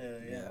shit.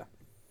 Yeah.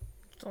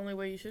 It's the only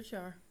way you should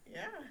shower.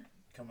 Yeah,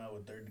 Come out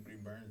with 3rd-degree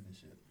burns and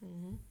shit.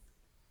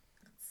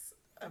 it's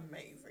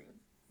amazing.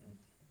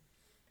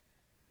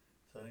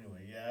 So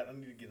anyway, yeah, I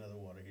need to get another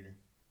water heater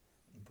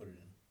and put it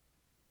in.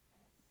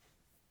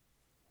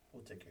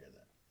 We'll take care of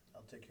that.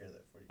 I'll take care of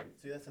that for you.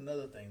 See, that's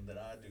another thing that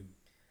I do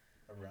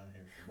around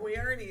here. We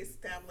already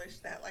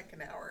established that like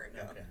an hour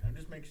ago. Okay, I'm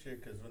just make sure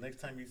because the next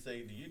time you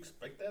say, "Do you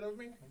expect that of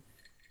me?"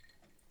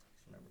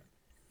 Just remember.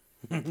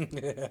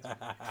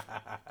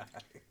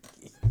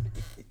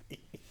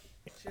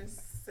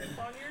 Just sip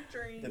on your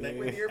drink The next,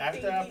 with your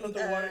after I put the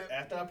pinky water, up.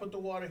 after I put the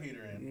water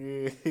heater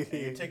in, and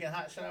you're taking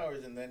hot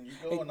showers, and then you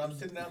go and I'm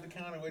sitting down at the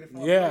counter waiting for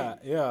my Yeah,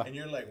 plate, yeah. and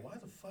you're like, "Why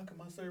the fuck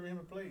am I serving him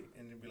a plate?"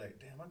 And you'll be like,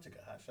 "Damn, I took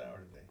a hot shower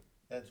today.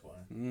 That's why."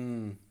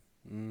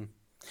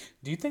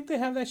 Do you think they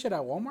have that shit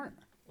at Walmart?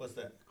 What's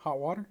that? Hot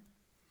water?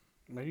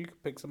 Maybe you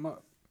could pick some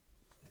up.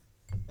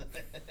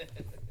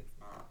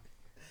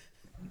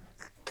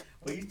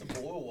 We used to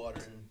boil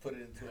water and put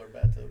it into our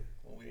bathtub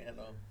when we had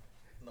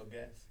no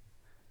gas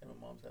at my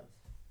mom's house.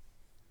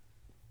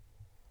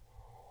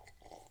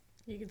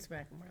 You can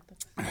smack him, Martha.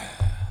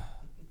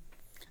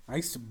 I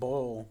used to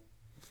boil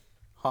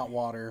hot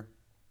water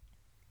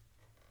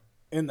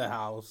in the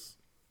house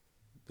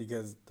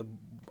because the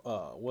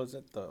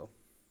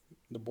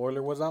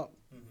boiler was out.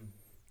 Mm-hmm.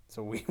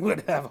 So we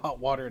would have hot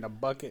water in a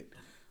bucket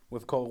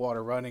with cold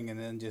water running and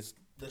then just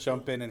That's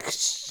jump what- in and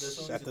That's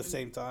what we at used the to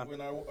same do. time. When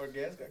our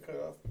gas got cut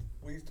off,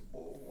 we used to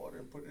boil water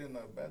and put it in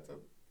the bathtub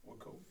with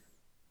cold.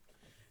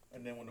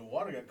 And then when the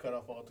water got cut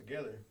off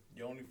altogether,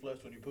 you only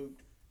flushed when you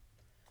pooped.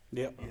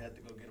 Yep. You had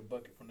to go get a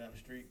bucket from down the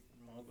street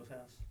from my uncle's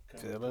house.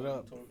 come Fill and it put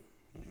up. in the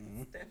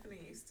toilet,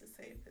 Stephanie used to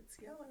say if it's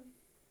yellow,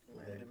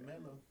 Let it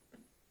mellow.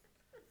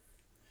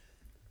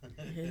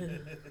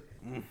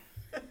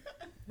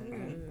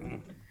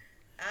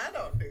 I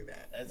don't do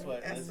that. That's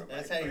what. That's what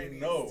that's my how you friend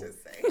know used to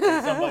say.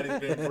 that somebody's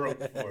been broke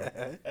before.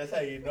 That's how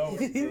you know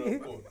what you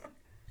grew up for.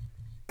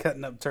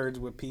 Cutting up turds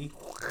with pee.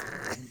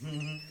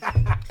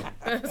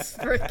 That's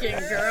freaking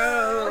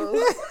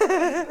gross.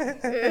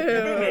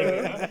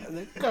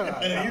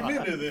 You've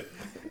been to that.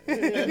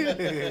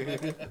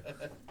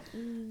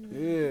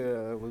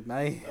 Yeah, with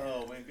my.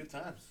 Oh man, good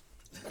times.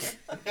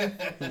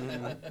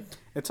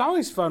 It's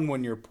always fun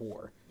when you're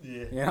poor.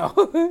 Yeah. You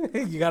know,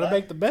 you got to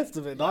make the best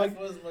of it. Dog. Life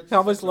was much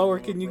How much simpler lower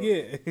when can we you were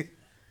broke. get?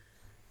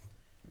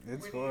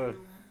 It's Would fun.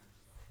 you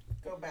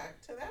go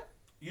back to that?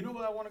 You know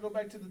what I want to go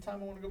back to? The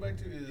time I want to go back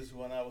to is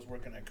when I was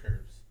working at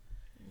Curves.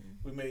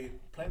 We made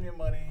plenty of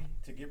money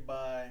to get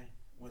by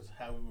with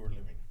how we were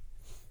living,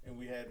 and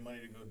we had money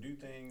to go do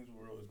things.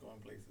 We were always going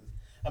places.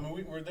 I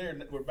mean, we're there.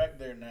 We're back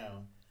there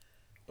now,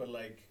 but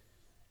like,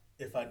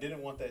 if I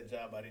didn't want that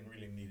job, I didn't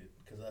really need it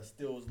because I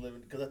still was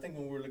living. Because I think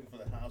when we were looking for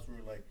the house, we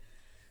were like,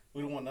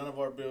 we don't want none of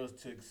our bills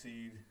to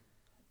exceed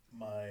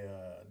my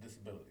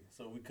disability,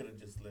 so we could have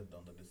just lived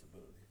on the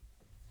disability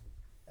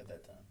at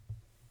that time.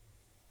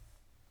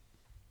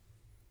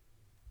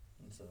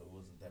 And so it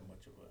wasn't that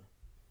much of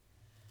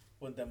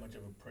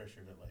a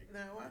pressure to like.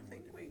 No, I do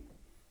think what we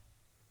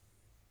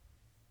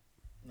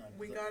No, 'cause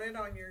we got it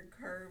on your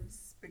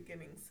Curves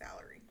beginning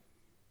salary,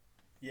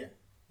 Yeah,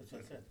 that's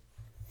what I said.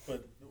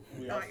 But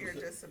we not also your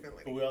said,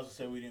 disability. but we also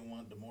said we didn't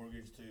want the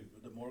mortgage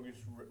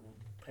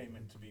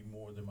payment to be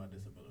more than my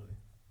disability.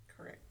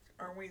 Correct.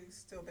 Are we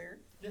still there?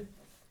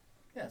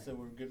 Yeah, so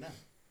we're good now.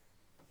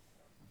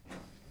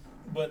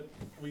 But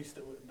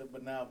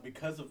but now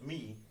because of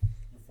me,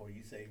 before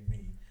you say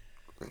me,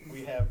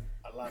 we have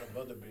a lot of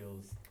other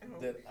bills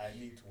that I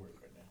need to work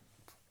right now.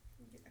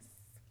 Yes.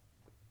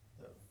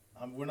 So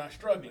we're not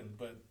struggling,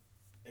 but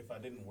if I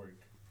didn't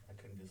work, I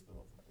couldn't just live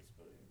off my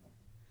disability anymore.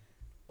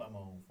 By my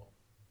own fault.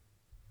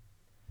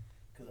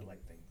 Because I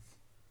like things.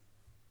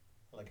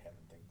 I like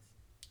having things.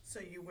 So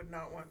you would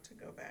not want to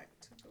go back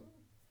to the.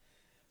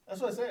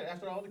 That's what I said.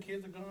 After all the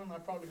kids are gone, I'll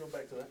probably go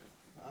back to that.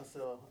 I'll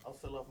sell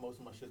off most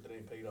of my shit that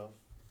ain't paid off.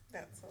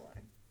 That's a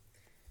lie.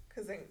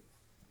 Because then,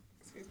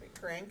 excuse me,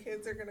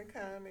 grandkids are gonna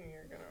come and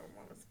you're gonna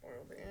want to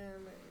spoil them,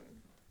 and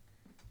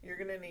you're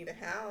gonna need a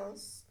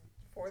house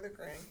for the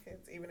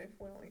grandkids, even if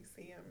we only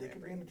see them They can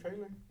be every. in the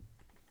trailer.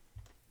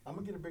 I'm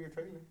gonna get a bigger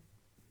trailer.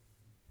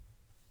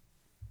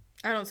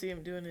 I don't see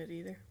him doing it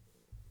either.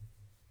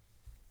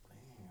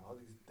 Man, all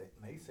these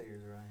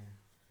naysayers around here.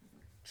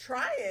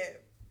 Try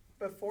it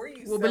before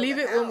you. We'll sell believe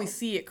the it when we house.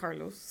 see it,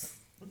 Carlos.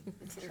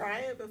 Try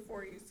it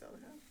before you sell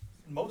the house.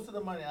 Most of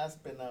the money I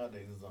spend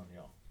nowadays is on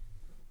y'all.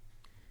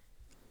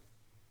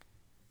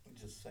 I'm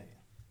just saying.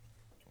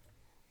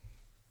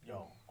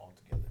 Y'all all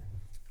together.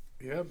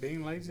 Yeah,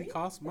 being lazy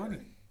costs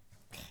money.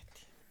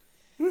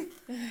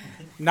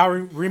 Now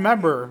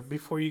remember,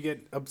 before you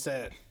get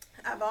upset,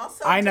 I've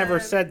also. I never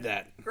done said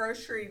that.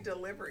 grocery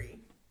delivery.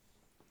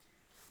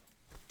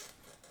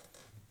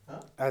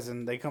 As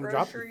in, they come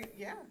drop it. Grocery,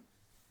 yeah.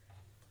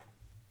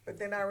 But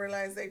then I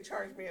realized they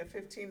charged me a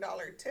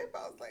 $15 tip.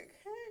 I was like,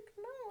 heck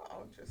no,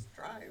 I'll just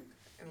drive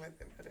and let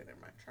them put it in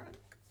my trunk.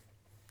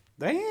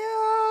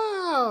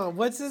 Damn!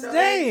 What's his So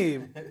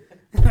name?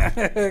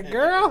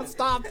 Girl,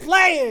 stop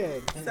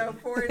playing! So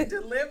for a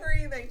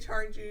delivery, they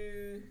charge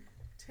you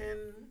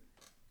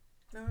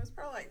it's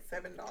probably like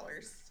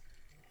 $7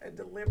 a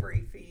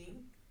delivery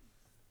fee,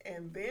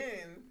 and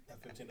then A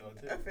 $15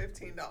 a tip.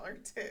 $15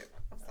 tip.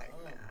 I was like,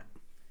 Oh. nah.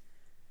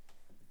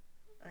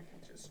 I can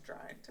just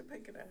drive to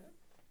pick it up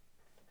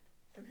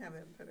and have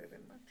them put it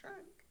in my trunk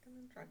and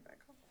then drive back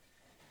home.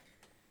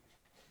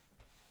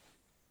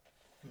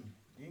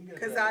 You can get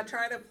Because that. I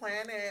try to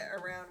plan it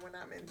around when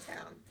I'm in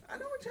town. I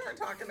know what you're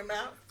talking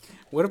about.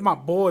 What if my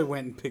boy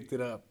went and picked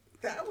it up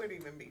That would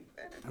even be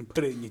better. and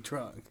put it in your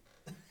trunk?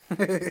 You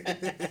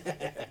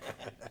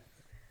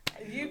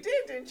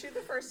did, didn't you,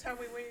 the first time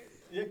we went?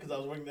 Yeah, because I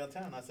was working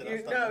downtown. I said I'll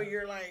stop No, by.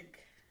 you're like,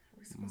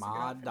 we're supposed to go My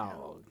out and help.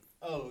 dog.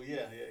 Oh,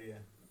 yeah.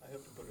 I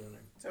helped him put it in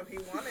there. So he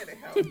wanted to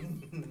help.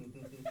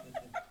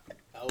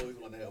 I always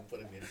want to help put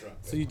it in the trunk.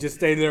 So you just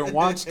stayed there and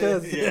watched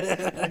us?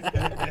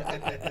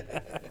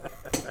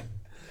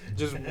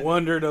 Just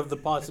wondered of the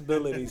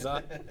possibilities,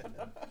 huh?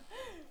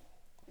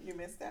 You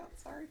missed out,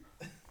 sorry.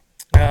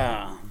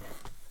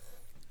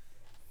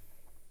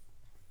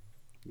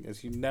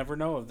 Guess you never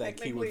know if that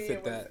key would Technically, fit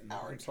it was that.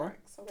 our I'm sorry. trunk,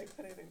 so they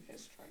put it in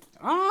his trunk.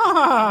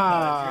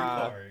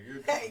 Ah! That's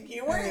your car. Hey,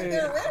 you weren't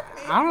there with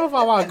me. I don't know if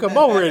I want to come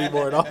over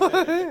anymore, though.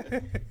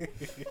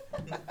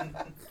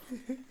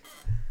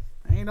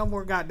 Ain't no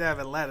more goddamn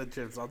Atlanta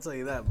trips, I'll tell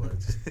you that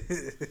much.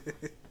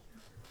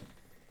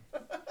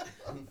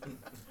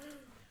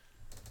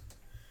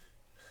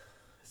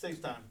 Saves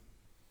time.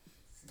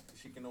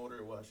 She can order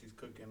it while she's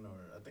cooking,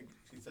 or I think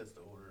she sets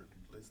the order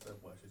list up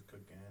while she's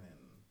cooking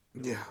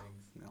and doing Yeah.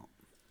 things. No.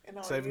 And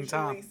I'll Saving usually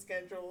time.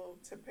 schedule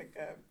to pick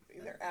up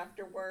either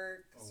after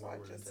work, Or so while I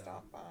we're in just town.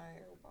 stop by,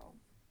 or while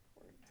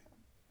we're in town.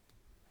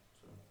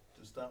 So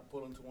just stop,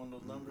 pull into one of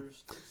those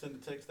numbers, send a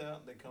text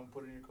out, they come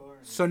put it in your car.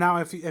 And So now,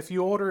 if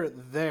you order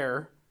it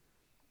there,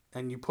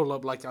 and you pull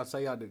up like I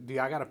say, I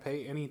gotta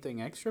pay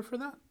anything extra for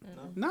that?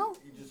 no, No.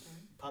 you just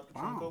pop the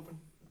trunk Wow. open,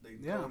 they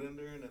Yeah. throw it in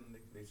there, and then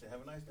they say,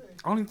 "Have a nice day."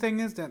 Only thing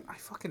is that I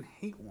fucking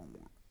hate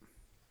Walmart.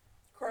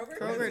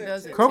 Kroger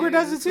does it. Kroger too.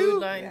 does it too?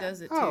 Food Line Yeah.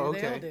 does it too. Oh, They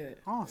all okay. do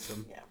it.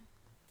 Awesome. Yeah.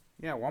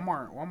 Yeah,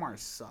 Walmart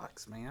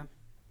sucks, man.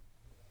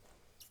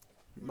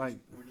 Like,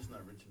 We're just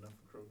not rich enough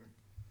for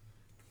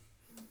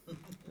Kroger.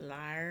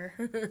 Liar.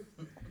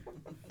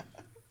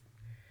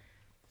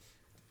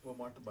 Well,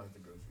 Martha buys the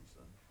groceries,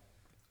 so.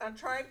 I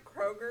tried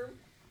Kroger,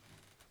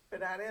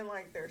 but I didn't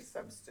like their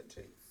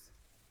substitutes.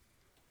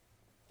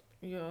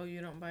 You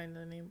don't buy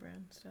the name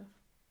brand stuff.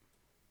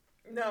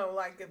 No,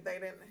 like if they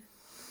didn't,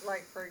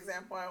 like for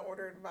example, I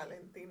ordered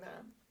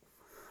Valentina,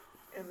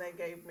 and they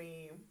gave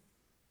me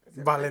is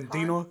it Red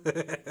Valentino. Hot?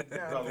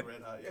 Probably No,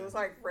 Red Hot, yeah. it was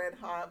like red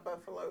hot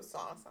buffalo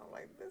sauce. I'm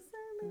like, this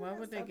ain't Why a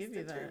would they give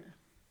you that?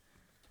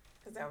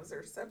 Because that was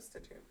their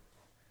substitute.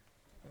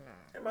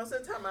 And most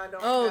of the time, I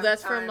don't. Oh, have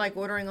that's time. from like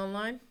ordering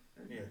online.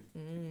 Yeah.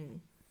 Mm.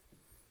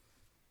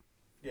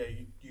 Yeah,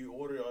 you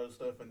order all the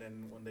stuff, and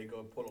then when they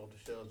go pull off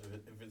the shelves,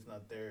 if it's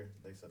not there,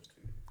 they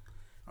substitute.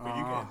 But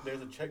you can,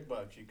 there's a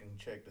checkbox you can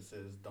check that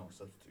says "Don't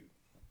substitute."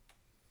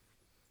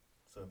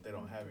 So if they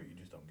don't have it, you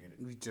just don't get it.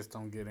 You just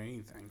don't get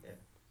anything. Yeah.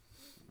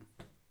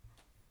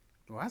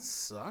 Well, that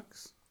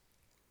sucks.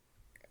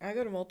 I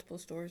go to multiple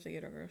stores to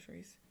get our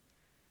groceries.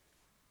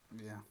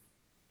 Yeah.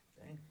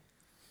 Dang.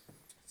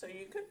 So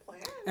you could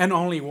plan. And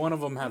only one of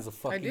them has a do.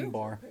 fucking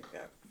bar. Pick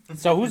up.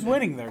 So who's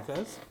winning there,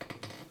 cuz?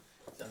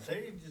 So I'm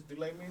telling you, just do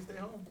like me and stay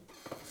home.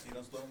 So you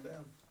don't slow them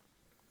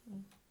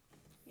down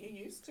You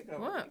used to go.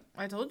 What?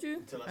 I told you.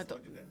 until I I slow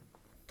to- you down.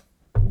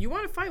 You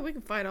want to fight? We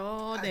can fight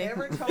all I day.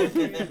 never told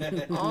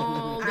you.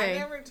 All I day.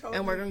 never told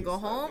And you we're going to you go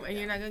slowed home me and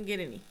you're down. not going to get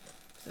any.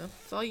 So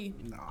it's all you.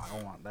 No, I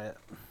don't want that.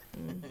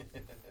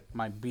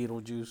 My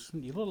Beetlejuice.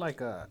 You look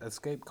like a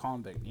escaped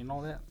convict. You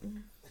know that?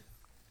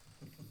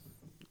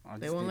 I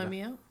They just won't need let a-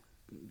 me out?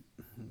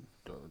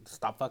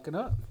 stop fucking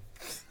up.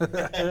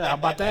 How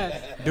about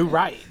that? Do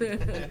right.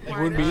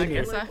 Why Wouldn't be does in it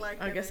here. look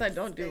like I an guess I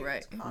don't do escaped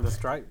right. convict? The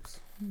stripes.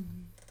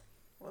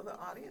 Well, the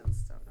audience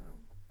don't know.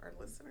 Our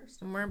listeners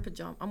don't. I'm wearing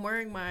pajamas. I'm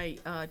wearing my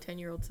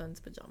 10-year-old son's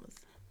pajamas.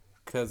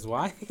 Cause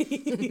why?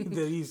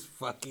 These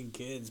fucking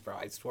kids, bro.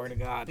 I swear to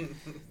God,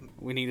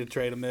 we need to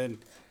trade them in.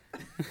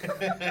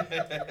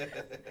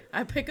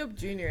 I pick up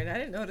Junior, and I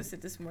didn't notice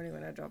it this morning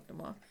when I dropped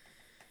him off.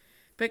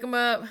 Pick him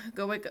up,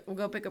 go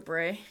pick up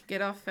Ray,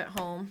 get off at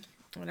home,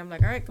 and I'm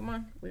like, all right, come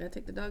on, we gotta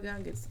take the dog out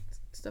and get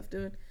stuff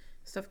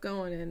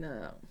going. And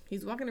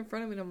he's walking in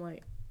front of me, and I'm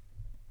like,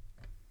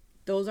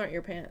 those aren't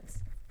your pants.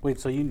 Wait,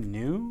 so you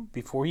knew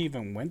before he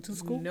even went to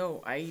school?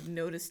 No, I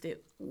noticed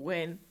it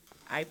when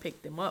I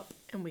picked him up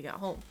and we got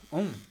home.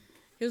 Oh.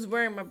 He was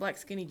wearing my black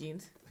skinny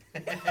jeans.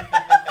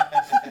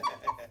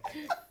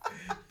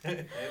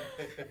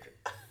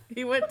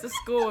 He went to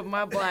school with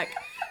my black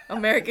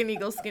American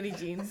Eagle skinny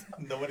jeans.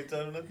 Nobody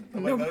told him nothing?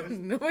 Nobody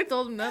noticed? Nobody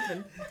told him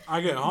nothing.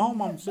 I get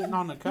home, I'm sitting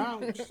on the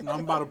couch, and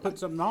I'm about to put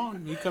something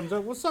on. He comes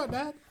up, what's up,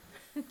 Dad?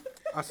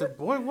 I said,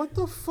 boy, what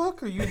the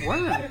fuck are you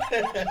wearing?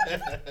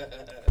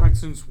 Like,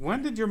 since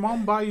when did your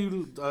mom buy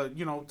you,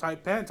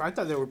 tight pants? I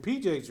thought they were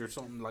PJs or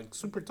something, like,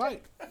 super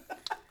tight.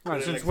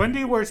 Like, since when do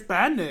you wear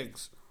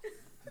spandex?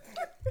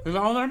 He's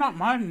like, oh, they're not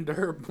mine,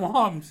 they're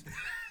mom's.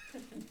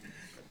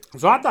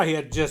 So I thought he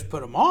had just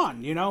put them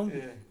on, Yeah. I don't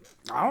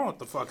know what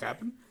the fuck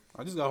happened.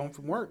 I just got home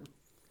from work.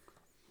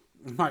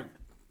 I'm like,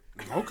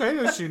 okay,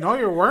 does she know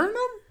you're wearing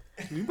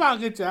them? You about to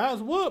get your ass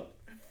whooped.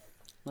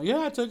 Like, yeah,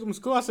 I took him to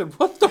school. I said,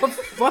 what the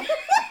fuck?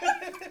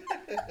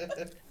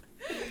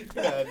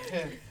 God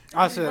damn.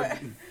 I said,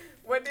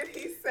 What did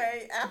he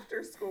say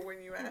after school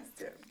when you asked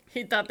him?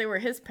 He thought they were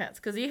his pants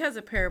because he has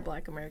a pair of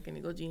black American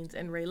Eagle jeans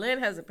and Raylyn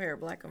has a pair of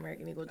black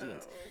American Eagle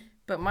jeans.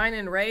 But mine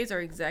and Ray's are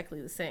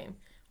exactly the same.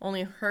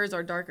 Only hers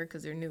are darker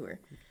because they're newer.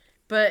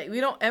 But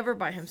we don't ever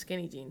buy him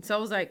skinny jeans. So I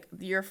was like,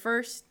 your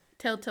first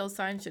telltale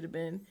sign should have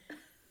been,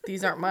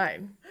 these aren't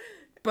mine.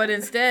 But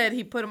instead,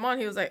 he put them on.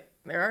 He was like,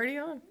 they're already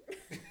on.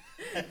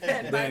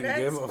 And my Didn't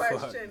give next a fuck.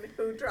 question,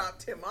 who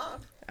dropped him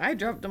off? I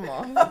dropped them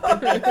off.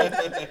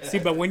 see,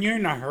 but when you're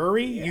in a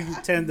hurry, you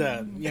tend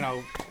to,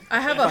 I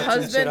have a Fuck some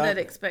shit husband up. that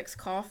expects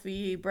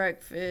coffee,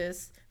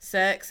 breakfast,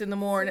 sex in the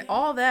morning,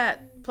 all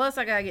that. Plus,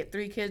 I got to get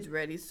 3 kids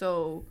ready.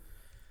 So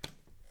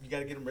You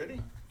gotta get them ready?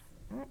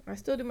 I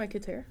still do my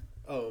kids' hair.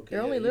 Oh, okay.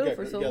 They're only You little got-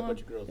 for you so got a long.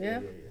 bunch of girls.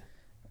 Yeah.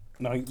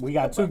 no, we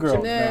got 2 girls.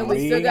 And then man.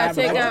 we still gotta have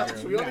take a out-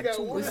 bunch. We only got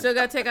We one. still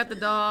got to take out the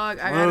dog.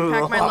 I got to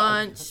pack my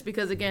lunch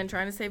because, again,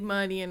 trying to save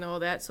money and all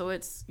that. So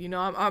it's,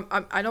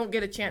 I don't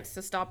get a chance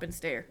to stop and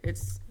stare.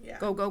 It's Yeah.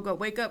 go, go, go,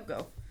 wake up,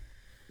 go.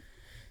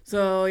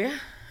 So, yeah.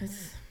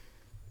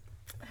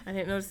 I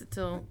didn't notice it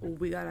till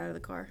we got out of the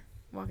car,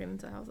 walking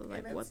into the house. I was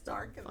like, And what it's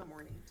dark in the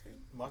morning, too.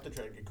 Martha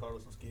tried to get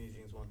Carlos some skinny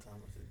jeans one time.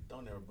 I said,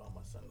 don't ever buy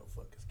my son no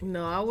fucking skinny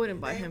No, I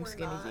wouldn't buy They him were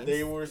skinny not. jeans.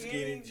 They were skinny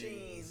Skinny jeans.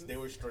 jeans. They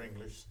were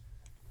stranglers.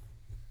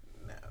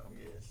 No.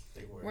 Yes,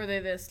 they were. Were they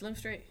the Slim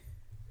Straight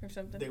or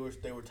something? They were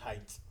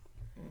tight.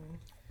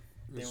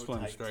 They were Slim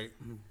tight. straight.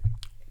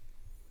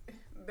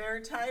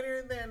 They're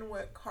tighter than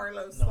what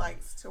Carlos No,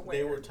 likes to wear.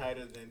 They were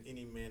tighter than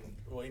any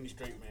any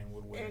straight man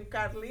would wear. And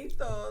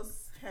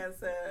Carlitos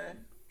has a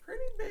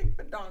pretty big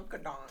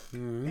badonkadonk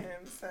Mm-hmm.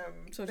 and some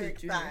So did thick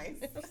Junior. thighs.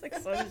 I was like,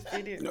 so does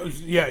Junior.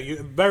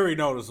 Yeah, very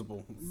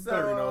noticeable.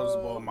 Very So-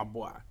 noticeable, my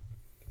boy.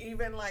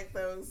 Even like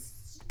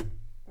those,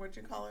 what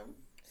you call them?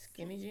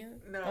 Skinny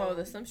jeans? No. Oh,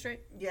 the Slim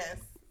Straight? Yes,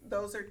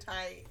 those are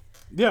tight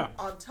Yeah.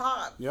 on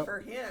top Yep. for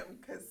him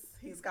because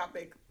he's got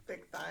big,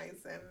 thick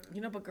thighs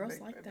and. But girls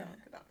big like that.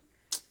 badonkadonk.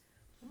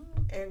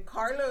 And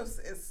Carlos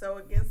is so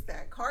against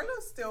that.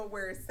 Carlos still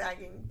wears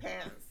sagging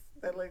pants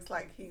that looks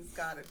like he's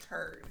got a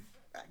turd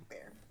back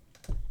there.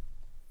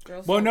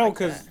 Girls Well, don't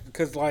no, like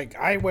cause like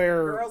I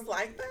wear. Girls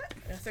like that?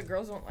 that. I said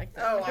girls don't like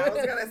that. Oh, I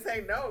was gonna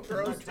say no.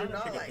 Girls do trying to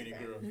not pick up like any that.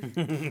 girl.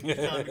 You're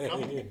trying to be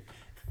comfortable.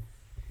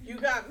 You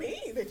got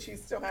me that you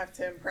still have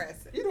to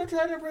impress. You don't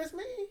try to impress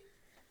me.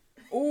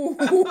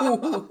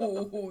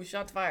 Ooh,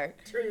 shots fired.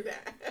 True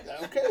that.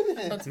 Okay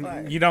then. Shots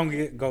fired. You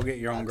don't go get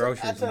your own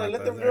groceries. I try to let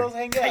Martha, them there. girls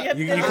hang out.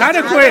 You Yeah. kind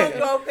of I quit.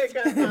 don't go pick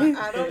up.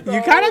 I don't go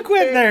You kind of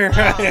quit pick there.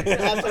 up.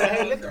 I said,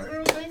 hey, let them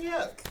girls hang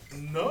out.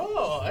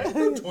 No, I ain't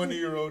no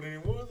 20-year-old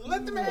anymore.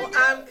 Let them hang Well,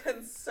 out. I'm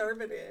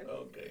conservative.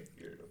 Okay,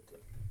 you're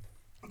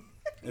okay.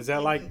 Is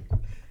that like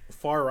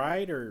far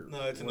right or?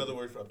 No, it's another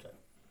word for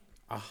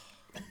uptight.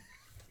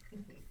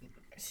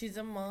 She's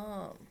a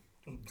mom.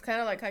 It's kind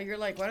of like how you're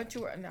like, why don't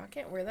you wear? No, I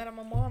can't wear that. I'm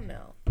a mom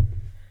now.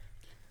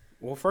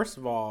 Well, first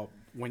of all,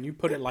 when you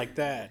put it like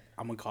that,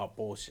 I'm gonna call it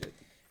bullshit.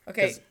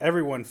 Okay, Because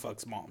everyone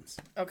fucks moms.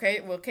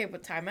 okay, well, okay,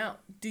 but time out.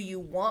 Do you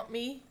want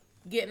me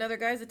getting other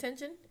guys'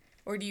 attention?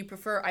 Or do you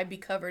prefer I be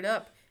covered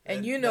up and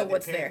That- you know that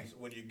what's depends.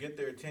 When you get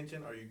their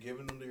attention, are you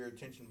giving them your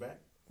attention back?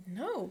 there?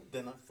 No.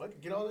 Then fucking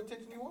get all the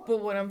attention you want.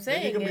 But what I'm Then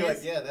you saying can be is,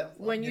 like, yeah, that.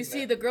 when I'm you getting see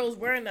that. the girls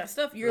wearing that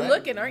stuff, you're Right.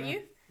 looking, aren't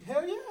you?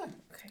 Hell yeah.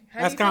 Okay. How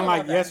do That's you kind of feel like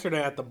about that?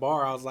 yesterday at the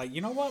bar. I was like,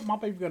 you know what? My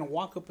baby's gonna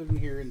walk up in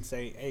here and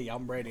say, "Hey,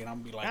 I'm ready," and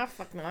I'm gonna be like, Ah,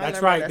 fuck no. I "That's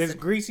learned my right. This lesson.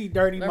 greasy,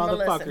 dirty Learn my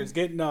motherfucker's lesson.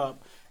 getting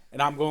up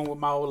and I'm going with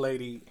my old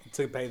lady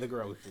to pay the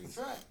groceries.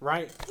 That's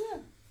Right? Yeah.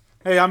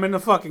 Hey, I'm in the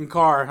fucking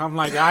car. I'm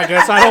like, I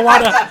guess I don't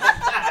want to.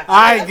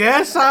 I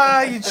guess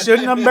I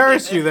shouldn't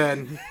embarrass you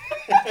then.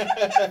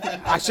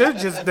 I should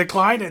have just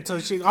declined it till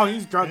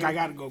he's drunk. I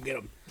got to go get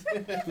him.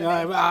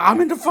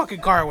 I'm in the fucking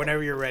car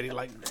whenever you're ready.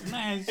 Like,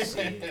 man,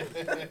 shit.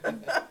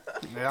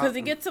 Because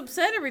he gets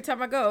upset every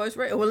time I go. It's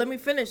right. Well, let me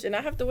finish, and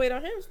I have to wait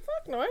on him.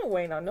 Fuck no, I ain't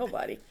waiting on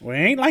nobody. Well, it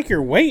ain't like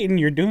you're waiting.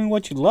 You're doing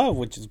what you love,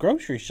 which is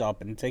grocery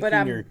shopping. Taking But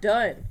I'm your.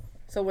 done.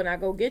 So when I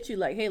go get you,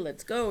 like, hey,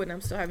 let's go, and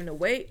I'm still having to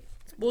wait,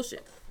 it's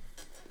bullshit.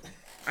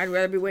 I'd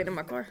rather be waiting in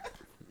my car.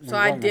 So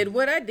I did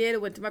what I did. I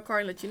went to my car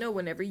and let you know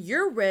whenever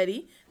you're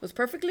ready. It was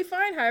perfectly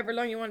fine. However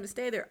long you wanted to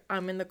stay there,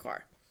 I'm in the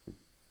car.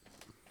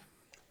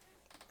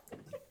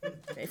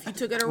 If you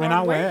took it a When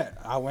wrong way,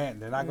 I went.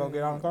 Then I go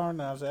get on the car and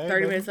I was like, hey,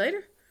 30 baby. minutes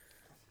later,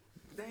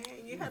 Dang,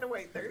 you had to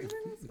wait 30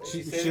 minutes?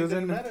 She Said was it in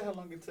didn't the, matter how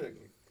long it took,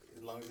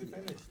 as long as it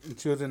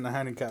finished. she was in the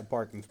handicap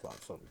parking spot,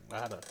 so I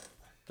had to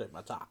take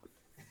my time.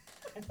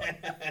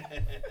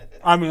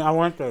 I mean, I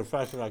went there as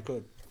fast as I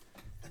could.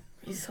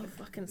 he's so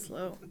fucking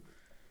slow.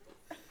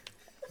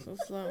 So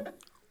slow.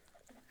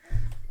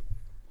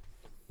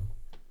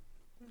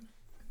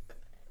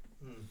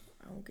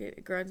 I don't get it.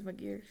 It grinds my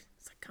gears.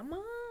 It's like, come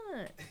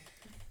on.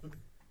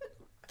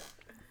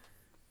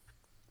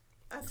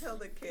 I tell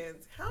the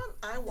kids, how am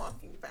I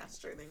walking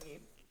faster than you?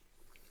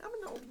 I'm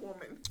an old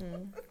woman.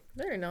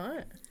 No, you're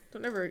not.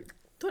 Don't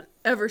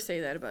ever say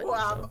that about Well,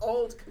 yourself. I'm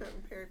old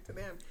compared to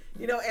them.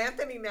 You know,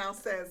 Anthony now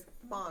says,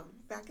 Mom,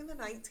 back in the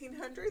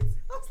 1900s?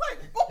 I was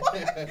like,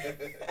 boy,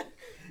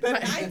 the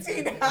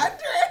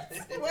 1900s?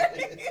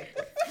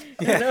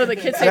 I know the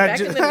kids say That back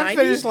in just- the I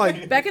finished 90s.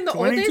 like Back in the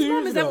old 22 days, Mom?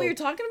 years Is that what ago. you're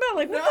talking about?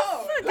 Like, what No, the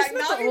fuck? like It's not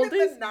not the even old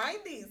days. the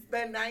 90s,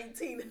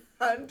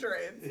 the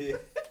 1900s.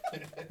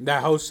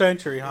 That whole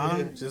century,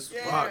 huh? Just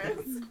fuck. Yes.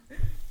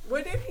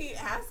 What did he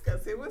ask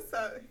us? It was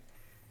so.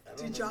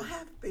 Did y'all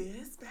have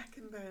this back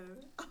in the?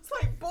 I was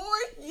like, boy,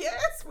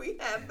 yes, we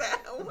had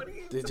that. What are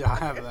you? Did y'all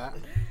have that?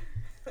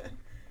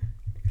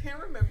 Can't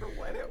remember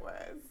what it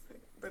was,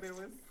 but it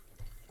was.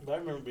 But I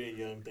remember being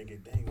young thinking,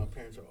 dang, my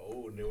parents are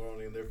old and they were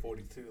only in their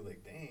 42.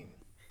 Like, dang.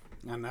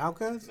 And now,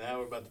 cuz? Now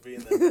we're about to be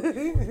in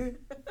that.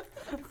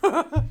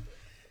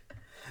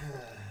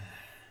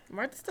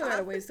 Martha still got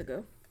a ways to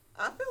go.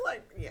 I feel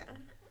like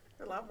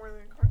a lot more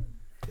than Carmen.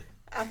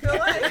 I feel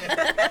like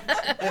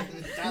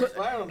Shots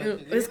fired on that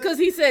shit. It's because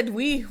he said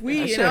we, That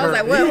and shit I was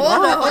hurt like, me.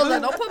 well, hold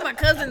on. Don't put my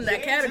cousin in that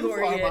Ain't too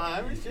category far yet.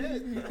 behind me,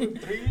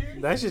 shit. 3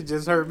 years? That shit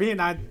just hurt me,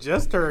 and I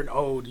just turned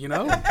old, you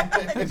know?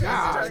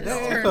 God Turned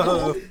damn.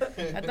 old. I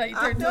thought you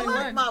I turned feel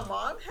like 21. my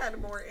mom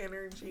had more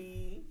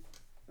energy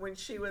when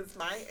she was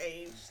my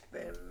age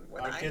than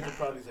when Our I kids will had.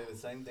 probably say the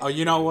same thing. Oh,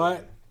 you know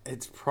what?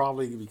 It's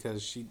probably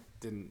because she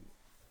didn't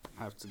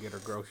have to get her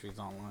groceries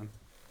online.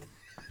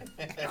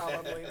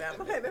 Probably that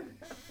might have.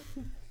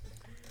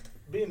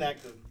 Being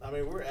active. I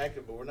mean, we're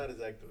active, but we're not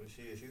as active as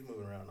she is. She's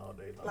moving around all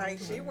day. Like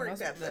she worked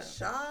That's at the that.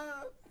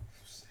 shop.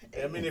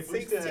 I mean, if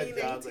we still had 16,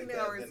 jobs like 18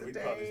 that, hours then a we'd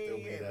probably still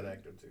be day that and-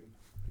 active too.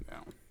 Yeah.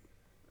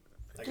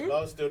 Like if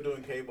I was still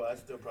doing cable, I'd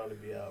still probably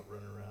be out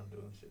running around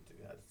doing shit too.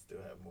 I'd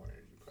still have more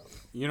energy probably.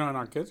 You know, and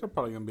our kids are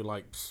probably going to be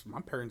like, "Psst, my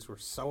parents were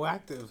so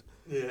active.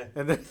 Yeah.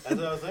 And then, That's what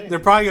I was saying. they're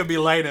probably going to be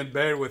laying in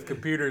bed with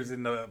computers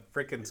in the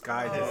freaking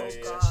sky. Oh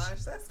just-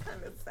 gosh, that's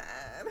kind of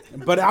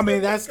sad. But I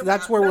mean, that's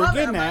where we're No,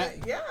 getting that at.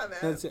 might- Yeah,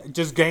 That's that,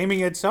 just gaming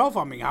itself.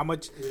 I mean, how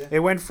much Yeah. it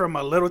went from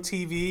a little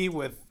TV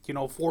with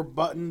 4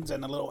 buttons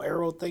and a little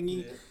arrow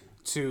thingy Yeah.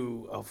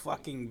 to a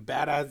fucking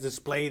badass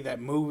display that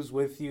moves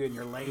with you and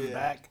you're laying Yeah.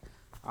 back.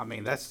 I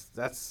mean,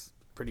 that's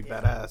pretty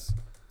badass.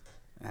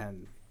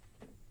 And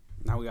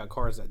now we got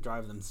cars that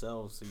drive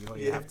themselves, so you don't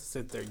even Yeah. have to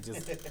sit there and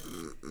just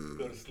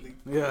Go to sleep.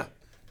 yeah.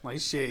 Like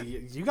shit,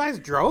 you guys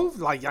drove?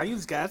 Like y'all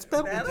use gas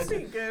pedals? that'll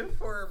be good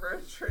for a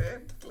road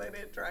trip. Let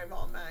it drive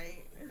all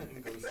night.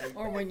 Go to sleep.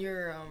 Or when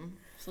you're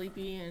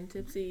sleepy and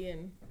tipsy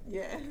and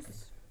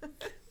Yes.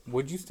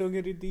 Would you still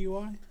get a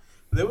DUI?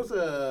 There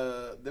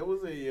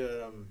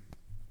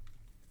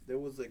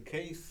was a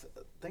case,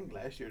 I think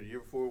last year, or the year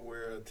before,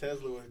 where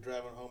Tesla was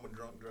driving home a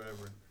drunk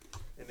driver,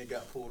 and they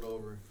got pulled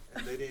over,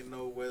 and they didn't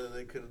know whether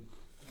they could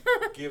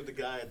give the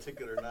guy a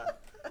ticket or not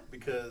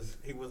because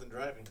he wasn't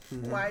driving.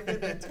 Why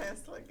did the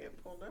Tesla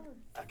get pulled over?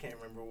 I can't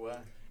remember why.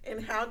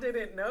 And how did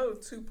it know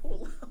to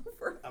pull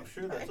over? I'm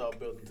sure that's all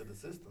built into the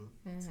system.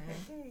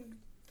 Dang,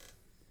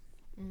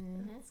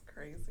 that's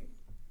crazy.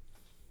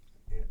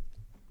 Yeah.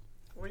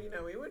 Well,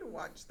 we would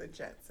watch the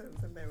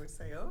Jetsons and they would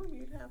say, "Oh,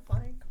 you'd have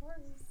flying cars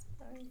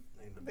by Ain't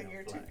no the damn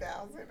year flying.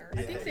 2000." Or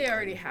I think they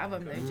already have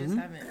them. They just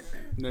haven't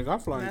They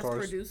got flying mass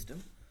cars. produced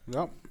them.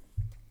 Yep.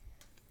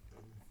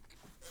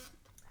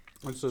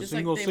 It's a Just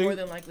single like they more seat.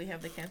 than likely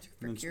have the cancer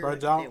for And cure.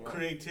 spreads like out. they won't.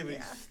 Creativity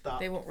Yeah. stopped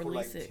They won't for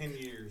like release it. 10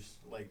 years.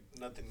 Like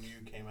nothing new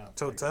came out.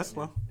 Till Like,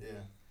 Tesla. Yeah.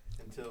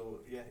 Until,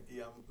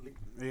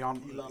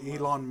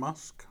 Elon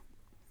Musk.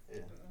 Yeah.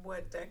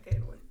 what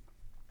decade was?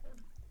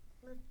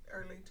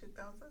 Early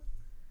 2000s.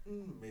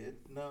 Mid,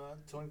 no,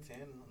 2010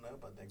 and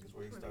up, I think is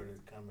where he started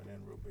coming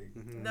in real big.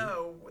 Mhm.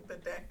 No, with the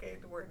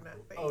decade where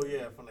nothing. Oh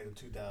yeah, from like the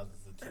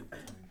 2000s to 2010.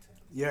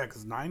 Yeah,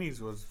 because 90s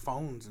was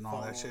phones and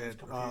all that Phones, shit.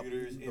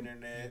 computers, The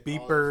internet, all that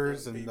beepers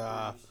stuff, and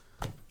beepers.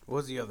 what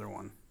was the other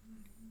one?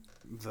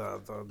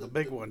 The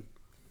big one.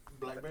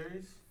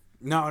 Blackberries,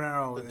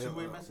 No. the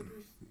two-way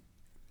messages.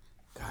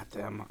 God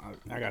damn,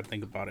 I gotta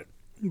think about it.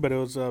 But it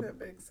was The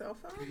big cell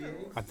phone?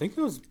 Or- I think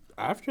it was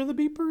after the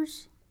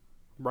beepers,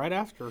 right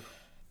after.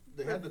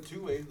 They had the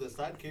two-way, the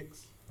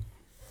sidekicks.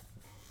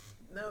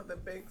 No, the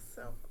big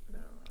cell phone. No,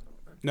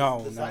 I don't know.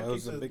 No, The it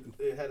was sidekicks a big.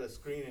 it had a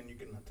screen and you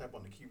can tap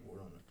on the keyboard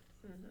on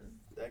it.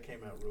 Mm-hmm. That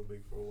came out real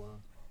big for a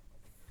while.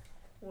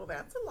 Well,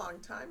 that's a long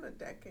time, a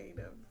decade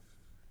of.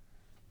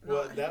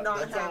 Well, not- that's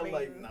not all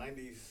like having-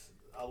 90s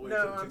all the way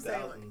No, to the I'm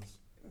saying, 2000s.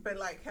 like, But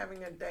like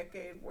having a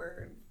decade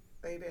where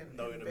they didn't.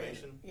 No invent-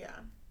 innovation? Yeah,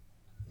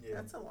 Yeah,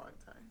 that's a long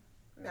time.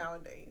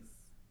 Nowadays.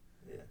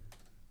 yeah.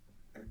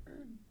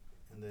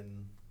 And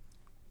then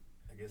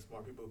I guess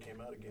smart people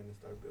came out again and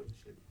started building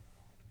shit.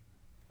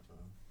 So,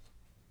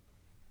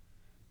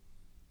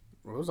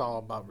 It was all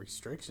about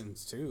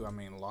restrictions too. I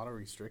mean, a lot of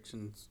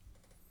restrictions,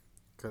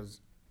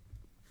 because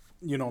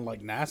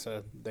like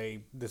NASA,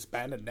 they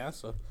disbanded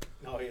NASA.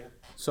 oh yeah.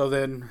 So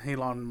then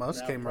Elon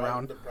Musk Now came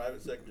around. The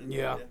private sector.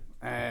 Yeah,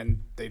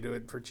 and they do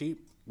it for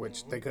cheap,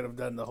 which they could have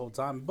done the whole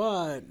time.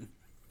 But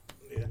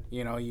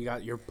Yeah. you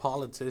got your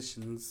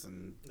politicians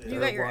and Yeah. You they're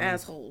got your wanting-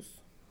 assholes.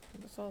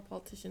 That's all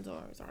politicians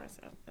are. Is our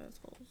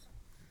assholes.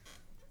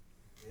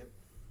 Yep.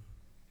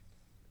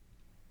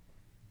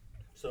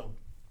 So,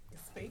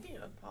 Speaking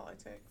of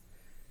politics,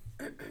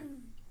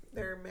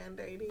 they're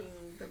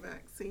mandating the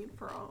vaccine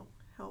for all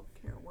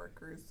healthcare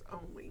workers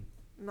only,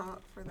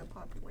 not for the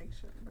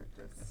population, but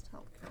just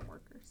healthcare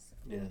workers.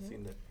 yeah, I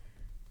seen that.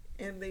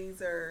 And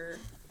these are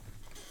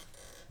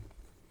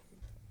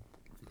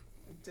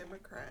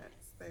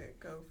Democrats that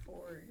go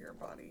for your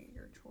body,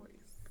 your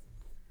choice.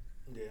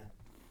 Yeah.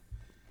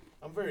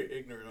 I'm very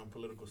ignorant on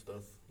political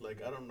stuff.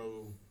 Like, I don't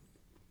know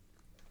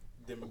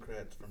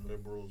Democrats from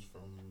liberals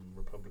from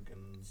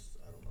Republicans.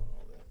 I don't know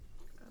all that.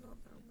 I don't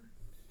know much.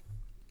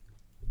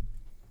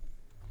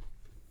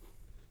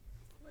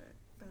 But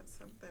that's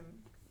something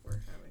we're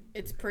having.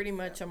 It's pretty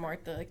much a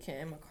Martha, a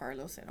Kim, a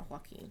Carlos, and a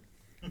Joaquin.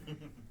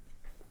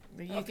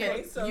 You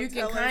Okay, so can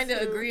tell us kind of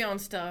who- agree on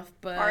stuff,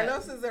 but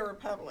Carlos is a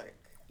Republic.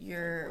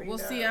 you're We well.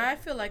 See, know. I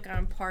feel like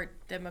I'm part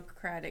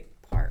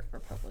Democratic, part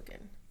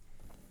Republican.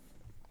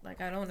 Like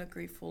I don't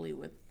agree fully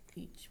with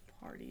each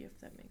party, if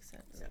that makes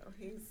sense. No,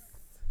 he's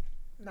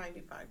 95%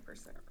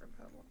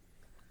 Republican.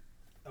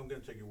 I'm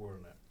going to take your word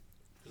on that.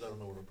 Because I don't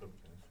know what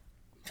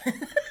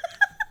Republican is.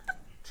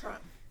 Trump.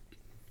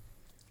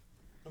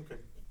 Okay.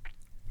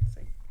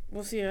 See.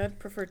 Well, see, I'd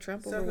prefer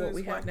Trump So over what who's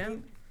we have now.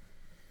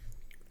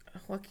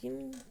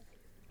 Joaquin?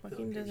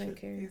 Joaquin give a doesn't shit.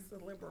 care. He's the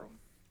liberal.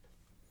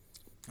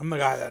 I'm the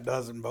guy that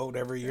doesn't vote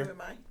every Who year.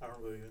 am I? I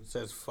don't really.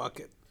 Says fuck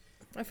it.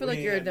 I feel We like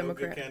ain't you're a had no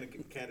good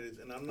Democrat. candidates,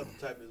 and I'm not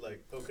the type that's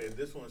like, okay,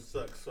 this one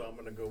sucks, so I'm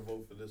gonna go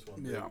vote for this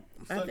one. Yeah.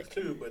 It I sucks think-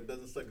 too, but it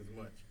doesn't suck as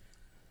much.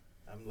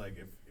 I'm like,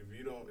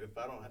 if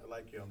I don't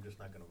like you, I'm just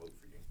not gonna vote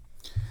for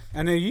you.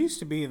 And it used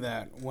to be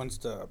that once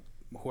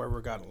whoever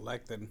got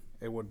elected,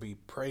 it would be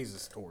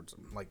praises towards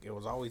them. Like it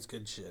was always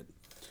good shit.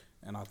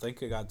 And I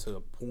think it got to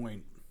a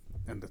point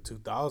in the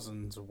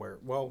 2000s where,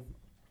 well,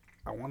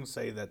 I want to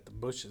say that the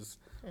Bushes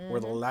were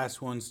the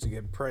last ones to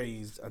get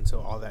praised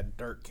until all that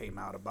dirt came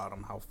out about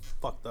them, how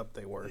fucked up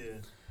they were. Yeah.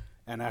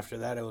 And after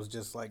that, it was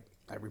just like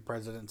every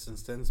president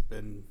since then's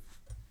been,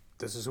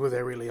 this is who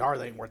they really are.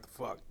 They ain't worth the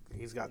fuck.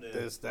 He's got Yeah.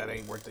 this, that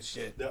ain't worth the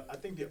shit. I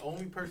think the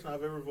only person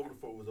I've ever voted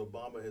for was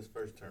Obama his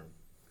first term.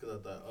 Because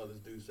I thought, oh, this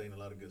dude's saying a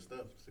lot of good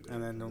stuff. See what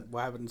And happens then with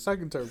what happened in the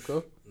second term,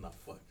 Cook? that. Nah,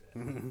 fuck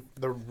that.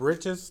 The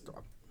richest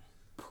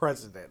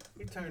president.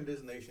 He turned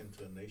this nation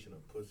to a nation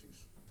of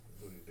pussies.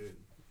 That's what he did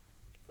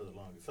for the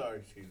longest. Sorry,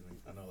 excuse me.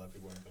 I know a lot of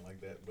people aren't gonna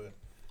like that, but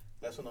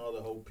that's when all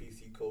the whole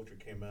PC culture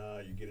came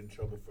out. You get in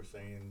trouble for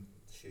saying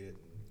shit,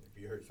 and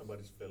if you hurt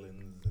somebody's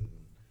feelings, and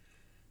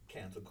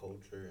cancel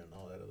culture and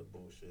all that other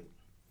bullshit.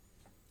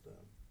 So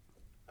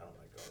I don't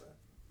like all that.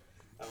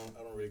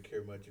 I don't really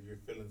care much. If your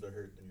feelings are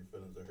hurt, then your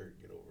feelings are hurt.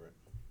 Get over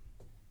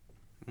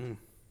it. Mm.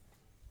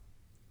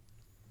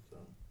 So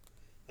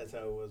that's how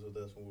it was with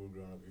us when we were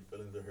growing up. Your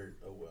feelings are hurt.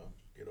 Oh well,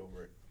 get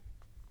over it.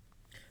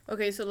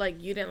 Okay, so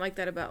like you didn't like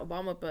that about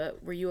Obama,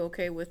 but were you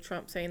okay with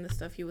Trump saying the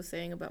stuff he was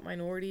saying about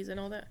minorities and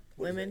all that?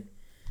 What is Women?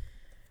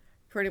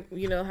 Pretty,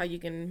 you know how you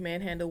can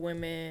manhandle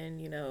women,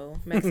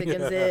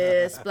 Mexicans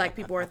this, black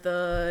people are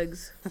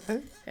thugs,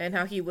 and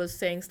how he was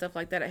saying stuff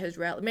like that at his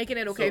rally, making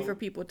it okay So- for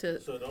people to.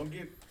 So don't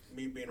get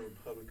me being a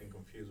Republican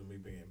confused with me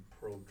being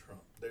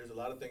pro-Trump. There's a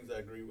lot of things I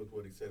agree with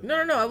what he said. No.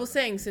 I was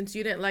saying since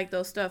you didn't like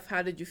those stuff,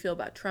 how did you feel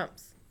about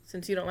Trump's?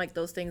 Since you don't like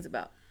those things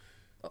about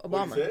What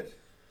Obama. he said?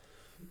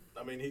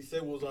 I mean, he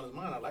said what was on his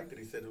mind. I liked that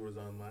he said what was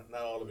on his mind.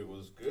 Not all of it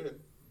was good,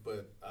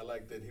 but I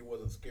liked that he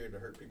wasn't scared to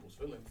hurt people's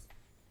feelings.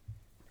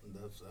 And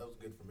that was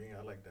good for me.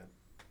 I like that.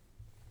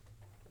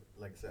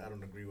 Like I said, I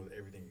don't agree with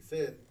everything he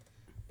said,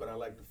 but I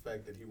like the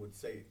fact that he would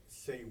say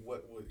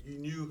what was. You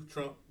knew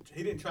Trump.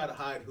 He didn't try to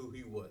hide who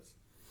he was.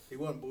 He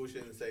wasn't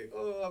bullshitting and say,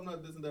 "Oh, I'm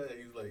not this and that."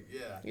 He was like,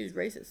 "Yeah, He was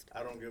racist.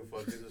 I don't give a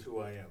fuck. This is who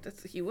I am."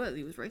 He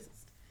was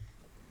racist.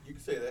 You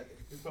can say that.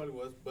 He probably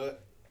was,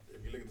 but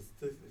if you look at the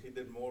statistics, he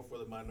did more for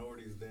the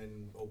minorities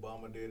than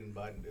Obama did and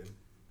Biden did.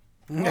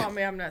 Well, I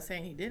mean, I'm not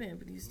saying he didn't,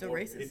 but he's still More-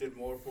 racist. He did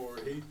more for.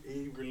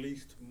 He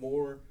released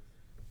more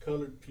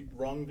colored people,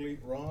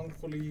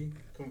 wrongfully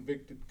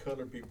convicted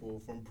colored people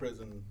from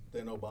prison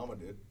than Obama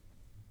did.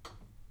 I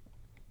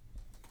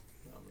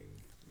mean,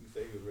 you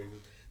say he was racist.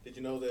 Did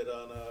you know that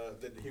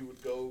that he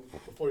would go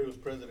before he was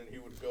president? He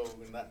would go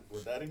and not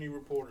without any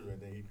reporters or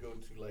anything. He'd go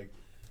to like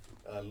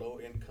low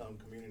income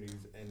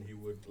communities and he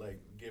would like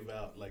give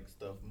out like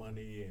stuff,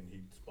 money, and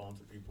he'd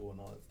sponsor people and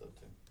all that stuff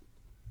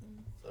too.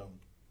 So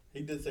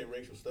he did say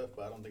racial stuff,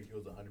 but I don't think he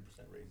was 100%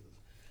 racist.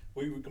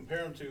 We would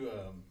compare him to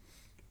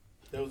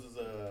there's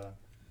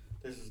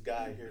this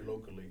guy here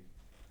locally.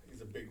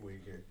 He's a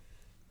bigwig here,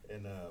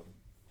 and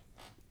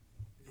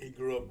he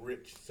grew up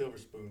rich, silver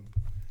spoon.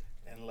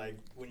 And like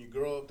when you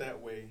grow up that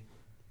way,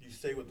 you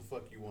say what the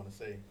fuck you want to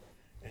say,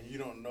 and you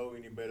don't know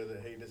any better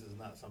that hey, this is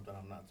not something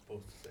I'm not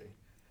supposed to say.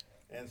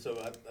 And so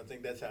I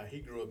think that's how he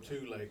grew up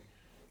too. Like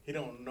he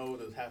don't know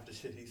that half the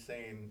shit he's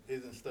saying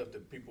isn't stuff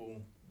that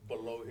people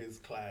below his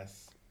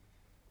class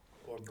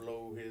or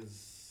below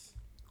his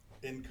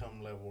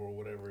income level or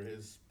whatever,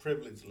 his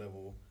privilege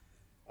level,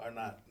 are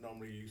not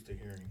normally used to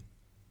hearing.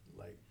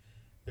 Like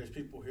there's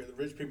people here, the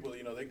rich people,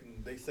 you know,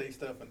 they say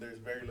stuff and there's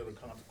very little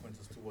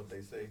consequences to what they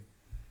say.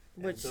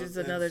 Which is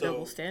another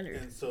double standard.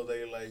 And so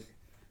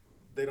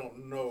they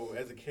don't know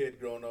as a kid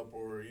growing up,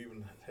 or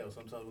even hell,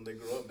 sometimes when they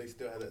grow up, they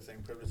still have that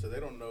same privilege. So they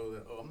don't know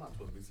that, oh, I'm not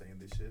supposed to be saying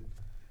this shit.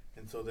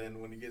 And so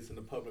then when he gets in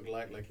the public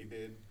light like he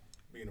did,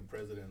 being a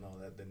president and all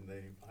that, then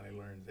they finally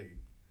learn, hey,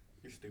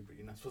 you're stupid.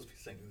 You're not supposed to be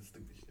saying this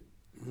stupid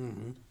shit.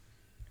 Mm-hmm.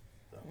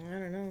 So, I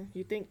don't know.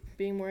 You think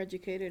being more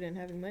educated and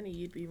having money,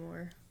 you'd be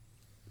more.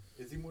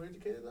 is he more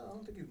educated? I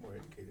don't think he's more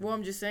educated. Well,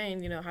 I'm just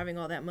saying, you know, having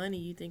all that money,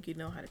 you think you'd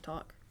know how to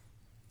talk.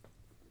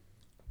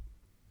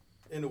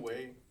 In a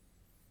way.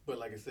 But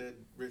like I said,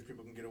 rich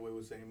people can get away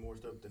with saying more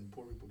stuff than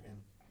poor people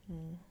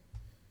can.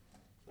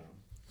 So,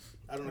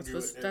 I don't agree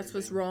with That's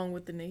what's everything. wrong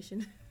with the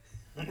nation.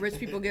 Rich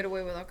people get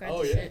away with all kinds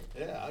Oh of yeah, shit.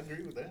 yeah, I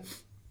agree with that.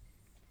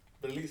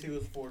 But at least he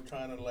was for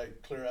trying to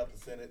like clear out the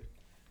Senate,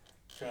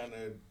 trying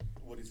to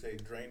what do you say,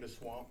 drain the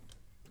swamp,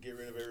 get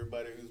rid of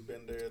everybody who's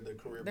been there, the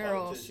career They're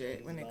all politicians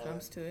shit when and it all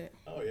comes that. to it.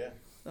 Oh yeah,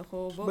 The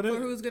whole vote But for it-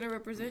 who's going to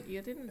represent you.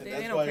 and They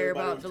that's don't why care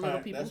everybody about was the little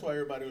trying- people. That's why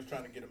everybody was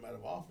trying to get him out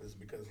of office,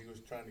 because he was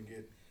trying to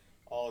get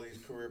all these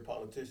career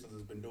politicians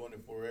that's been doing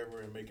it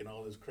forever and making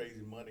all this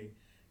crazy money.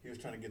 He was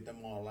trying to get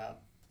them all out,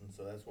 and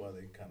so that's why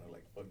they kind of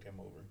like fucked him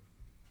over.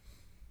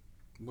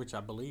 Which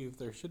I believe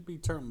there should be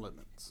term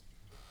limits.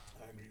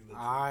 I agree with that.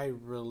 I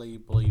really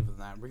believe in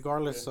that.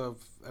 Regardless Yeah.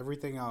 of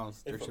everything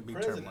else, there If a should be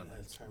term president has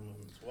limits. term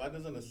limits, why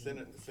doesn't a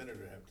senator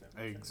have term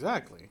limits?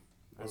 Exactly.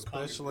 Or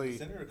Especially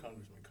senator or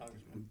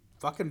congressman.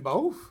 fucking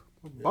both.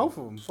 Both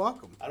of them.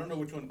 Fuck them. I don't know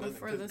which one But doesn't.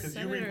 for the 'cause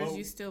senators,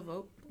 you still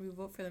vote. We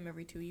vote for them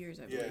every 2 years,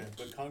 I believe. Yeah,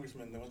 but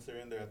congressmen, once they're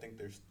in there, I think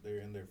they're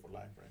in there for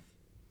life,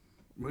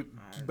 right?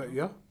 But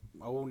yeah.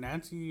 Oh,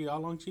 Nancy, how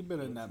long she been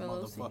in that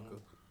Pelosi. motherfucker?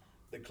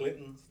 The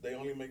Clintons, they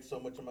only make so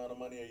much amount of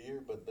money a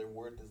year, but their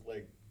worth is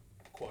like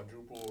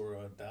quadruple or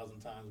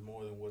 1,000 times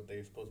more than what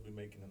they're supposed to be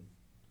making. And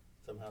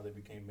somehow they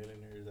became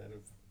millionaires out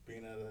of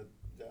being out of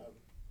that job.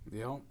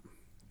 Yep.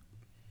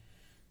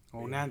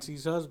 Oh, Yeah.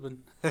 Nancy's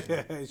husband.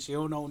 She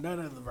don't know none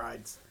of the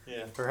rights.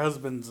 Yeah. Her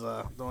husband's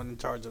the one in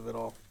charge of it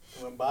all.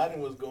 When Biden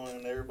was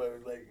going, everybody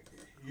was like,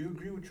 "You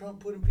agree with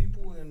Trump putting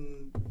people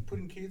in,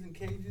 putting kids in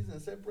cages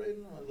and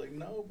separating them?" I was like,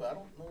 "No, but I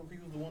don't know if he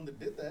was the one that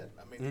did that.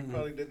 I mean, he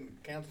probably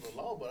didn't cancel the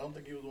law, but I don't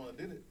think he was the one that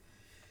did it."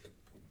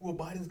 Well,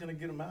 Biden's gonna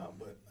get them out,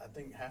 but I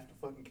think half the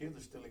fucking kids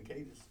are still in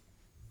cages.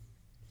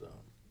 So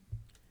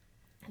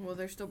Well,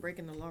 they're still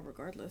breaking the law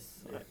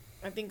regardless. Yeah.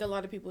 I think a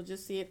lot of people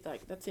just see it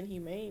like that's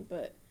inhumane,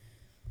 but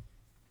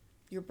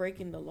you're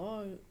breaking the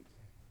law.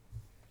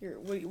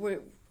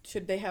 What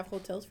should they have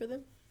hotels for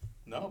them?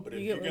 no, but if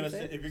You you're get what gonna I'm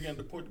saying? if you're gonna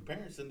deport the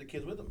parents, send the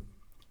kids with them.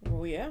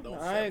 Well, yeah, Don't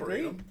I separate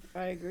agree. 'em.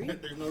 I agree.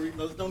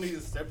 There's no need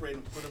to separate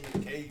them, put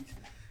them in a cage.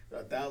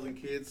 1,000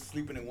 kids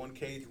sleeping in one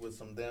cage with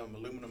some damn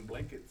aluminum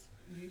blankets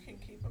You can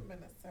keep them in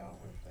a cell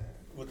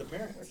with the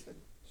parents. with the,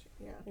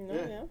 yeah. No,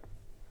 Yeah. yeah.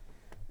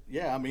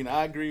 Yeah, I mean,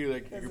 I agree.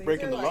 Like, 'Cause you're these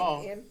breaking are the like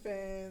law.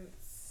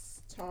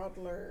 infants,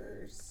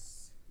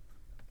 toddlers.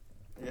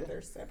 that Yeah.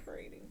 They're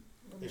separating.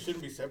 They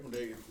shouldn't be separate.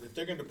 If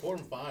they're gonna deport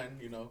them, fine.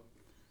 You know,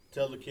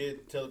 tell the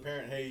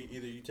parent, hey,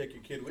 either you take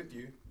your kid with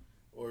you,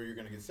 or you're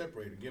gonna get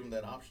separated. Give them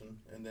that option,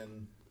 and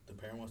then the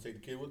parent wants to take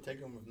the kid, will take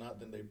them. If not,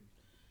 then they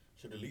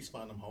should at least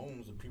find them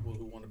homes of people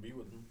who want to be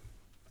with them.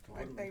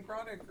 Like they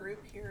brought a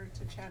group here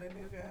to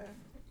Chattanooga.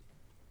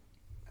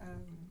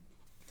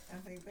 I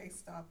think they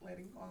stopped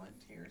letting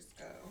volunteers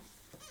go.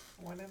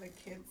 One of the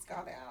kids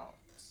got out.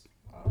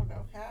 I don't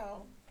know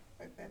how,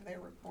 but then they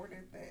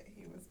reported that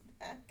he was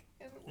back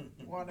in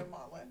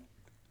Guatemala.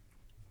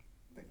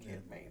 The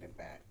kid made it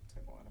back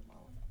to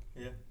Guatemala.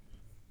 Yeah.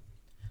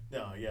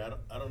 No, yeah,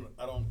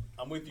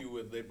 I'm with you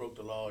with they broke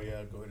the law.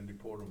 Yeah, go ahead and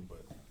deport them,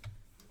 but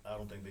I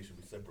don't think they should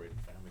be separating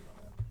families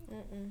on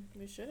that.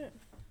 We shouldn't.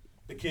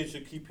 The kid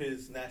should keep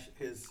his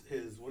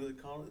what do they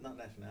call it? Not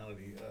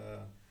nationality.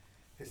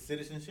 His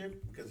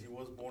citizenship, because he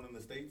was born in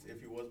the States.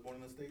 If he was born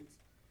in the States.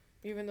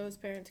 Even though his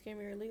parents came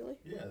here illegally?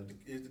 Yeah,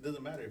 it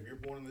doesn't matter if you're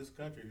born in this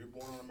country. If you're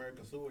born on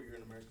American soil, you're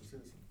an American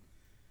citizen.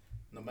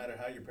 No matter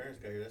how your parents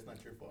got here, that's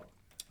not your fault.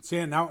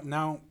 See,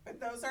 now, But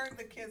those aren't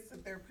the kids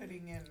that they're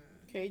putting in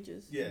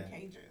Cages. Yeah.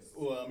 cages.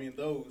 Well, I mean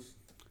those.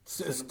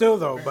 still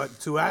though, but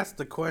to ask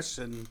the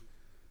question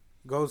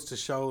goes to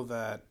show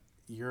that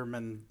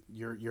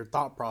your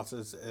thought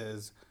process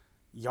is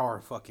y'all are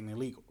fucking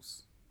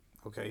illegals.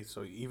 Okay,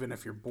 so even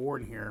if you're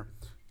born here,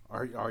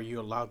 are you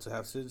allowed to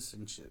have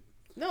citizenship?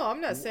 No, I'm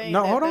not saying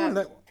No, that hold on.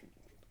 that-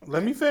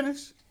 Let me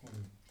finish.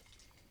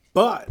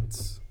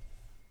 But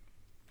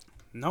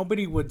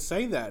nobody would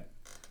say that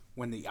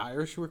when the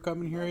Irish were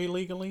coming here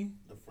illegally,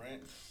 The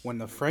French. when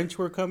the French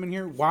were coming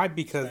here. Why?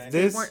 Because Spanish.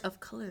 They this. weren't of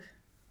color.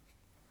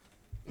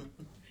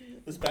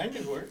 The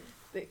Spaniards were.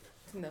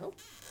 No.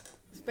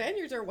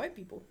 Spaniards are white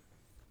people.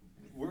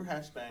 We're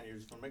half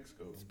Spaniards from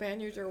Mexico,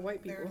 Spaniards are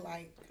white They're people.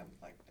 light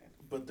complected.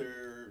 but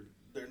they're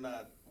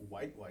not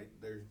white.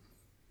 They're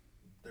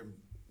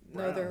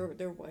No, brown.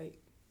 they're white.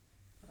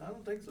 I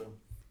don't think so.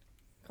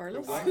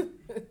 Carlos? They're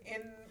white.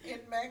 In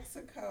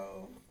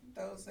Mexico,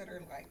 those that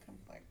are light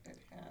complected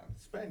have.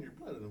 Spaniard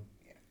blood in them.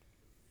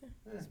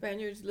 Yeah.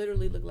 Spaniards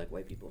literally look like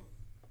white people.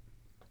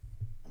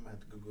 I'm gonna have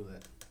to Google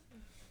that.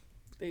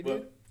 They do.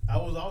 But I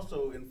was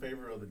also in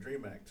favor of the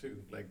Dream Act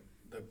too. Like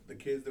the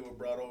kids that were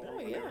brought over Oh,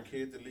 when they yeah. were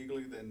kids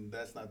illegally, then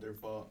that's not their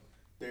fault.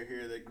 They're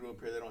here. They grew up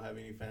here. They don't have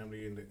any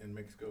family in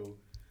Mexico.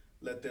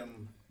 Let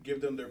them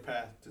give them their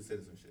path to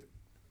citizenship.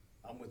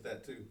 I'm with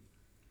that too.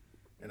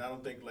 And I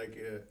don't think like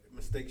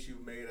mistakes you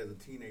made as a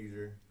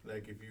teenager,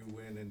 like if you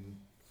went and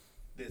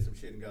did some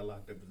shit and got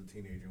locked up as a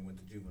teenager and went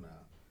to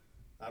juvenile,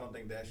 I don't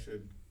think that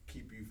should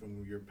keep you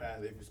from your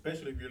path.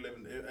 Especially if you're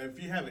living, if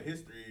you have a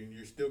history and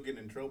you're still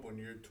getting in trouble and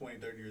you're 20,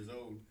 30 years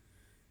old,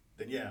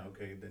 then yeah,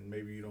 okay, then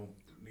maybe you don't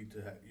need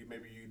to have,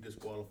 maybe you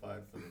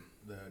disqualified for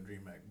the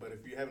Dream Act. But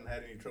if you haven't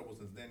had any trouble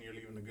since then, you're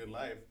living a good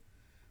life,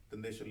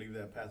 then they should leave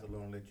that path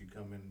alone and let you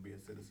come in and be a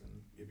citizen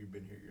if you've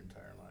been here your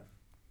entire life.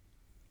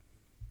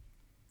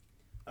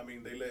 I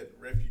mean, they let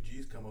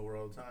refugees come over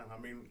all the time. I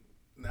mean,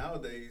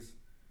 nowadays,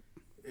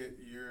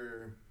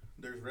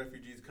 there's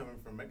refugees coming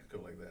from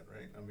Mexico like that,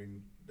 right? I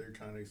mean, they're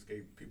trying to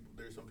escape people.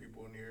 There's some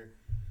people in here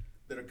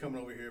that are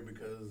coming over here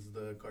because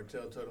the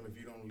cartel told them, if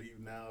you don't leave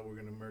now, we're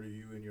going to murder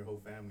you and your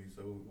whole family.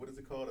 So what is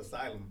it called?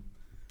 Asylum.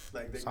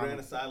 Like, they grant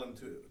asylum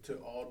to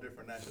all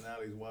different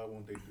nationalities. Why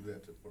won't they do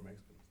that for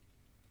Mexicans?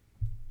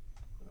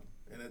 So,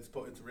 and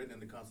it's written in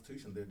the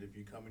Constitution that if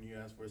you come and you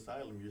ask for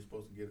asylum, we're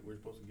supposed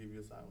to give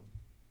you asylum.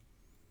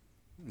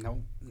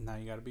 No, now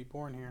you got to be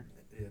born here.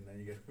 Yeah, now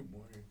you got to be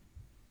born here.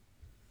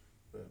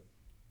 But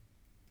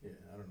yeah,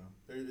 I don't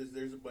know.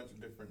 There's a bunch of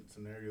different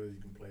scenarios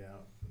you can play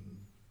out, and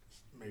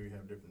maybe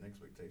have different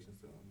expectations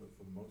to them. But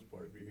for the most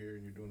part, if you're here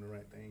and you're doing the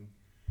right thing,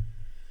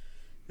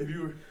 if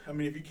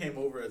you came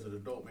over as an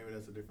adult, maybe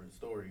that's a different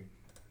story.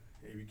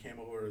 If you came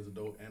over as an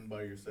adult and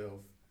by yourself,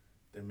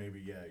 then maybe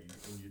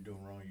when you're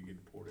doing wrong, you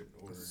get deported.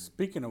 Or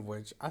Speaking of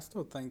which, I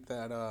still think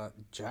that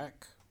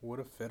Jack would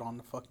have fit on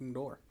the fucking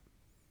door.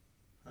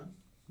 Huh?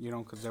 You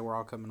know, because they were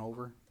all coming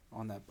over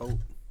on that boat.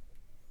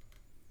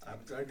 I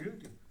agree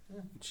with you.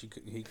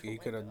 Yeah. He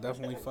could have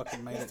definitely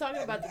fucking made He's it.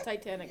 talking about the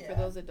Titanic for Yeah.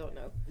 those that don't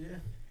know. Yeah.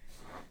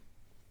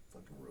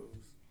 Fucking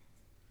Rose.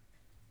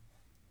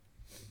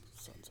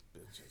 Sons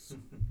of bitches.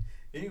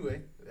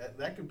 Anyway,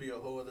 that could be a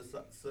whole other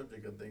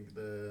subject. I think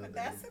But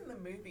that's in the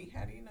movie.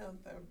 How do you know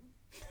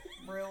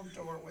the real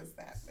door was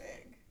that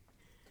big?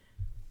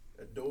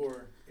 a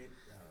door. I don't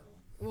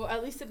know. Well,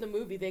 at least in the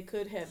movie, they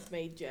could have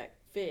made Jack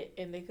fit,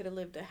 and they could have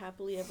lived a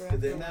happily ever Did after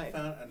they not life.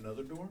 found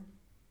another door?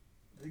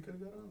 He could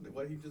have got on.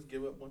 Why did he just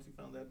give up once he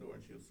found that door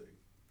and she was safe?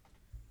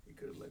 He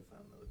could have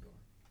found another door,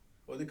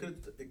 or they could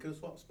have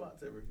swapped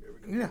spots every.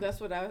 Yeah. That's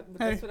what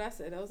I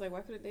said. I was like,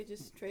 why couldn't they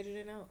just traded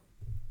it out?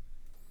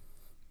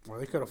 Well,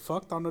 they could have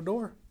fucked on the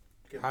door.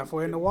 Kept-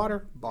 Halfway in the kept-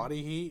 water,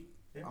 body heat,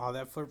 Yeah. all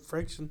that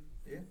friction.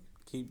 Yeah.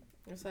 Keep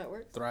That's how it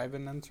works.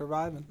 thriving and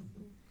surviving.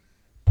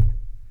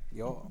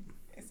 Yo.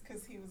 It's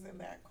because he was in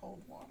that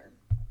cold water.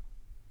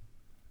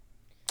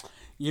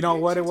 You know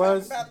what it Didn't you talk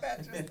was? about that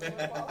just a little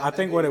while I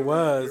think what it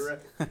was, You're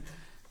right.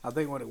 I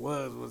think what it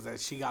was that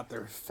she got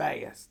there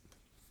fast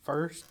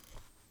first,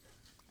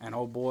 and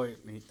oh boy,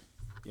 hey,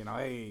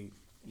 He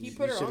you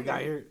put her shoulda on got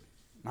there. here,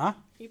 huh?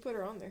 He put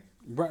her on there.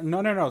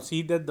 No. So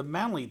he did the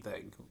manly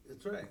thing.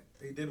 That's right.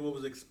 He did what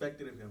was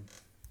expected of him.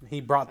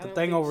 He brought I the don't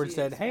thing think over and she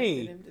said, expected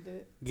 "Hey, him to do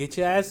it. get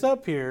your ass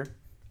up here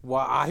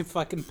while I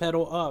fucking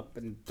pedal up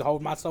and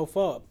hold myself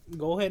up.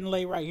 Go ahead and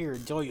lay right here.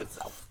 Enjoy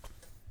yourself."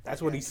 That's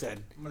what he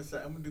said. I'm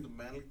gonna do the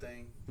manly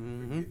thing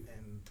Mhm.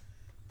 and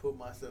put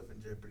myself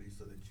in jeopardy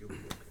so that you'll be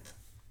okay.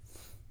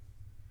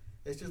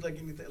 It's just like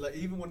anything. Like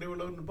even when they were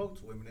loading the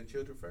boats, women and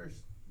children first.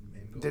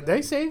 Men go Did last.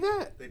 they say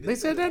that? They did They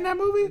say said that in that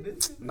They movie?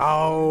 did say that.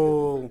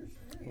 No.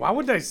 Why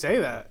would they say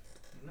that?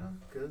 No,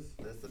 because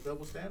that's the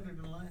double standard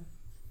in life.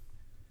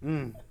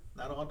 Mm.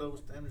 Not all double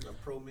standards are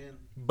pro men.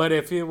 But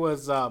if it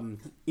was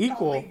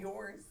equal, Only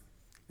yours.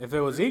 if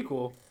it was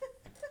equal,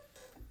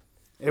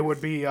 it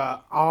would be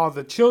all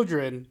the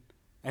children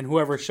and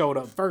whoever showed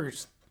up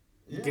first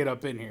Yeah. get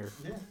up in here.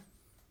 Yeah.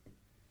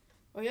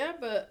 Oh yeah,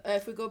 but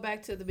if we go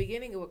back to the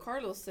beginning of what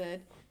Carlos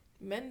said,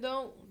 men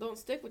don't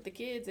stick with the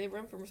kids. They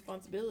run from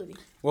responsibility.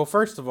 Well,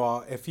 first of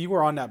all, if you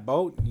were on that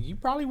boat, you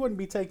probably wouldn't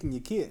be taking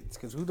your kids,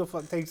 because who the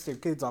fuck takes their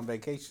kids on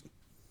vacation?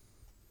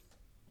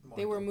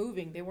 They were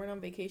moving. They weren't on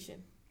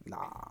vacation.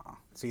 Nah.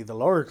 See, the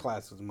lower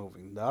class was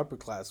moving. The upper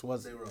class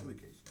wasn't. They were on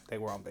vacation. They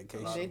were on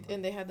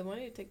vacation. They had the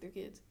money to take their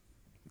kids.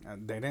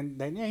 They didn't.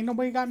 They ain't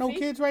nobody got no See?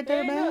 kids right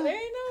there, There man.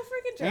 ain't no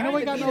freaking trying Ain't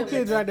nobody to got beat no them.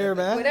 kids right there,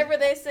 man. Whatever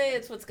they say,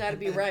 it's what's got to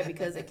be right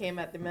because it came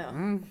out their mouth.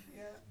 Mm.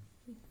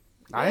 Yeah.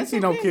 I didn't see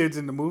no kids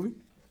in the movie.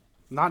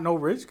 Not no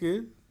rich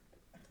kid.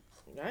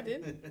 I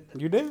did.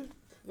 You did?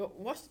 Go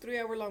watch the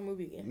 3-hour-long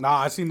movie again. Nah,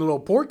 I seen the little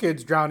poor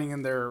kids drowning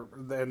in their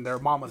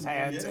mama's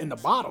hands in the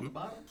bottom.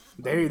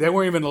 They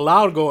weren't even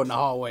allowed to go in the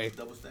hallway.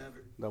 Double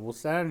standard. Double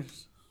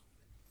standards.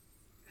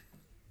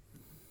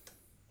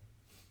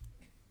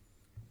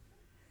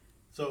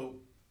 So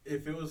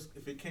if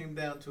it came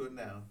down to it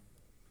now,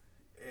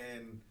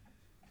 and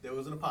there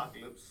was an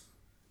apocalypse,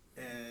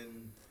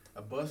 and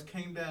a bus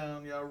came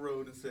down y'all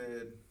road and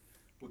said,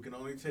 we can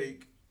only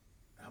take,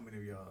 how many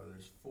of y'all?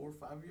 There's 4 or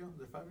 5 of y'all? Is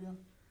there 5 of y'all?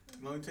 We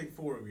can only take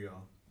 4 of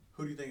y'all.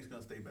 Who do you think is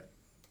gonna stay back?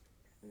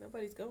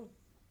 Nobody's going.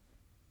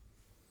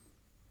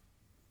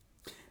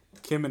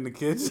 Kim and the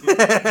kids.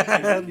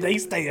 They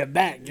staying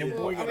back. Your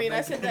boy Well, I mean,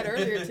 I said that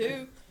earlier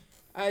too.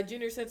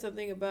 Junior said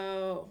something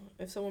about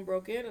if someone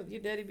broke in,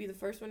 your daddy'd be the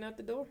first one out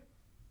the door.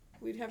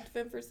 We'd have to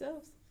fend for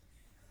ourselves,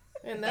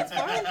 and that's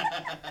fine.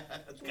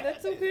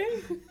 That's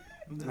okay.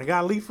 I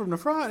got to leave from the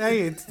front.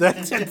 Hey, it's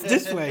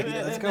this way. And,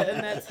 Let's and, go.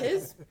 and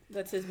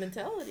that's his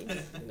mentality.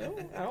 No,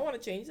 I don't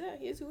want to change that.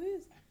 He is who he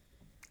is.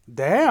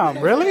 Damn,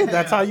 really?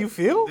 That's how you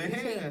feel?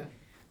 Damn.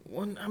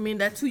 Well, I mean,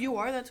 that's who you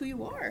are. That's who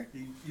you are.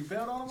 You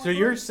bailed on him? So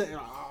you're saying,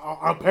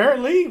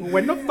 apparently,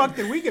 when the fuck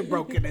did we get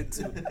broken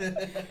into?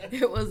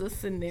 It was a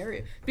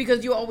scenario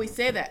because you always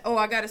say that. Oh,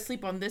 I gotta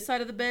sleep on this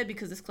side of the bed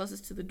because it's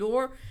closest to the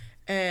door.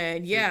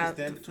 And yeah,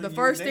 stand between the you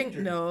first and thing.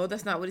 danger. No,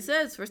 that's not what he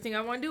says. First thing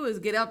I want to do is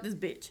get out this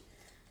bitch.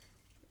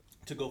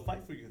 To go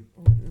fight for you.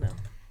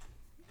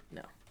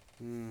 No.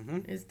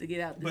 Mm-hmm. Is to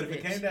get out this But if bitch.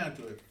 it came down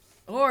to it,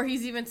 Or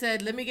he's even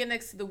said, "Let me get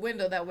next to the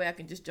window. That way I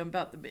can just jump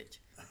out the bitch."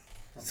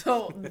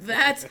 So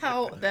that's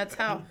how.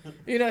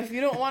 If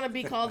you don't want to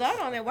be called out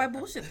on it, why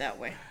bullshit that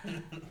way?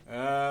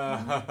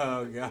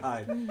 Oh,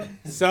 God.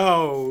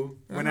 So,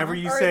 whenever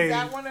you Or say... is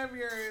that one of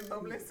your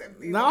doble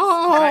sentidos?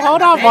 No,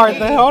 hold on,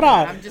 Martha. Hold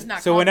on. I'm just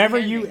not So whenever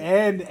you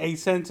comprehending. end a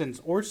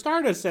sentence or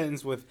start a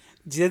sentence with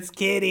 "just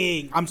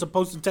kidding," I'm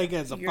supposed to take it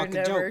as a You're fucking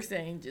never joke.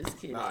 saying just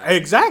kidding.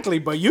 Exactly,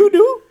 but you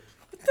do.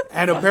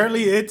 And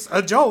apparently it's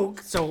a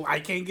joke, so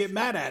I can't get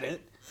mad at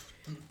it.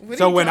 What are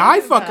So you when I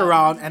talking fuck about?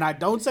 around and I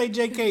don't say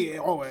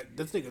JK,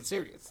 this nigga's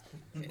serious.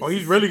 Oh,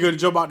 he's really gonna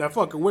jump out that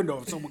fucking window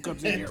if someone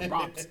comes in here and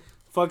robs.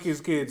 Fuck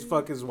his kids,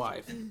 fuck his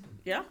wife.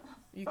 Yeah,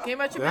 you came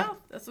out your Yeah. mouth.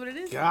 That's what it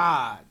is.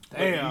 God but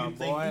do damn, you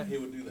think boy. he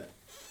would do that?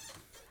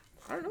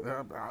 I don't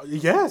know.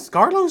 Yes,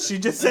 Carlos, she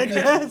just said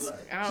yes.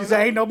 I She don't said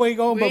know. ain't nobody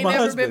going We but ain't my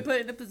never husband. been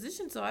put in a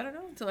position, so I don't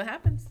know until it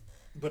happens.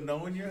 But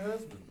knowing your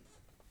husband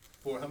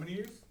for how many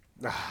years?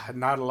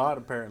 Not a lot,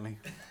 apparently.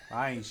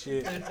 I ain't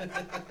shit.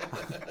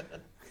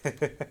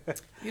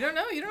 You don't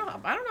know. You don't know.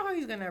 I don't know how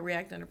he's gonna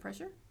react under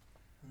pressure.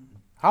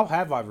 How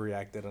have I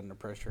reacted under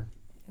pressure?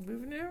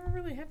 We've never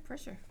really had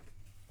pressure.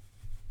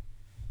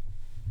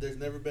 There's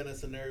never been a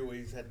scenario where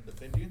he's had to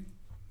defend you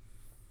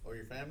or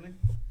your family?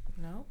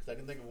 No. Because I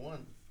can think of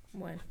one.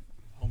 When?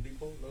 Home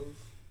Depot, Lowe's.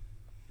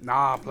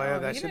 Nah, player, No,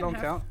 that he shit didn't don't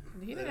have- count.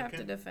 He didn't have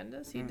to defend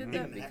us. He did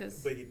that because.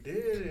 But he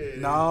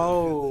did.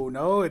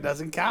 No, it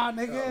doesn't count,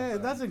 nigga. Oh,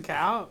 It doesn't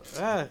count.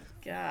 God.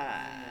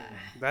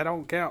 That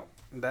don't count.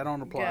 That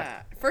don't apply.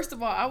 God. First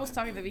of all, I was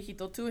talking to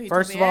Viejito too. And he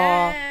First told of me,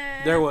 all,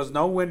 there was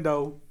no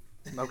window.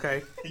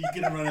 Okay, You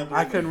couldn't run up.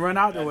 I couldn't run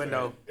out the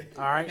window.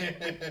 All right.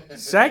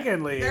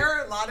 Secondly, There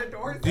are a lot of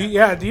doors. do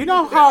you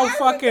know how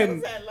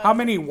fucking how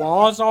many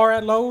walls are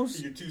at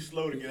Lowe's? You're too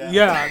slow to get out.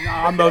 Yeah, no,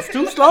 I'm most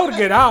too slow to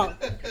get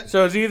out.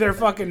 So it's either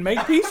fucking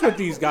make peace with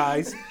these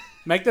guys,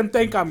 make them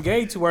think I'm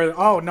gay to where,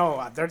 oh no,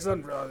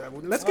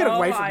 let's get Oh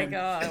away from my him.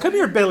 God. Come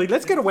here, Billy.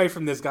 Let's get away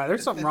from this guy.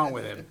 There's something wrong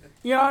with him.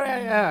 You know,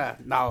 yeah.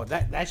 No,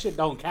 that shit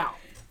don't count.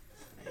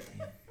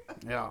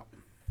 Yeah.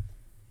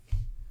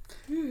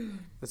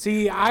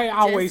 See, I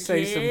always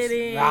say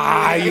kidding.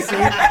 some. You see?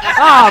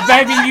 Ah,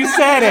 baby, you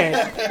said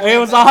it. It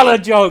was all a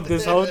joke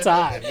this whole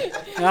time.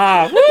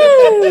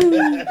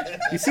 Woo!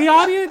 You see,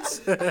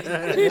 audience?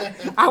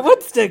 I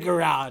would stick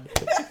around.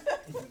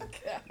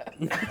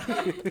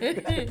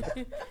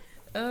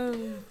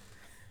 Oh.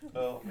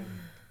 Oh.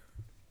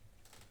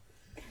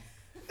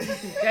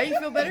 Yeah, you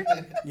feel better?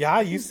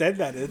 Yeah, you said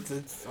that.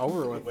 It's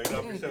over with. Weight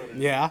off your shoulders.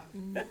 Yeah.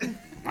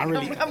 I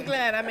really. I'm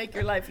glad I make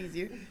your life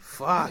easier.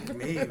 Fuck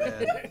me,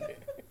 man.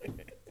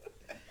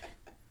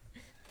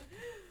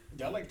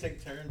 Y'all like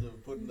take turns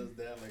of putting us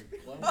down.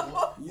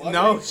 Like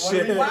No week-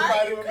 shit. week Why you're are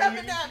fighting you with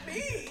coming me.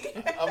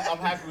 at me? I'm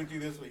happy with you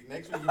this week.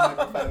 Next week you might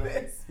be fighting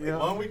with me. Yeah.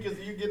 1 week is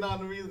you getting on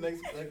to me. The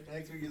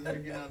next week is her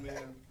getting on to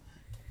him.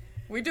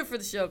 We do it for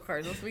the show,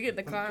 Carlos. We get in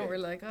the car and we're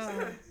like,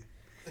 oh.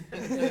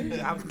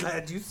 I'm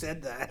glad you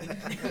said that.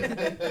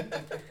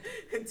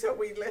 Until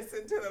we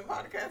listen to the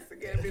podcast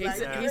again and be He, like,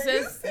 sa- "Girl, he you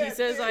says said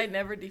this." I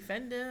never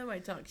defend him. I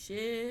talk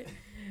shit.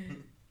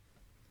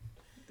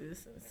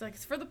 It's like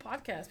it's for the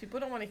podcast. People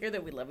don't want to hear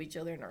that we love each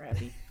other and are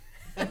happy.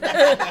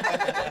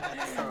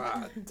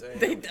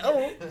 They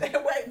don't.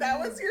 Wait, that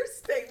was your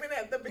statement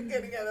at the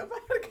beginning of the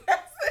podcast.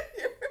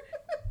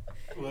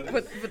 What?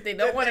 But they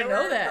don't want to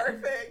know that.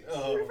 Perfect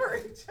Oh. for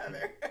each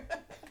other.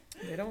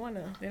 They don't want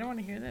to. They don't want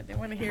to hear that. They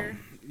want to hear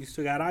You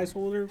still got ice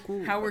holder?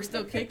 Cool. how we're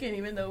still kicking,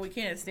 even though we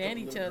can't stand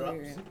each other.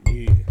 Drops. And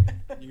Yeah.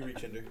 You can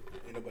reach under.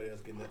 Ain't nobody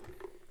else getting that.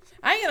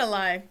 I ain't gonna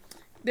lie.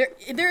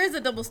 There is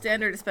a double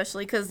standard,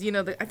 especially because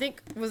I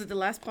think was it the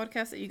last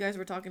podcast that you guys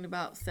were talking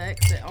about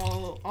sex that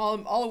all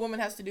a woman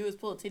has to do is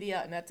pull a titty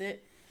out and that's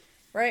it,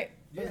 right?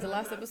 It was the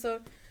last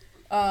episode.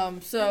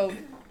 So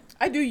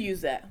I do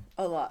use that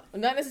a lot.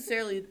 Not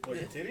necessarily. What,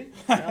 your titty?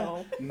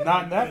 No,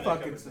 Not in that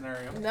fucking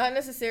scenario. not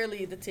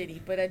necessarily the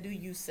titty, but I do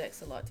use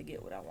sex a lot to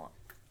get what I want.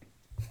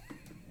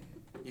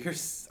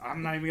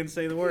 I'm not even gonna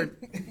say the word.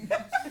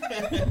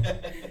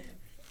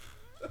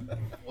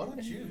 Why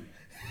don't you?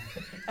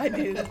 I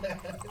do.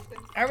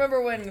 I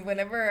remember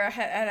whenever I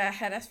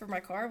had asked for my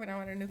car when I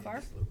wanted a new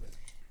car.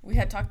 We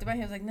had talked about it.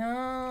 He was like,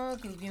 no,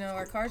 because,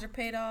 our cars are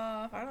paid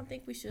off. I don't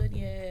think we should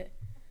yet.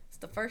 It's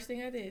the first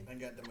thing I did. I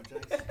ain't got that much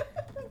ice.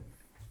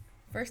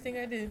 First thing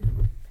I did.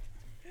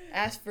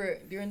 Asked for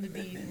it during the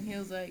deed. And he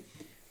was like,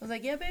 I was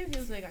like, yeah, babe. He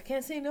was like, I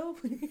can't say no.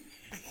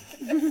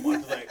 I was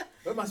like,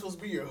 what, am I supposed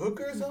to be your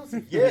hooker or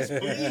something? Yes,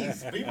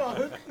 please. Be my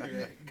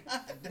hooker.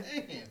 God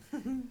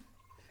damn.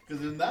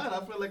 Because if not,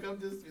 I feel like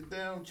I'm just a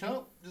damn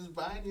chump, just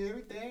buying you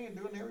everything and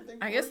doing everything.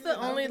 I for guess you, the and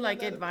I don't only think I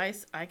got it.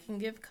 advice I can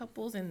give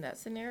couples in that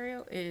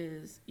scenario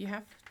is you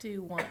have to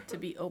want to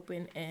be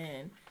open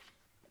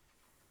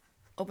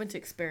to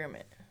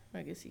experiment,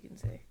 I guess you can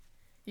say.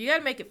 You got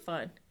to make it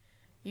fun.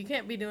 You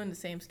can't be doing the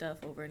same stuff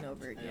over and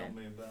over Tell again.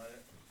 me about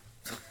it.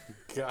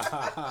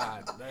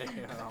 God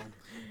damn.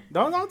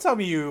 Don't tell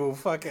me you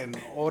fucking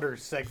order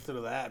sex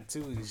through the app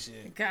too and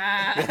shit.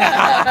 God.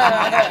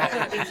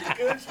 If she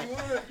could, she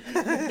would.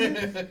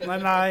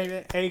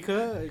 Hey,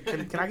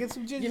 can I get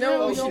some ginger? You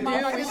know what we Oh, should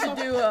shit. do? We should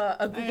do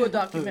a Google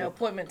document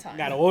appointment time.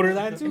 Gotta order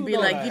that too. And be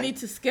don't like, I? you need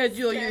to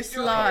schedule your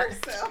Schedule slot.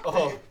 yourself.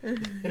 Oh,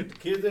 if the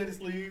kids ain't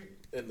asleep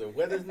and the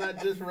weather's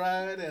not just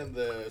right and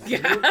the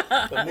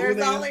There's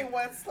moon only ain't,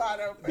 one slot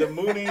open. the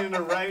moon ain't in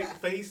the right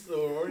face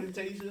or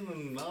orientation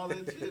and all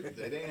that shit,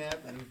 that ain't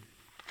happening.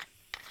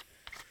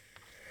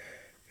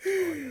 Oh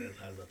yeah, that's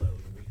how I thought it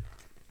was gonna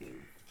be.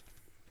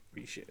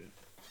 Appreciate it.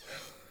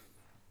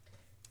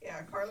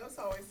 Yeah, Carlos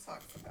always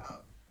talks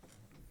about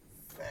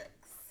sex.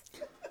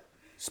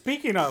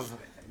 Speaking of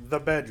the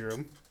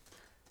bedroom,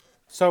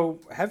 so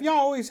have y'all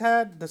always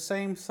had the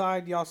same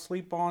side y'all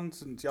sleep on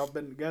since y'all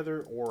been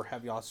together, or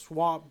have y'all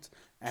swapped?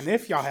 And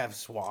if y'all have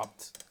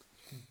swapped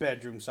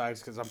bedroom sides,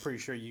 because I'm pretty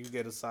sure you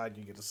get a side,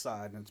 and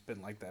it's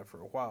been like that for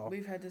a while.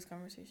 We've had this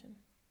conversation.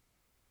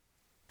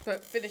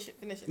 But finish it.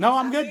 No,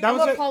 I'm good. That I'm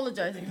was it.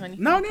 apologizing, honey.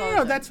 No, I'm no,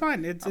 apologizing. that's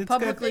fine. It's I'm good.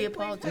 publicly We've had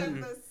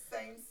apologizing. the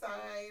same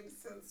side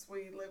since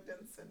we lived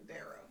in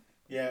Sendero.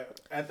 Yeah,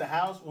 at the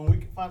house when we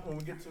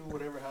get to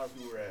whatever house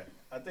we were at,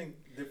 I think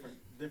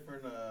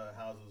different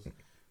houses.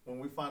 When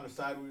we find the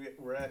side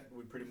we're at,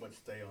 we pretty much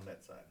stay on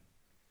that side.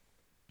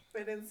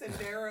 But in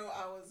Sendero,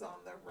 I was on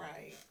the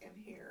right, and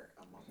here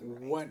I'm on the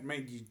right. What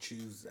made you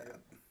choose that?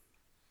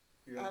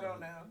 I don't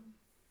know.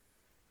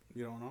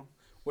 You don't know.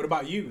 What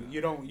about you?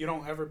 You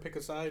don't ever pick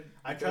a side?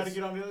 I try to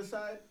get on the other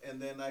side, and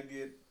then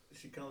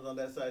she comes on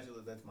that side. She's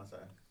like, "That's my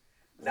side."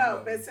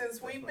 No, but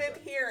since we've been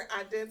here,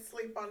 I did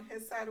sleep on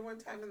his side one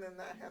time, and then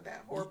I had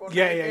that horrible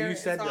Yeah, night yeah, there, you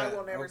said so that. I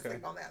will never Okay.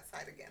 sleep on that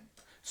side again.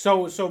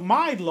 So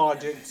my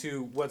logic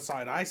to what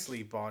side I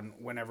sleep on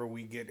whenever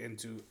we get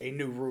into a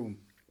new room,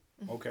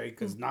 okay,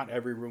 because not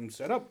every room's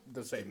set up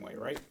the same way,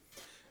 right?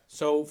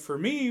 So for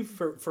me,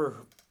 for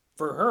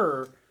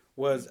her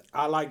was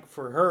I like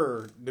for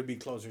her to be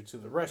closer to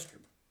the restroom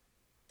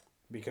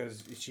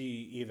because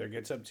she either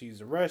gets up to use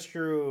the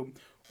restroom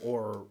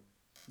or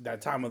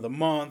that time of the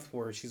month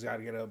where she's got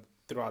to get up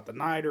throughout the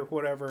night or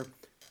whatever.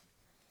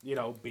 You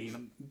know,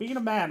 being a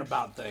man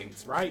about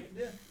things, right?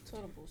 Yeah.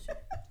 Total bullshit.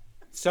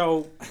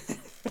 So.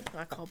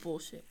 I call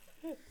bullshit.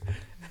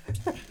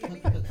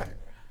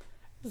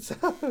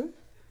 So,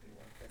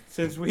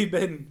 since we've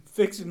been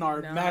fixing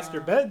our master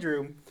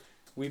bedroom,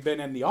 we've been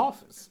in the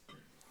office.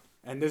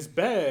 And this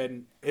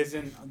bed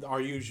isn't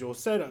our usual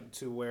setup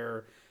to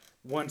where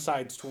one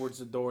side's towards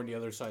the door and the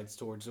other side's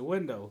towards the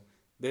window.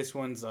 This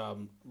one's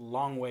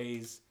long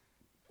ways.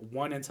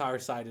 One entire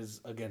side is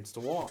against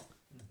the wall.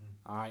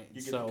 All right, You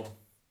get the so ball.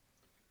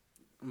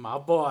 my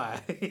boy.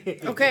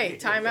 Okay,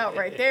 time out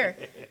right there.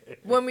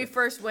 When we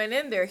first went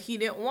in there, he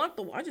didn't want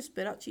the wall. I just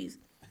spit out cheese.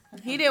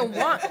 He didn't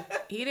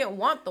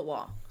want the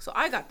wall. So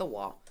I got the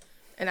wall.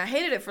 And I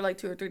hated it for like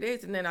 2 or 3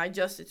 days, and then I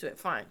adjusted to it.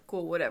 Fine,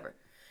 cool, whatever.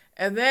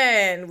 And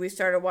then we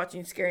started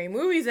watching scary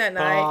movies at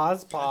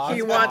night. Pause.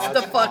 He wants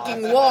the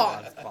fucking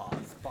wall.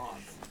 Pause.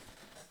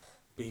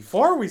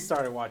 Before we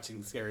started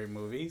watching scary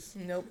movies,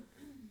 Nope.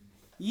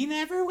 you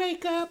never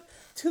wake up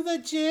to the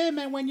gym,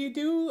 and when you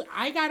do,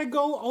 I gotta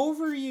go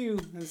over you.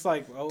 It's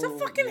like, oh, It's a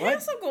fucking what?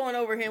 hassle going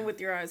over him with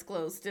your eyes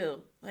closed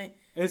still. Like,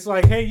 It's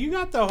like, hey, you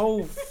got the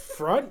whole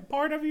front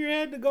part of your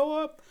head to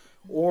go up,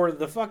 or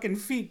the fucking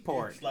feet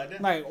part. Slide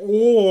down. Like,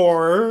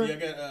 or Yeah, I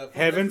got,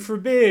 heaven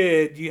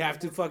forbid you have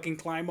to fucking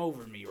climb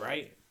over me,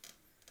 right?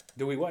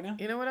 Do we what now?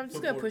 you know what? I'm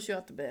just going to Footboard. push you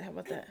off the bed. How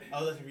about that? I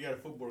was asking if you got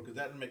a footboard because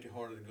that would make it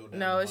harder to go down.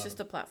 No, the it's just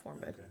a bottom. platform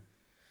bed. Okay.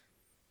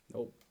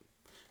 Nope.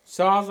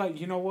 So I was like,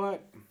 you know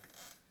what?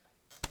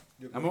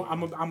 You're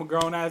I'm a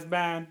grown ass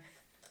man.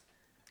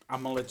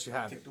 I'm gonna let you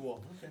have Take it. the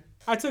wall. Okay.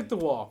 I took the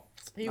wall.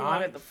 He Nah.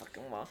 wanted the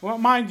fucking wall. Well,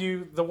 mind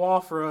you, the wall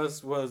for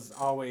us was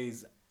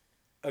always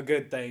a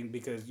good thing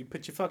because you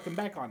put your fucking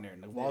back on there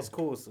and the wall's Yeah.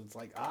 cool. So it's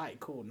like, all right,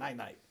 cool, night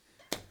night.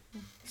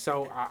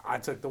 So I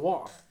took the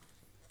wall.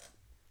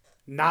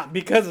 Not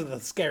because of the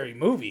scary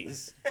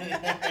movies.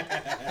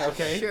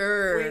 Okay.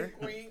 Sure. Wink,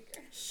 wink.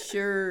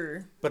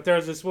 Sure. But there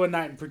was this one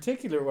night in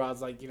particular where I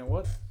was like, you know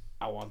what?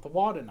 I want the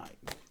wall tonight.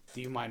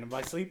 Do you mind if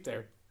I sleep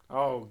there?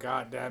 Oh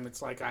goddamn!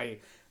 It's like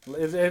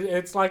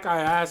it's like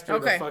I asked her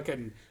Okay. to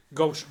fucking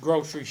go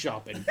grocery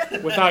shopping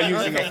without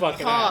using a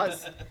fucking app.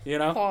 Pause. You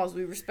know? Pause.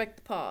 We respect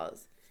the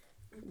pause.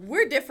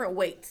 We're different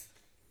weights.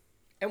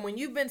 And when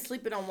you've been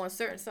sleeping on one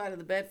certain side of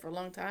the bed for a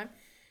long time,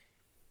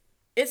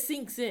 it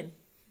sinks in.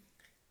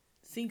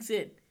 Sinks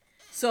in.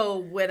 So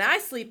when I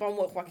sleep on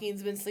what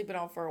Joaquin's been sleeping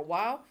on for a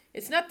while,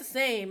 it's not the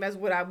same as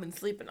what I've been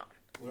sleeping on.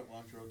 Why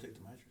don't you rotate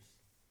the mattress?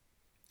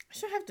 I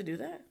should have to do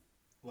that.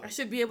 What? I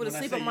should be able to When I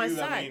sleep say on my you,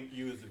 side. I mean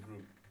you as a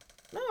group.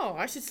 No,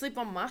 I should sleep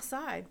on my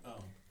side.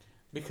 Oh.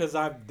 Because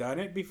I've done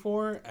it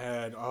before,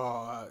 and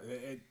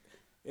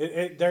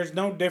there's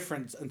no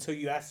difference until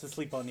you ask to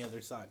sleep on the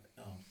other side.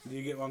 Oh. Do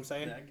you get what I'm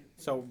saying? Yeah, I get it.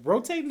 So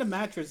rotating the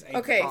mattress ain't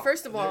Okay, the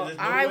first of all, There's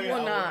no I way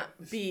will I not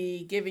would-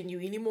 be giving you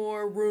any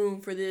more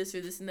room for this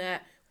or this and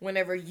that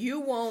whenever you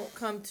won't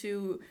come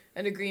to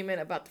an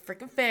agreement about the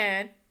freaking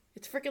fan.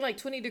 It's freaking like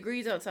 20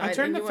 degrees outside. I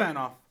turned and the you fan want-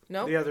 off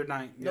Nope. the other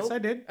night. Yes, Nope. I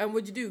did. And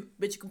what'd you do?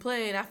 Bitch, you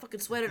complain. I fucking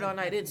sweated all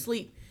night. I didn't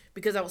sleep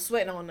because I was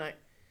sweating all night.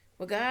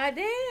 Well,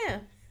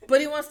 goddamn. But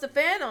he wants the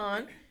fan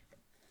on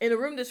in a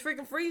room that's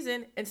freaking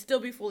freezing and still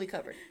be fully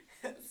covered.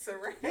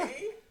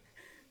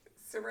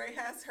 Saray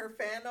has her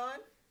fan on,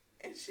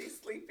 and she's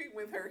sleeping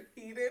with her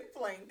heated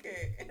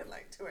blanket and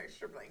like 2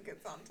 extra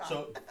blankets on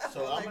top.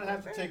 So I'm gonna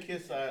have to take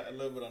his side a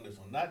little bit on this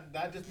one. Not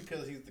just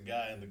because he's the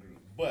guy in the group,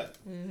 but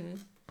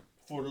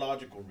for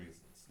logical reasons.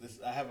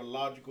 I have a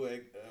logical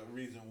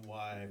reason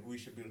why we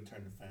should be able to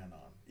turn the fan on,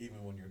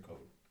 even when you're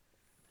cold.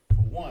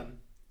 For one,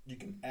 you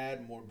can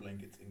add more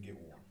blankets and get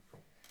warm.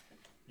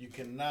 You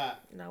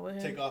cannot Not with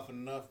him. take off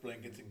enough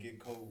blankets and get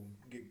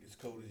as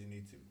cold as you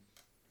need to.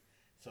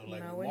 So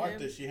like Not with with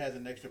Martha, him. she has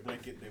an extra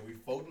blanket that we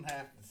fold in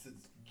half that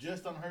sits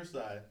just on her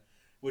side,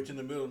 which in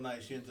the middle of the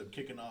night she ends up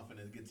kicking off and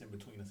it gets in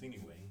between us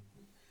anyway.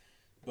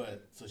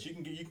 But so you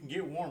can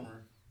get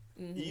warmer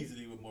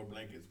easily with more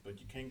blankets, but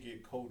you can't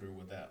get colder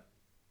without.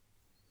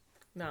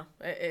 No,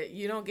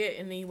 you don't get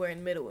anywhere in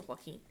the middle with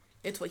Joaquin.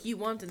 It's what he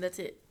wants and that's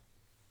it.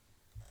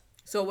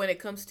 So when it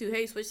comes to,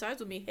 hey, switch sides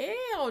with me,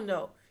 hell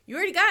no. You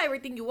already got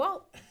everything you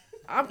want.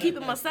 I'm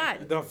keeping my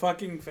side. The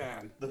fucking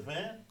fan. The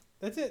fan?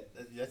 That's it.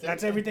 That's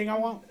That's everything I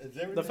want. That's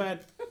everything. The fan.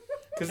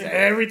 Because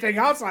everything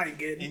else I ain't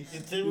getting.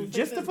 Until we Just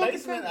just the the fucking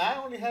basement, fan.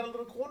 I only had a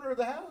little corner of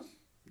the house.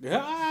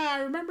 Yeah, I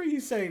remember you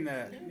saying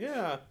that.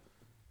 Yeah.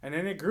 And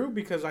then it grew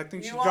because I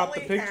think she you dropped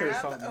the only picture or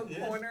have something. a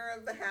Yeah. corner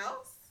of the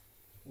house?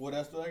 What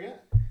else do I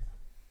get?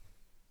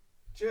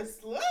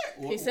 Just look.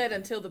 He said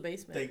until the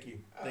basement. Thank you,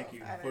 thank Oh,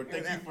 you I didn't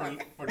hear that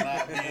for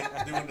not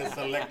doing the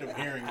selective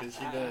hearing that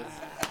she does.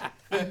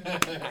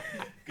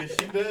 Because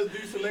she does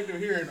do selective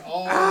hearing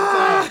all the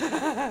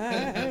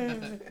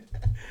time.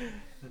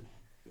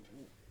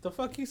 The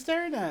fuck you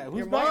staring at? Who's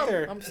Your back mom.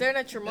 there? I'm staring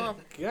at your mom.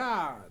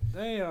 God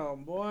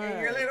damn, boy.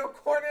 And your little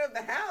corner of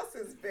the house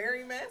is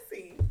very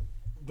messy.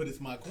 But it's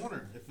my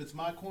corner. If it's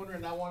my corner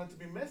and I want it to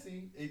be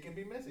messy, it can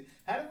be messy.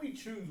 How do we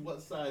choose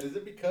what side? Is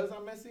it because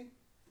I'm messy?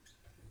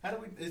 How do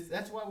we?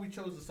 That's why we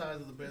chose the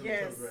size of the bed.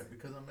 Yes. We chose, right?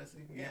 Because I'm messy.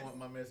 You Yes. don't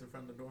want my mess in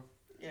front of the door.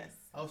 Yes.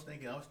 I was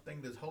thinking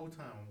this whole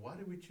time. Why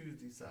did we choose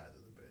these sides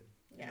of the bed?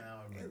 Yeah.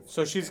 Now I remember.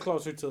 So she's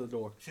closer to the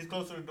door. She's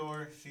close to the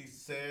door. She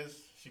says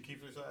she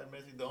keeps her side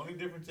messy. The only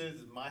difference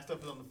is my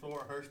stuff is on the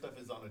floor. Her stuff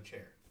is on a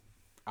chair.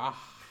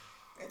 Ah.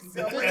 It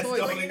still Good looks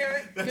choice.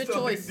 cleaner. That's Good the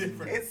only choice.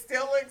 difference. It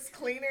still looks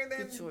cleaner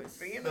than Good choice.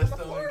 being on That's the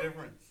the only floor.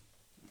 difference.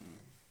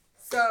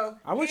 So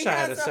I wish he I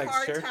had has a sex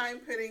hard chair. time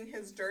putting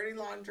his dirty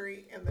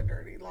laundry in the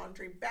dirty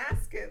laundry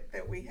basket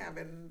that we have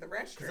in the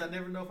Because I restroom.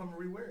 never know if I'm gonna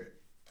rewear it.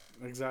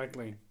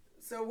 Exactly.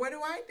 So what do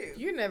I do?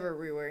 You never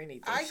rewear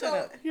anything. I Shut go.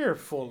 up. You're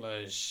full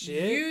of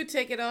shit. You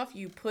take it off.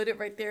 You put it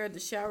right there in the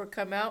shower.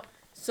 Come out,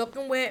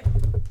 soaking wet,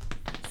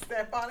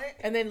 Step on it.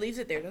 and then leaves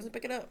it there. Doesn't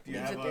pick it up. Do you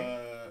Leaves have it there.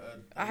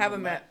 a I have a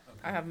little mat. Okay.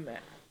 I have a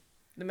mat.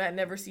 The mat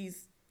never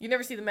sees. You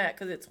never see the mat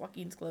because it's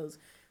Joaquin's clothes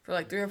for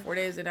like 3 or 4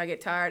 days, and I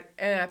get tired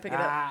and I pick it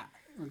up.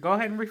 Go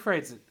ahead and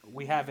rephrase it.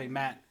 We have a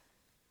mat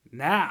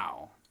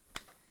now.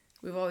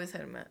 We've always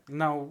had a mat.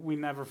 No, we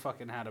never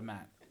fucking had a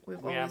mat. We've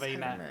We always have a had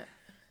mat. a mat.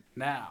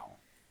 Now.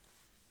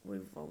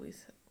 We've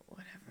always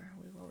whatever.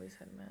 We've always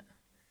had a mat.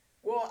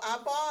 Well,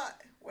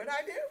 what'd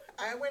I do?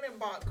 I went and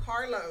bought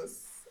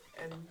Carlos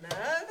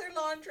another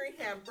laundry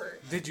hamper.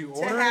 Did you To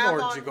order it have or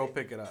did on- you go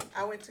pick it up?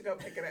 I went to go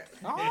pick it up.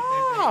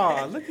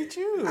 Oh, look at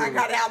you. I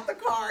got out the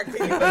car. Can you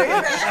believe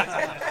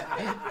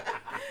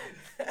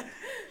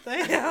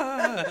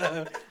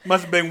that?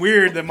 Must have been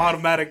weird, them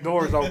automatic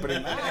doors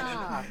opening.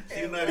 Ah.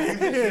 She's not easy.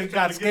 She's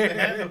Got trying to get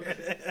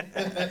the scared.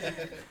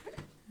 handle.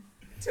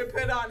 To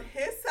put on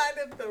his side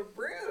of the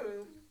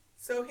room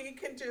so he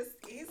can just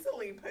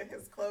easily put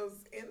his clothes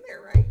in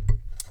there, right?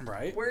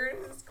 Right. Where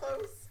are his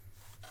clothes?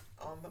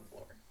 On the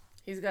floor.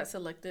 He's got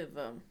selective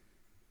vision.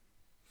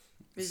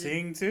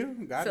 Seeing too?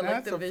 God, that's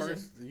Selective the vision.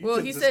 first. You Well,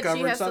 just he said she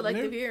discovered has something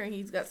selective new. hearing.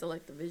 He's got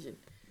selective vision.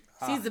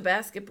 Sees the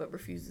basket but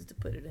refuses to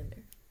put it in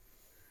there.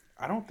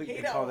 I don't think He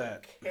they don't call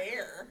that.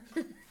 care.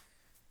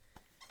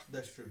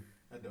 That's true.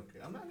 I don't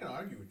care. I'm not gonna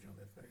argue with you on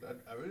that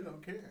fact. I really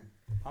don't care.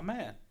 Oh,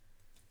 man.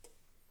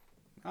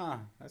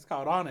 That's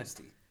called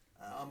honesty.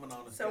 I'm an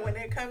honest So guy. when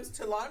it comes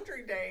to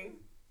laundry day,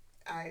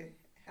 I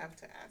have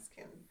to ask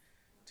him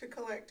to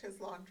collect his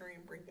laundry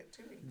and bring it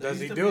to me. There Does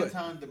he used to do be a it?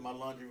 time that my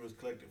laundry was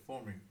collected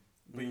for me,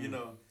 but you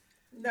know,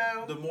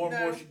 No. the more and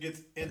no. more she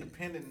gets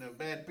independent and a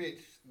bad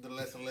bitch, the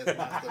less and less my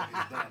stuff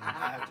gets done.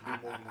 I have to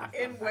do more and more.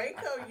 In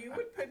Waco, you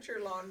would put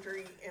your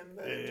laundry in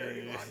the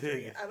dirty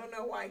laundry. I don't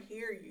know why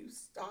here you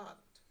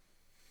stopped.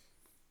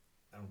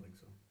 I don't think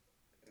so.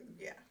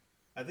 Yeah.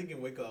 I think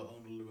in Waco I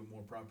owned a little bit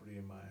more property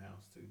in my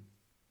house too.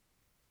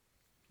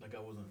 Like I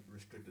wasn't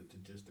restricted to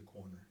just the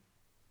corner.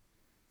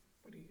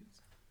 What do you?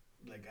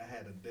 Like I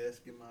had a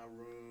desk in my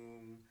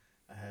room.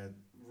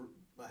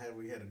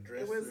 We had a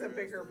dresser. It was a and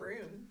bigger stuff.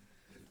 room.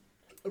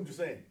 I'm just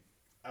saying,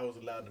 I was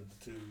allowed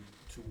to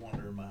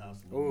wander in my house.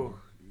 A little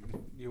Oh,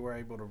 more. you were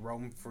able to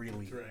roam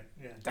freely. That's right.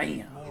 Yeah.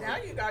 Damn. More- Now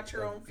you got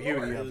your own beauty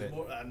floor. of There's it.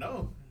 more- I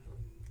know.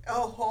 A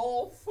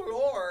whole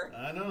floor.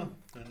 I know.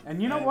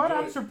 And you know I what?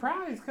 enjoy I'm it.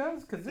 surprised,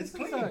 because this It's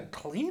is clean.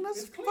 clean as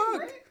It's clean,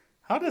 fuck. right?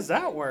 How does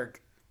that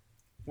work?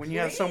 When you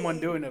have someone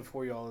Clean. doing it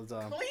for you all the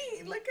time.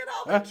 Clean. Look at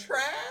all Huh? the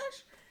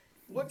trash.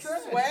 What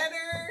trash?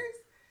 Sweaters.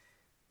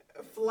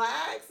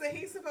 Flags that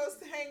he's supposed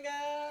to hang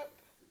up.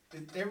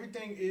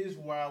 Everything is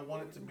where I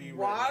want it to be.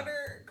 Right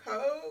Water.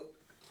 Coke.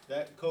 now.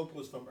 That Coke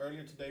was from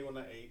earlier today when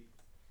I ate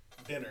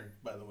dinner,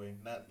 by the way,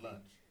 not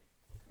lunch.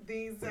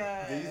 These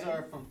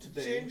are from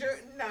today. ginger.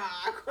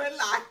 Nah, quit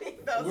lying.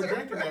 Those We're are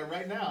drinking that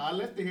right now. I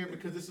left it here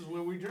because this is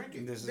where we drink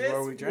it. This is This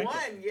where we drink one,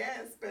 it.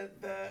 yes,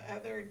 but the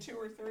other 2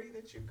 or 3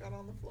 that you've got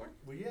on the floor.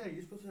 Well, yeah,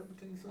 you're supposed to have me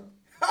clean this up.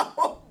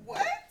 Oh,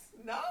 what?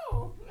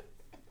 No.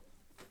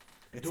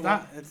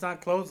 It's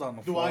not closed on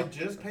the Do floor. I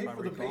just pay if I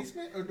for the recall.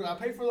 basement or do I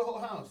pay for the whole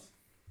house?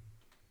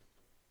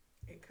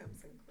 It comes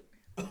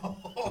included.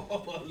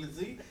 Oh,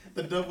 see?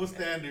 The double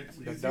standards.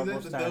 The You see double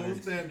that? The double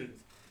standards.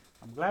 standards.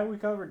 I'm glad we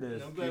covered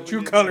this. I'm glad Your we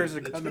true did colors that.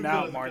 are The coming true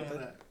out, colors are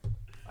coming Martha.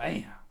 out.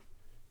 Damn.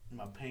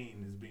 My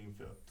pain is being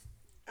felt.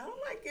 I don't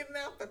like getting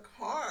out the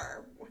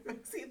car. What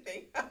makes you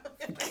think?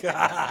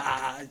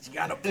 God, she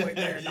got a point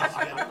there.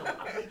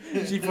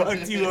 Yeah. She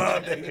fucked you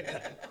up.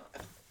 nigga.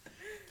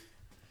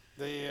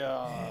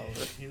 Damn.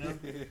 You know,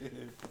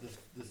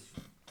 this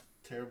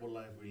terrible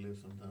life we live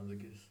sometimes, I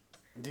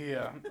guess.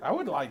 Yeah, I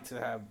would like to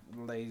have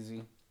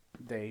lazy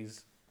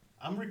days.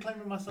 I'm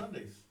reclaiming my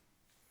Sundays.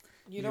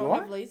 You You don't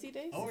are? have lazy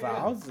days? Oh, yeah.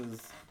 Vows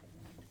is.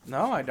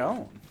 No, I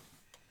don't.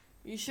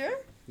 You sure?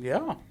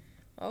 Yeah.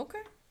 Okay.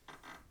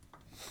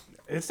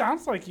 It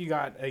sounds like you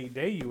got a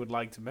day you would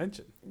like to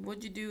mention.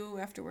 What'd you do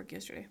after work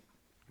yesterday?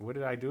 What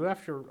did I do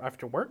after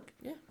work?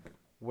 Yeah.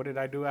 What did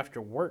I do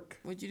after work?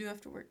 What'd you do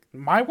after work?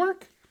 My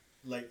work?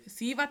 Like,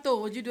 See, Vato,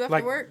 what'd you do after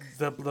Like work?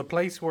 the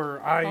place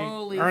where I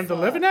Holy earned the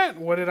fuck. living at?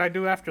 What did I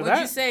do after What'd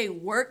that? you say?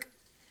 Work,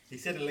 he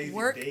said a lazy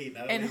work, day,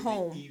 not a and lazy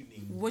home.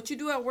 evening. What you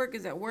do at work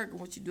is at work, and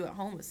what you do at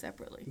home is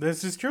separately.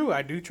 This is true.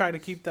 I do try to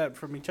keep that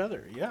from each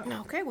other. Yeah.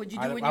 Okay, what'd you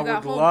do when I you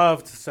got would home?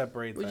 love to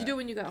separate What'd that. you do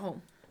when you got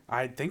home?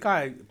 I think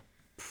I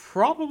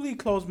probably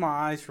closed my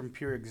eyes from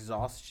pure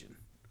exhaustion.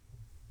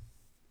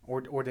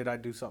 Or did I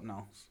do something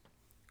else?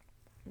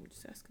 I'm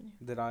just asking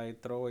you. Did I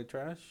throw away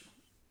trash?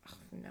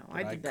 No,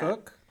 Did I did that.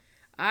 cook?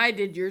 I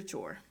did your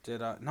chore.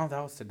 Did I? No, that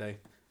was today.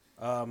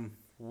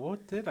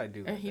 What did I do?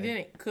 And that he day?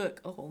 didn't cook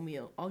a whole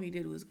meal. All he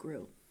did was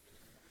grill.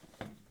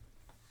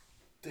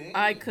 Dang.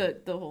 I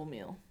cooked the whole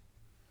meal.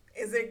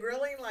 Is it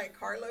grilling like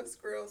Carlos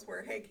grills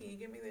where, hey, can you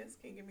give me this?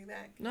 Can you give me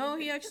that? Can No, you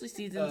he give- actually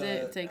seasons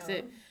it and takes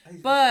it. I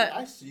But-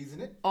 I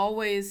season it.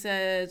 Always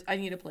says, I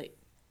need a plate.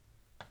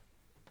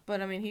 But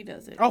I mean, he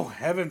does it. Oh,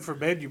 heaven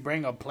forbid you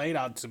bring a plate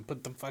out to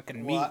put the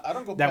fucking meat. Well, I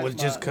don't go that past was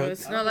just my- cooked.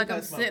 It's I not don't like go I'm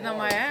past sitting on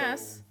my bar,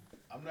 ass. so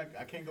I'm not.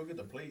 I can't go get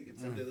the plate.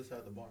 It's on the other side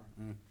of the bar.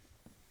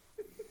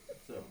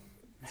 So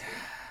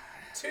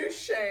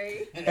Touche.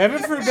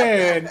 Heaven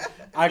forbid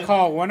I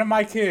call one of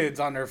my kids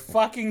on their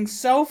fucking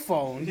cell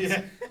phones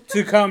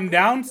to come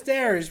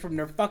downstairs from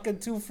their fucking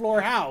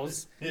 2-floor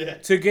house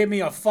to give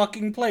me a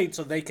fucking plate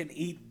so they can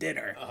eat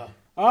dinner.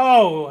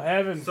 Oh,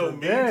 heaven so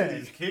mean to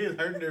forbid. these kids,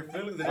 hurting their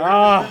feelings. They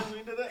Ah. hurt their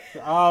feelings into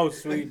that? Oh,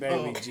 sweet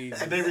baby Oh. Jesus.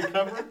 Did they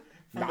recover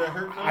from that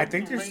hurt? I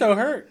think they're feelings? still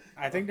hurt.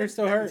 I think they're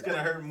still It's hurt.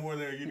 gonna hurt more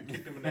than you to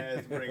kick them in the ass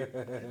and bring it.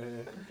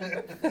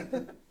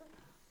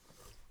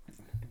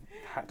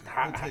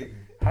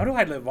 How do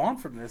I live on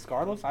from this,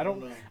 Carlos? I don't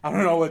know.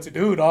 know what to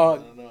do, I dog.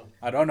 don't know.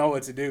 I don't know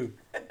what to do.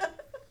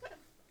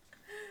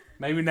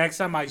 Maybe next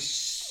time I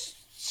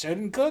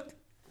shouldn't cook.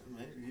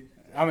 Maybe.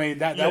 I mean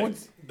that Look, would.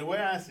 the way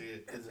I see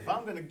it is, if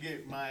I'm gonna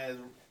get my ass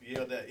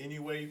yelled at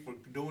anyway for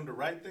doing the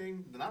right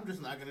thing, then I'm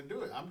just not gonna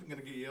do it. I'm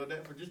gonna get yelled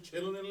at for just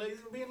chilling and lazy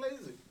and being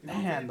lazy. You know what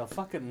I'm Man, saying? the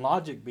fucking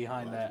logic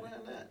behind What's that.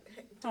 behind that?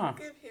 Don't Huh.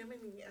 give him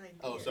any idea.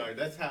 Oh, sorry.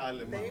 That's how I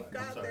live my They've life.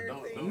 got I'm sorry. their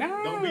Don't thing.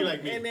 don't be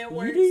like me. And it You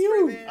works do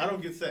you. for them. I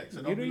don't get sex, so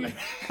You don't do be you. like.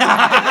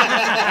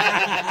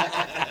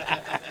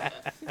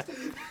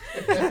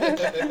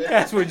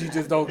 That's when you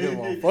just don't give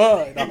a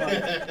fuck. I'm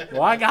like,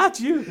 well, I got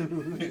you.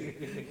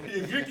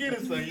 If you're getting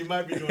something, you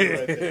might be doing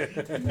it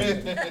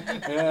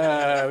right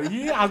there.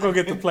 Yeah, I'll go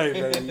get the plate,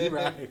 baby. You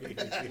right.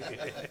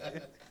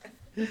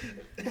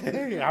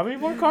 Hey, how many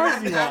more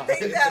cars do you I want?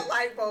 think that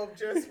light bulb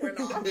just went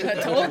off. I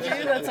told you,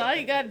 that's all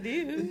you gotta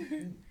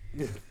do.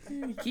 You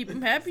keep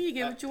them happy, you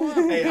get what you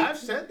want. Hey, I've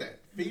said that.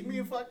 Feed me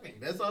and fuck me.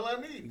 That's all I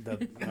need.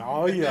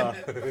 Oh yeah.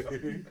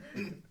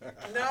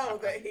 No,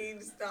 that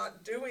he's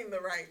not doing the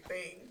right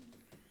thing.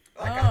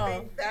 Like, Oh. I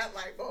think that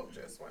light bulb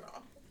just went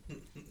off.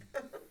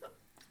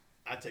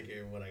 I take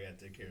care of what I gotta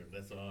take care of.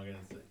 That's all I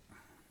gotta say.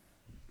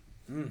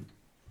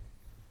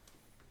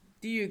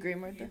 Do you agree, You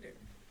Martha? do.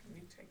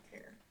 You take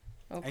care.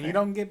 Okay. And you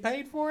don't get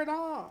paid for it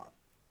all.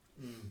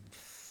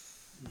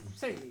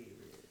 See.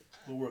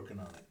 We're working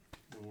on it.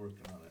 We're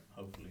working on it.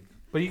 Hopefully.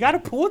 But you got a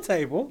pool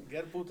table. You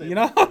got a pool table. You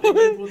know? I think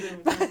we pool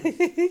table.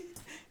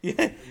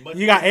 Yeah. But-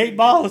 You got 8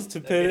 balls to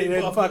put it 8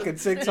 in balls. fucking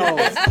 6 holes.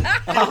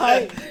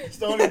 Alright?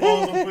 Stony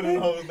balls I'm putting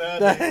in holes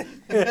nowadays.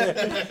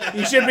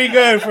 You should be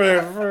good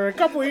for a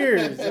couple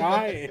years.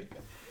 Alright?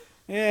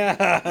 Yeah.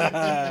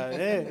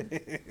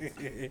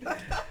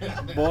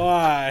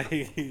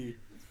 Boy.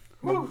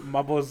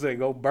 My boy said,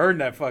 go burn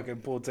that fucking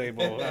pool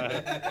table.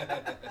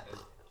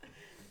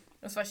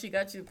 That's why she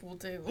got you the pool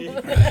table.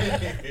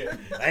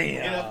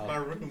 Get out my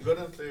room. Go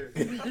downstairs.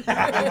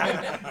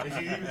 If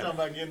she's even talking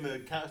about getting the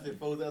couch that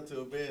folds out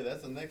to a bed,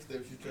 that's the next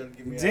step she's trying to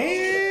give me.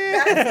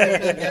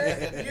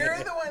 Damn. You're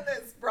the one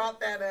that's brought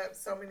that up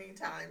so many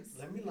times.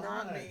 Let me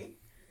Not lie. me.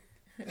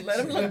 Let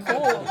him look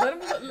cool.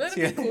 Let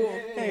him be cool.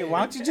 Hey,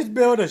 why don't you just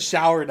build a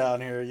shower down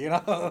here, you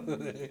know?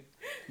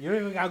 You don't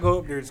even gotta go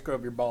up there and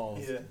scrub your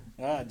balls.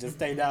 Yeah. Just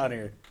stay down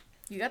here.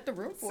 You got the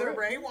room for So it.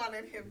 Ray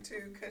wanted him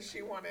to because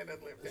she wanted to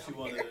live down She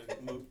wanted here.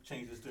 to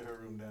change this to her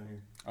room down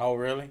here. Oh,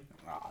 really?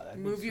 Oh, that'd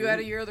be Move you sweet. out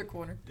of your other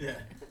corner. Yeah.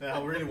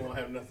 I really won't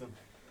have nothing.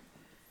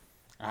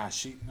 But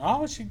she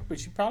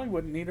probably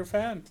wouldn't need her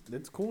fan.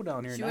 It's cool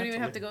down here. She wouldn't even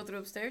have to naturally. go through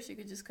upstairs. She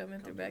could just come in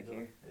through back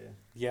here.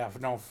 Yeah,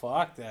 no,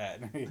 fuck that.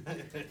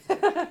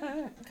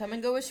 Come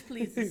and go as she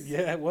pleases.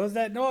 Yeah, what was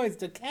that noise?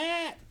 The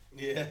cat.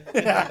 Yeah.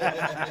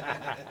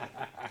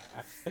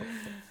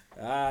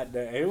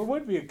 It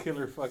would be a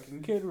killer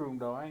fucking kid room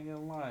though. I ain't gonna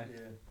lie. Yeah.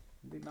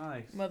 It'd be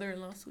nice.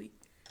 Mother-in-law suite.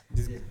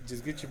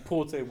 Just get your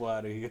pool table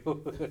out of here.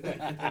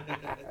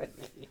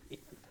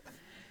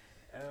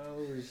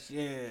 Oh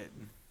shit!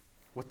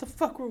 What the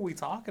fuck were we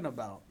talking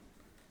about?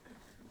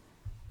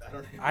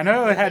 I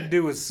know it had to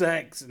do with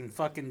sex and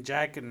fucking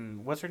Jack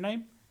and what's her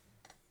name?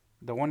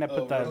 The one that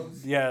put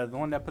Rose? the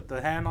one that put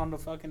the hand on the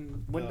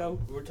fucking window.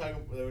 We were talking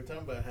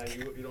about how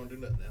you don't do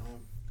nothing at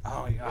home.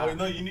 Oh Oh yeah.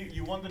 no,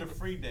 you wanted a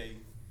free day,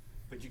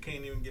 but you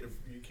can't even get a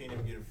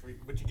free,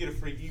 but you get a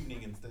free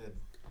evening instead.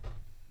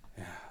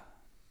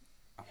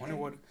 I wonder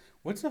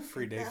what's a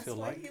free day That's feel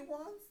what like. he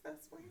wants.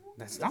 That's what he wants.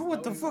 That's not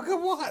what the fuck I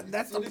want.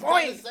 That's the That's what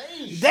point. he's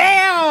trying to say.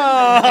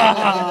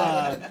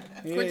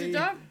 Damn. Quit your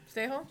job.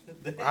 Stay home.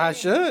 I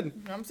should.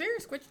 I'm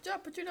serious. Quit your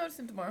job. Put your notice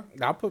in tomorrow.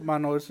 I'll put my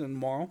notice in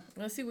tomorrow.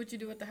 Let's see what you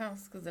do at the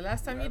house. Because the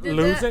last time you did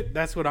Lose that, it.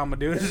 That's what I'm gonna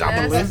do. the I'm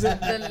gonna lose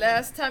last- it. The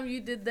last time you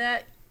did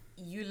that,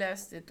 you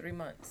lasted 3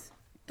 months.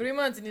 3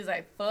 months, and he's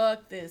like,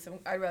 "Fuck this.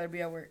 I'd rather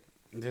be at work."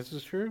 This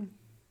is true.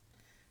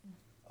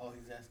 All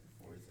he's asking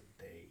for is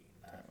a day.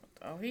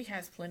 Oh, he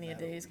has plenty of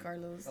days,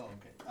 Carlos. Oh,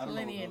 okay. I don't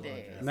Plenty know of what those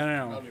days. are.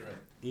 No. Probably right.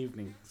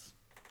 Evenings.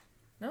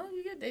 No,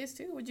 you get days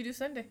too. What'd you do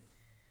Sunday?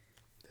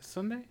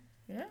 Sunday.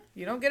 Yeah,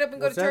 you don't get up and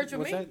go What's to that? church with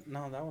What's me. that?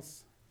 No, that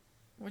was.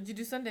 What'd you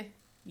do Sunday?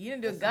 You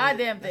didn't do a That's the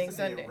day- goddamn that's thing the day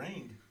Sunday. It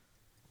rained.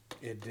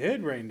 It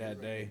did rain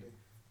that day.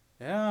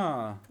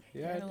 Yeah.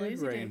 Yeah, had it a did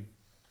lazy day. rain.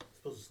 It's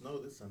supposed to snow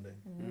this Sunday.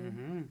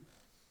 Mm-hmm.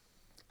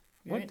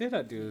 What did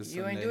I do this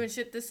You ain't Sunday? doing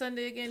shit this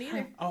Sunday again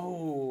either.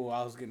 Oh,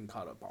 I was getting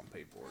caught up on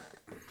paperwork.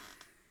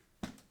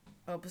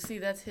 Oh, but see,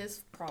 that's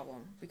his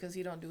problem because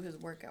he don't do his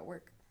work at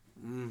work.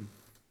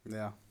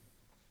 Yeah.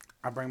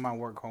 I bring my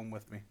work home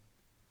with me.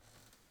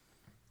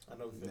 I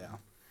know. Yeah.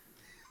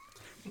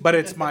 But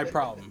it's my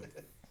problem.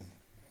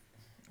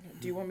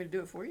 Do you want me to do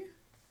it for you?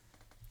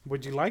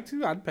 Would you like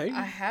to? I'd pay you.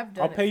 I have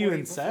done I'll it pay for you you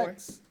in before.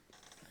 sex.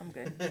 I'm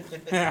good.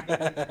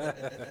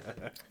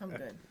 I'm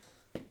good.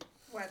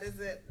 Why does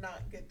it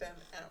not get done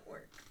at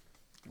work?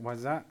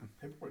 What's that?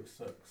 Paperwork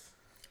sucks.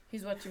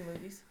 He's watching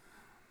movies.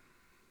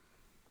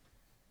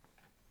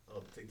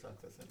 Oh, TikTok,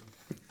 that's it.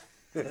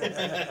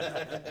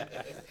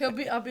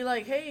 I'll be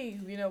like, hey,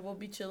 we'll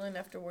be chilling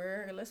after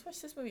work. Let's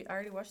watch this movie. I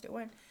already watched it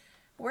when?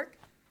 Work?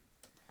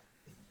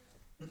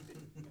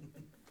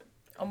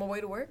 On my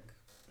way to work?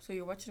 So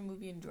you're watching a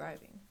movie and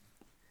driving.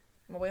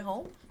 On my way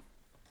home?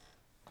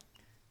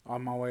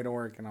 On my way to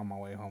work and on my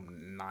way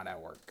home, not at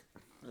work.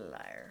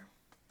 Liar.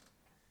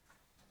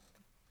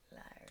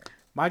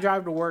 My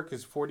drive to work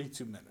is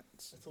 42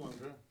 minutes. That's a long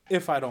drive.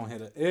 If I don't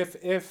hit it,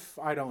 if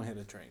I don't hit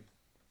a train,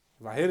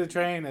 if I hit a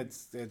train,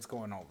 it's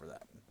going over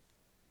that.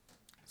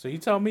 So you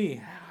tell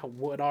me,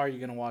 what are you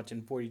gonna watch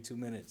in 42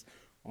 minutes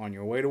on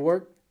your way to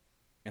work,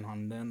 and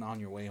then on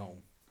your way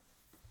home?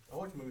 I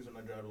watch movies when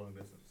I drive long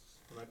distance.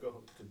 When I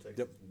go to Texas,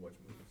 Yep. we watch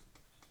movies.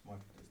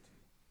 Market this too.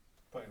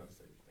 Probably not a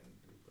safe thing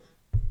to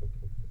do,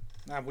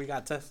 but Nah, we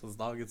got Teslas,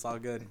 dog. It's all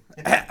good.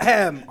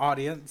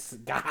 Audience.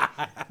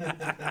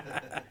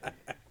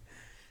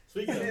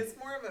 speaking of, It's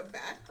more of a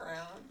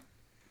background.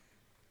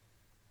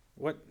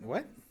 What?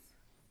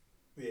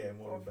 yeah,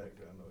 more of a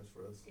background noise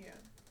for us. Yeah.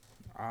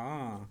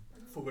 Ah.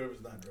 For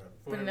whoever's not driving.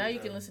 For But now whoever's you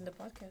can driving. listen to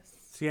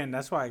podcasts. See, and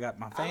that's why I got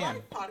my I fan.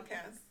 like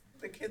podcasts.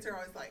 The kids are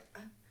always like,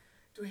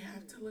 do we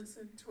have to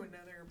listen to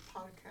another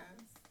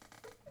podcast?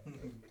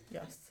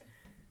 Yes.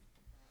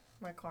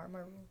 My car, my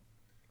rule.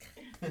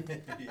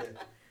 Yeah.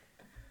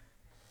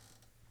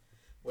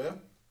 Well,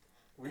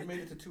 we made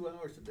it to 2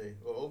 hours today,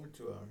 or over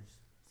 2 hours.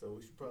 So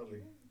we should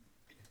probably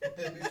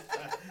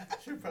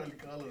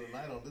call it a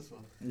night on this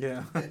one.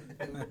 Yeah.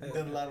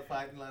 Done a lot of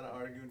fighting, a lot of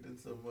arguing, did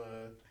some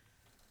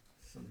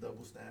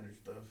double standard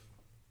stuff.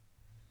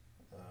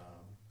 I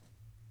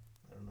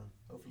don't know.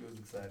 Hopefully it was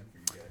exciting for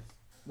you guys.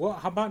 Well,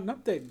 how about an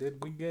update?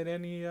 Did we get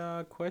any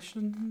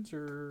questions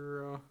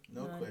or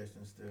No None.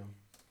 questions still.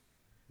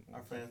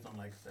 Our fans don't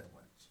like us that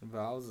much.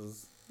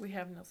 Vowels? We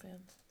have no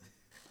fans.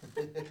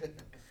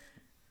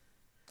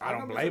 I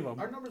don't blame them.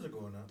 Our numbers are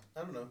going up.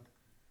 I don't know.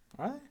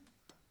 Are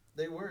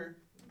they? They were.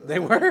 They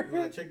were?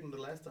 When I checked them the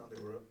last time,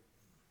 they were up.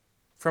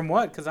 From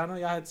what? Because I know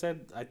y'all had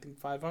said, I think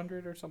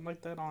 500 or something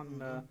like that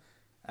on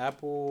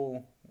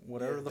Apple,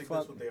 whatever Yeah, I the think fuck.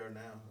 that's what they are now.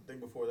 I think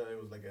before that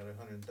it was like at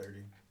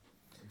 130.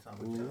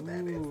 Something like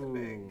that. That is a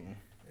big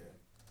Yeah.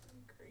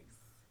 increase.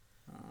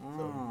 So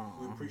Oh.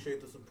 we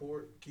appreciate the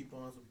support. Keep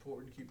on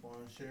supporting. Keep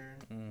on sharing.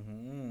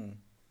 Mm-hmm.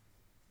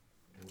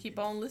 We'll Keep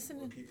on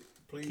listening.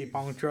 Please Keep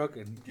on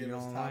trucking. give You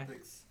us know what I mean?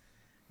 topics.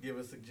 Give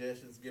us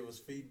suggestions. Give us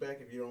feedback.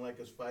 If you don't like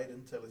us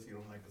fighting, tell us you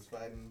don't like us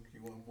fighting. If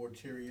you want more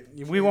cheery.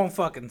 We won't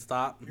fucking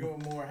stop. If you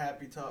want more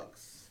happy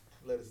talks,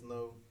 let us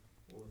know.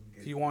 We'll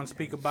If you want to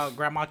speak about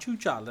Grandma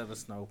Chucha, let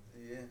us know.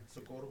 Yeah,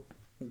 Socorro.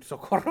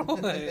 Socorro.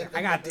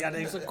 I got the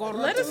other Socorro.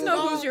 Let us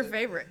know who's your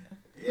favorite.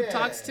 Who Yeah.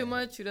 talks too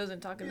much, who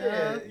doesn't talk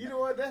Yeah, enough. you know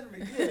what? That's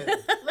yeah.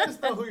 Let us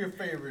know who your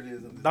favorite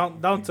is. In this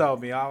Don't movie. tell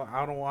me.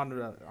 I don't want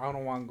to. I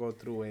don't want to go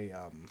through a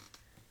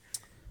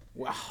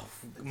Wow,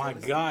 my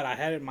God! I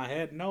had it in my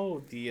head. No,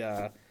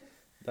 the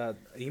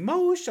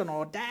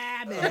emotional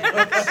damage.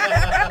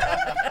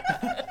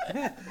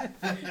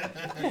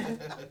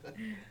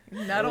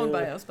 Not owned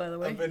by us, by the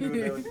way. I've been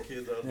doing that with the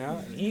kids all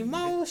Yeah,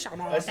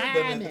 emotional I should have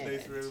done that today,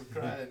 damage. so they was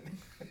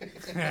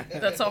crying.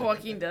 That's all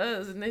Joaquin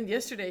does. And then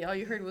yesterday, all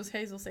you heard was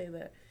Hazel say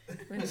that.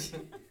 When she...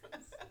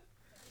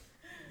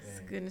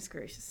 Goodness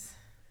gracious.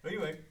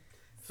 Anyway,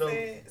 so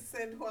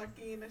Send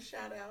Joaquin a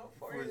shout out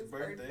for his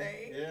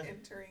birthday, yeah.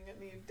 entering a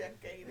new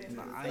decade in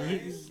Nah,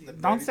 his you-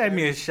 life. don't send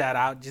me a shout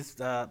out.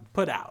 Just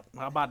put out.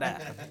 How about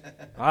that?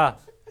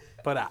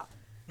 Put out.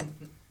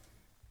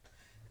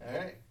 all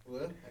right.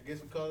 Well, I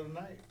guess we call it a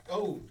night.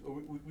 Oh,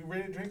 we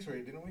rated drinks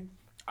already, didn't we?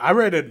 I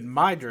rated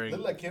my drink.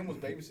 Looked like Kim was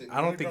babysitting. I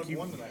don't only think drunk you-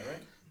 one tonight,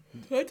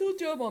 right? I told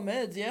you I'm on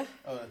meds, yeah.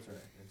 Oh, that's right.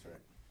 That's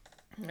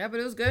right. Yeah, but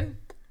it was good.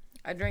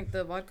 I drank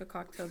the vodka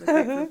cocktail, the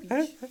grapefruit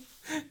peach.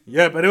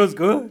 Yeah, but it was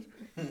good.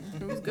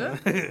 It was good.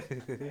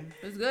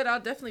 It was good. I'll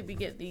definitely be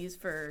getting these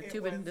for It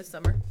tubing was. this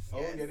summer. Oh,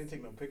 Yes. you didn't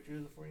take no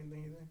pictures or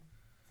anything either?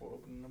 For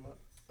opening them up?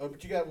 Oh,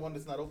 but you got one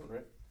that's not open,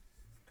 right?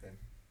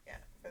 Yeah,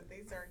 but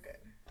these are good.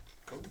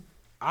 Cool.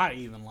 I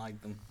even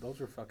liked them. Those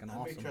were fucking I may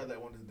awesome. try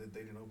that one that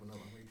they didn't open up. I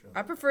may try I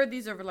that. prefer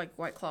these over like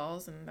White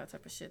Claws and that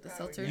type of shit, the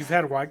Oh, seltzers. You've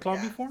had White Claw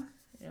Yeah. before?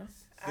 Yeah.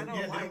 I don't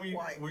Yeah, like didn't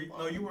white.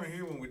 No, you weren't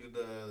here when we did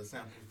the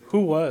samples. did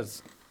Who we?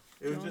 was?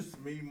 It was No. just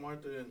me,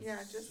 Martha, and Yeah,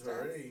 just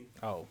Saray.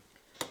 Oh,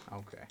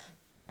 okay.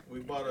 We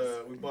bought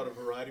a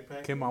variety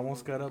pack. Kim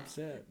almost got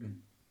upset.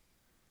 Damn.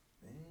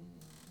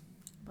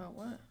 About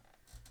what?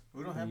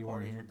 We don't have You weren't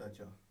parties here. without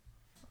y'all.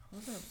 I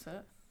wasn't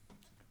upset.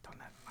 on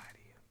that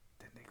mighty.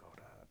 Then they go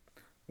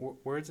to.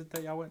 Where is it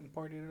that y'all went and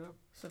partied it up?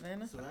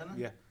 Savannah. Savannah?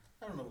 Yeah.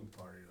 I don't know if we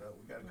partied up.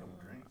 We got a couple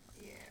drinks.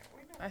 Yeah,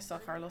 we know. I saw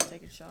Carlos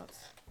taking shots.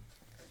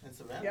 In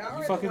Savannah? Y'all You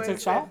are the fucking ones took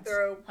that shots?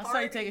 throw I saw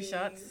you taking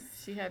parties. shots.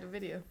 She had a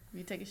video.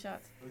 You taking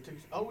shots. We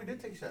did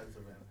take shots in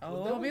Savannah.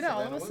 Oh, that I mean, was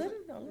all of a Savannah,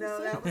 sudden. All of a No,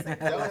 sudden. that was in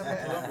That was in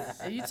Columbus. Columbus.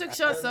 Yeah, you took That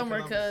shots was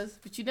somewhere, Columbus. cuz.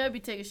 But you never be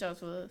taking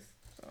shots with us.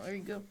 So there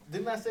you go.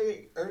 Didn't I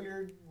say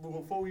earlier,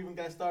 before we even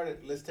got started,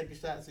 let's take a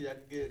shot so y'all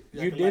can get.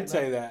 y'all You can did lighten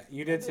say up? that.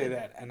 You did say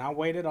that, and I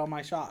waited on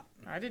my shot.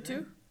 I did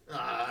too.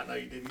 Ah, no,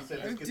 you didn't. You said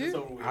let's You get do. this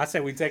over with. I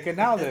said we take it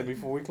now then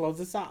before we close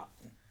this out.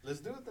 Let's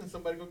do it then.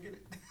 Somebody go get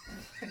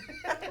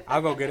it.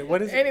 I'll go get it.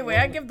 What is it? Anyway,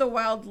 I give the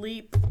Wild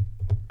Leap.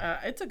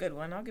 It's a good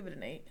one. I'll give it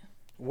an 8.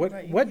 What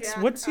Right. Yeah,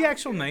 what's the I'll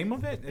actual name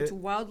of it? It's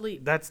Wild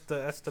Leap. That's the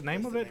name That's of the it.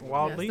 name of it.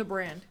 Wild That's Leap. the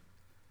brand.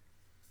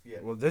 Yeah.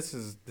 Well, this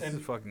is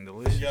And fucking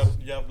delicious.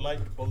 Y'all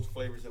liked both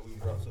flavors that we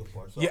brought so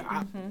far. So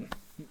Yeah,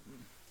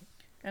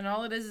 And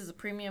all it is a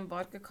premium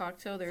vodka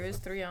cocktail. There is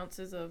 3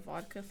 ounces of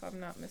vodka, if I'm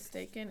not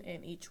mistaken,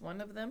 in each one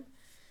of them.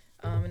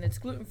 And it's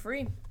gluten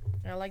free.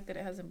 I like that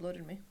it hasn't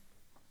bloated me.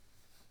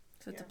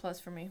 So it's a Yeah. plus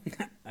for me.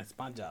 that's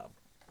my job.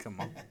 Come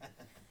on.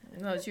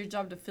 No, it's your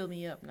job to fill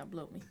me up, not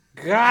bloat me.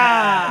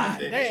 God,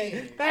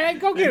 hey,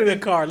 go get in the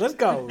car. Let's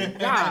go. God,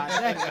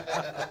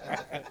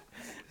 dang.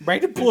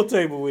 Bring the pool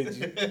table with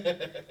you.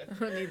 I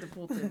don't need the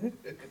pool table.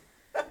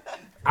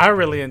 I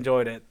really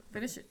enjoyed it.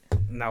 Finish it.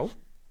 No,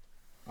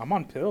 I'm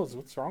on pills.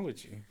 What's wrong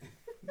with you?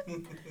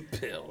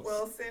 Pills.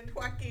 We'll send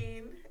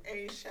Joaquin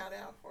a shout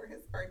out for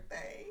his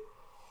birthday.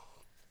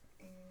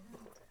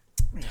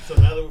 And So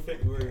now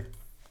that we're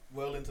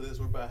well into this,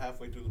 we're about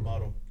halfway through the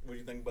bottle. What do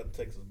you think about the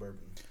Texas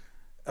bourbon?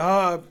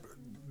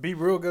 Be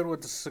real good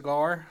with the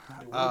cigar.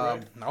 It would,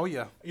 right? Oh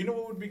yeah. You know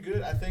what would be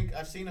good? I think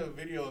I've seen a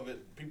video of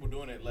it. People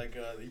doing it like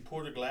you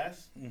pour the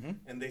glass Mm-hmm.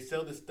 and they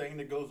sell this thing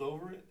that goes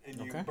over it, and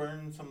you Okay.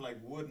 burn some like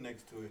wood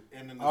next to it,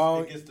 and then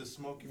Oh, it gets the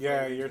smoky. Yeah,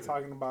 flavor you're to it.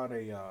 talking about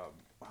a. Oh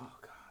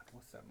God,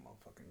 what's that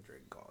motherfucking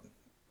drink called?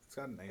 It's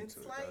got a name It's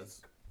to it. like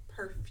Does.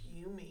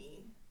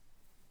 perfumey.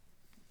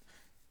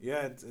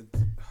 Yeah, it's.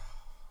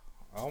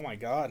 Oh my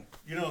God.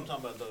 You know what I'm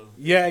talking about though.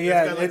 Yeah,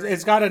 yeah. got, like-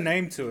 It's got a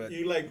name to it.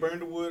 You like burn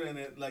the wood and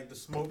it like the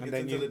smoke And gets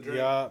then into you, the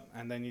drink.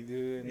 and then you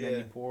do, and then Yeah.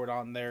 you pour it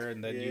on there,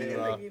 and then Yeah. you.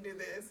 And then you do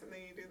this, and then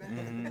you do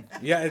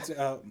that. Yeah, it's.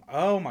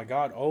 Oh my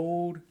God,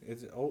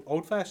 it's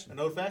old fashioned. An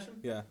old fashioned.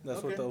 Yeah,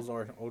 that's what Okay. those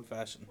are, old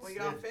fashions. Well,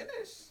 y'all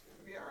finished.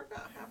 We are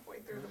about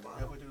halfway through the bottle.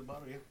 Halfway through the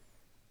bottle, yeah.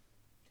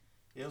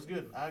 Yeah, it was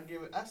good.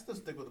 I still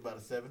stick with about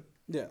a 7.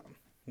 Yeah,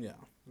 yeah.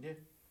 Yeah,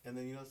 and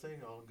then you know what I say,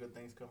 all good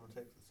things come from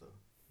Texas, so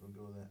we'll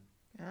go with that.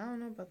 I don't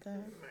know about that.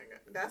 Oh my God.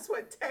 That's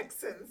what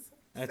Texans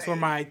That's say. where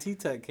my IT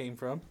tech came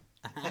from.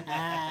 All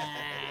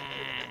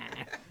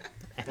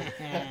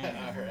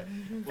right.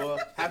 Well,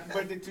 happy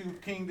birthday to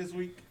King this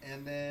week,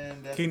 and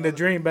then that's King the another-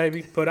 Dream,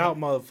 baby. Put out,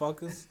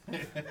 motherfuckers.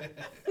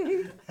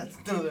 That's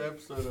another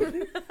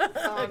episode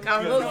of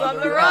Carlos on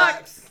the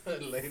rocks.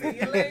 Later. See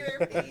you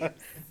later,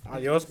 peeps.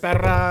 Adios,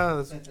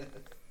 perras.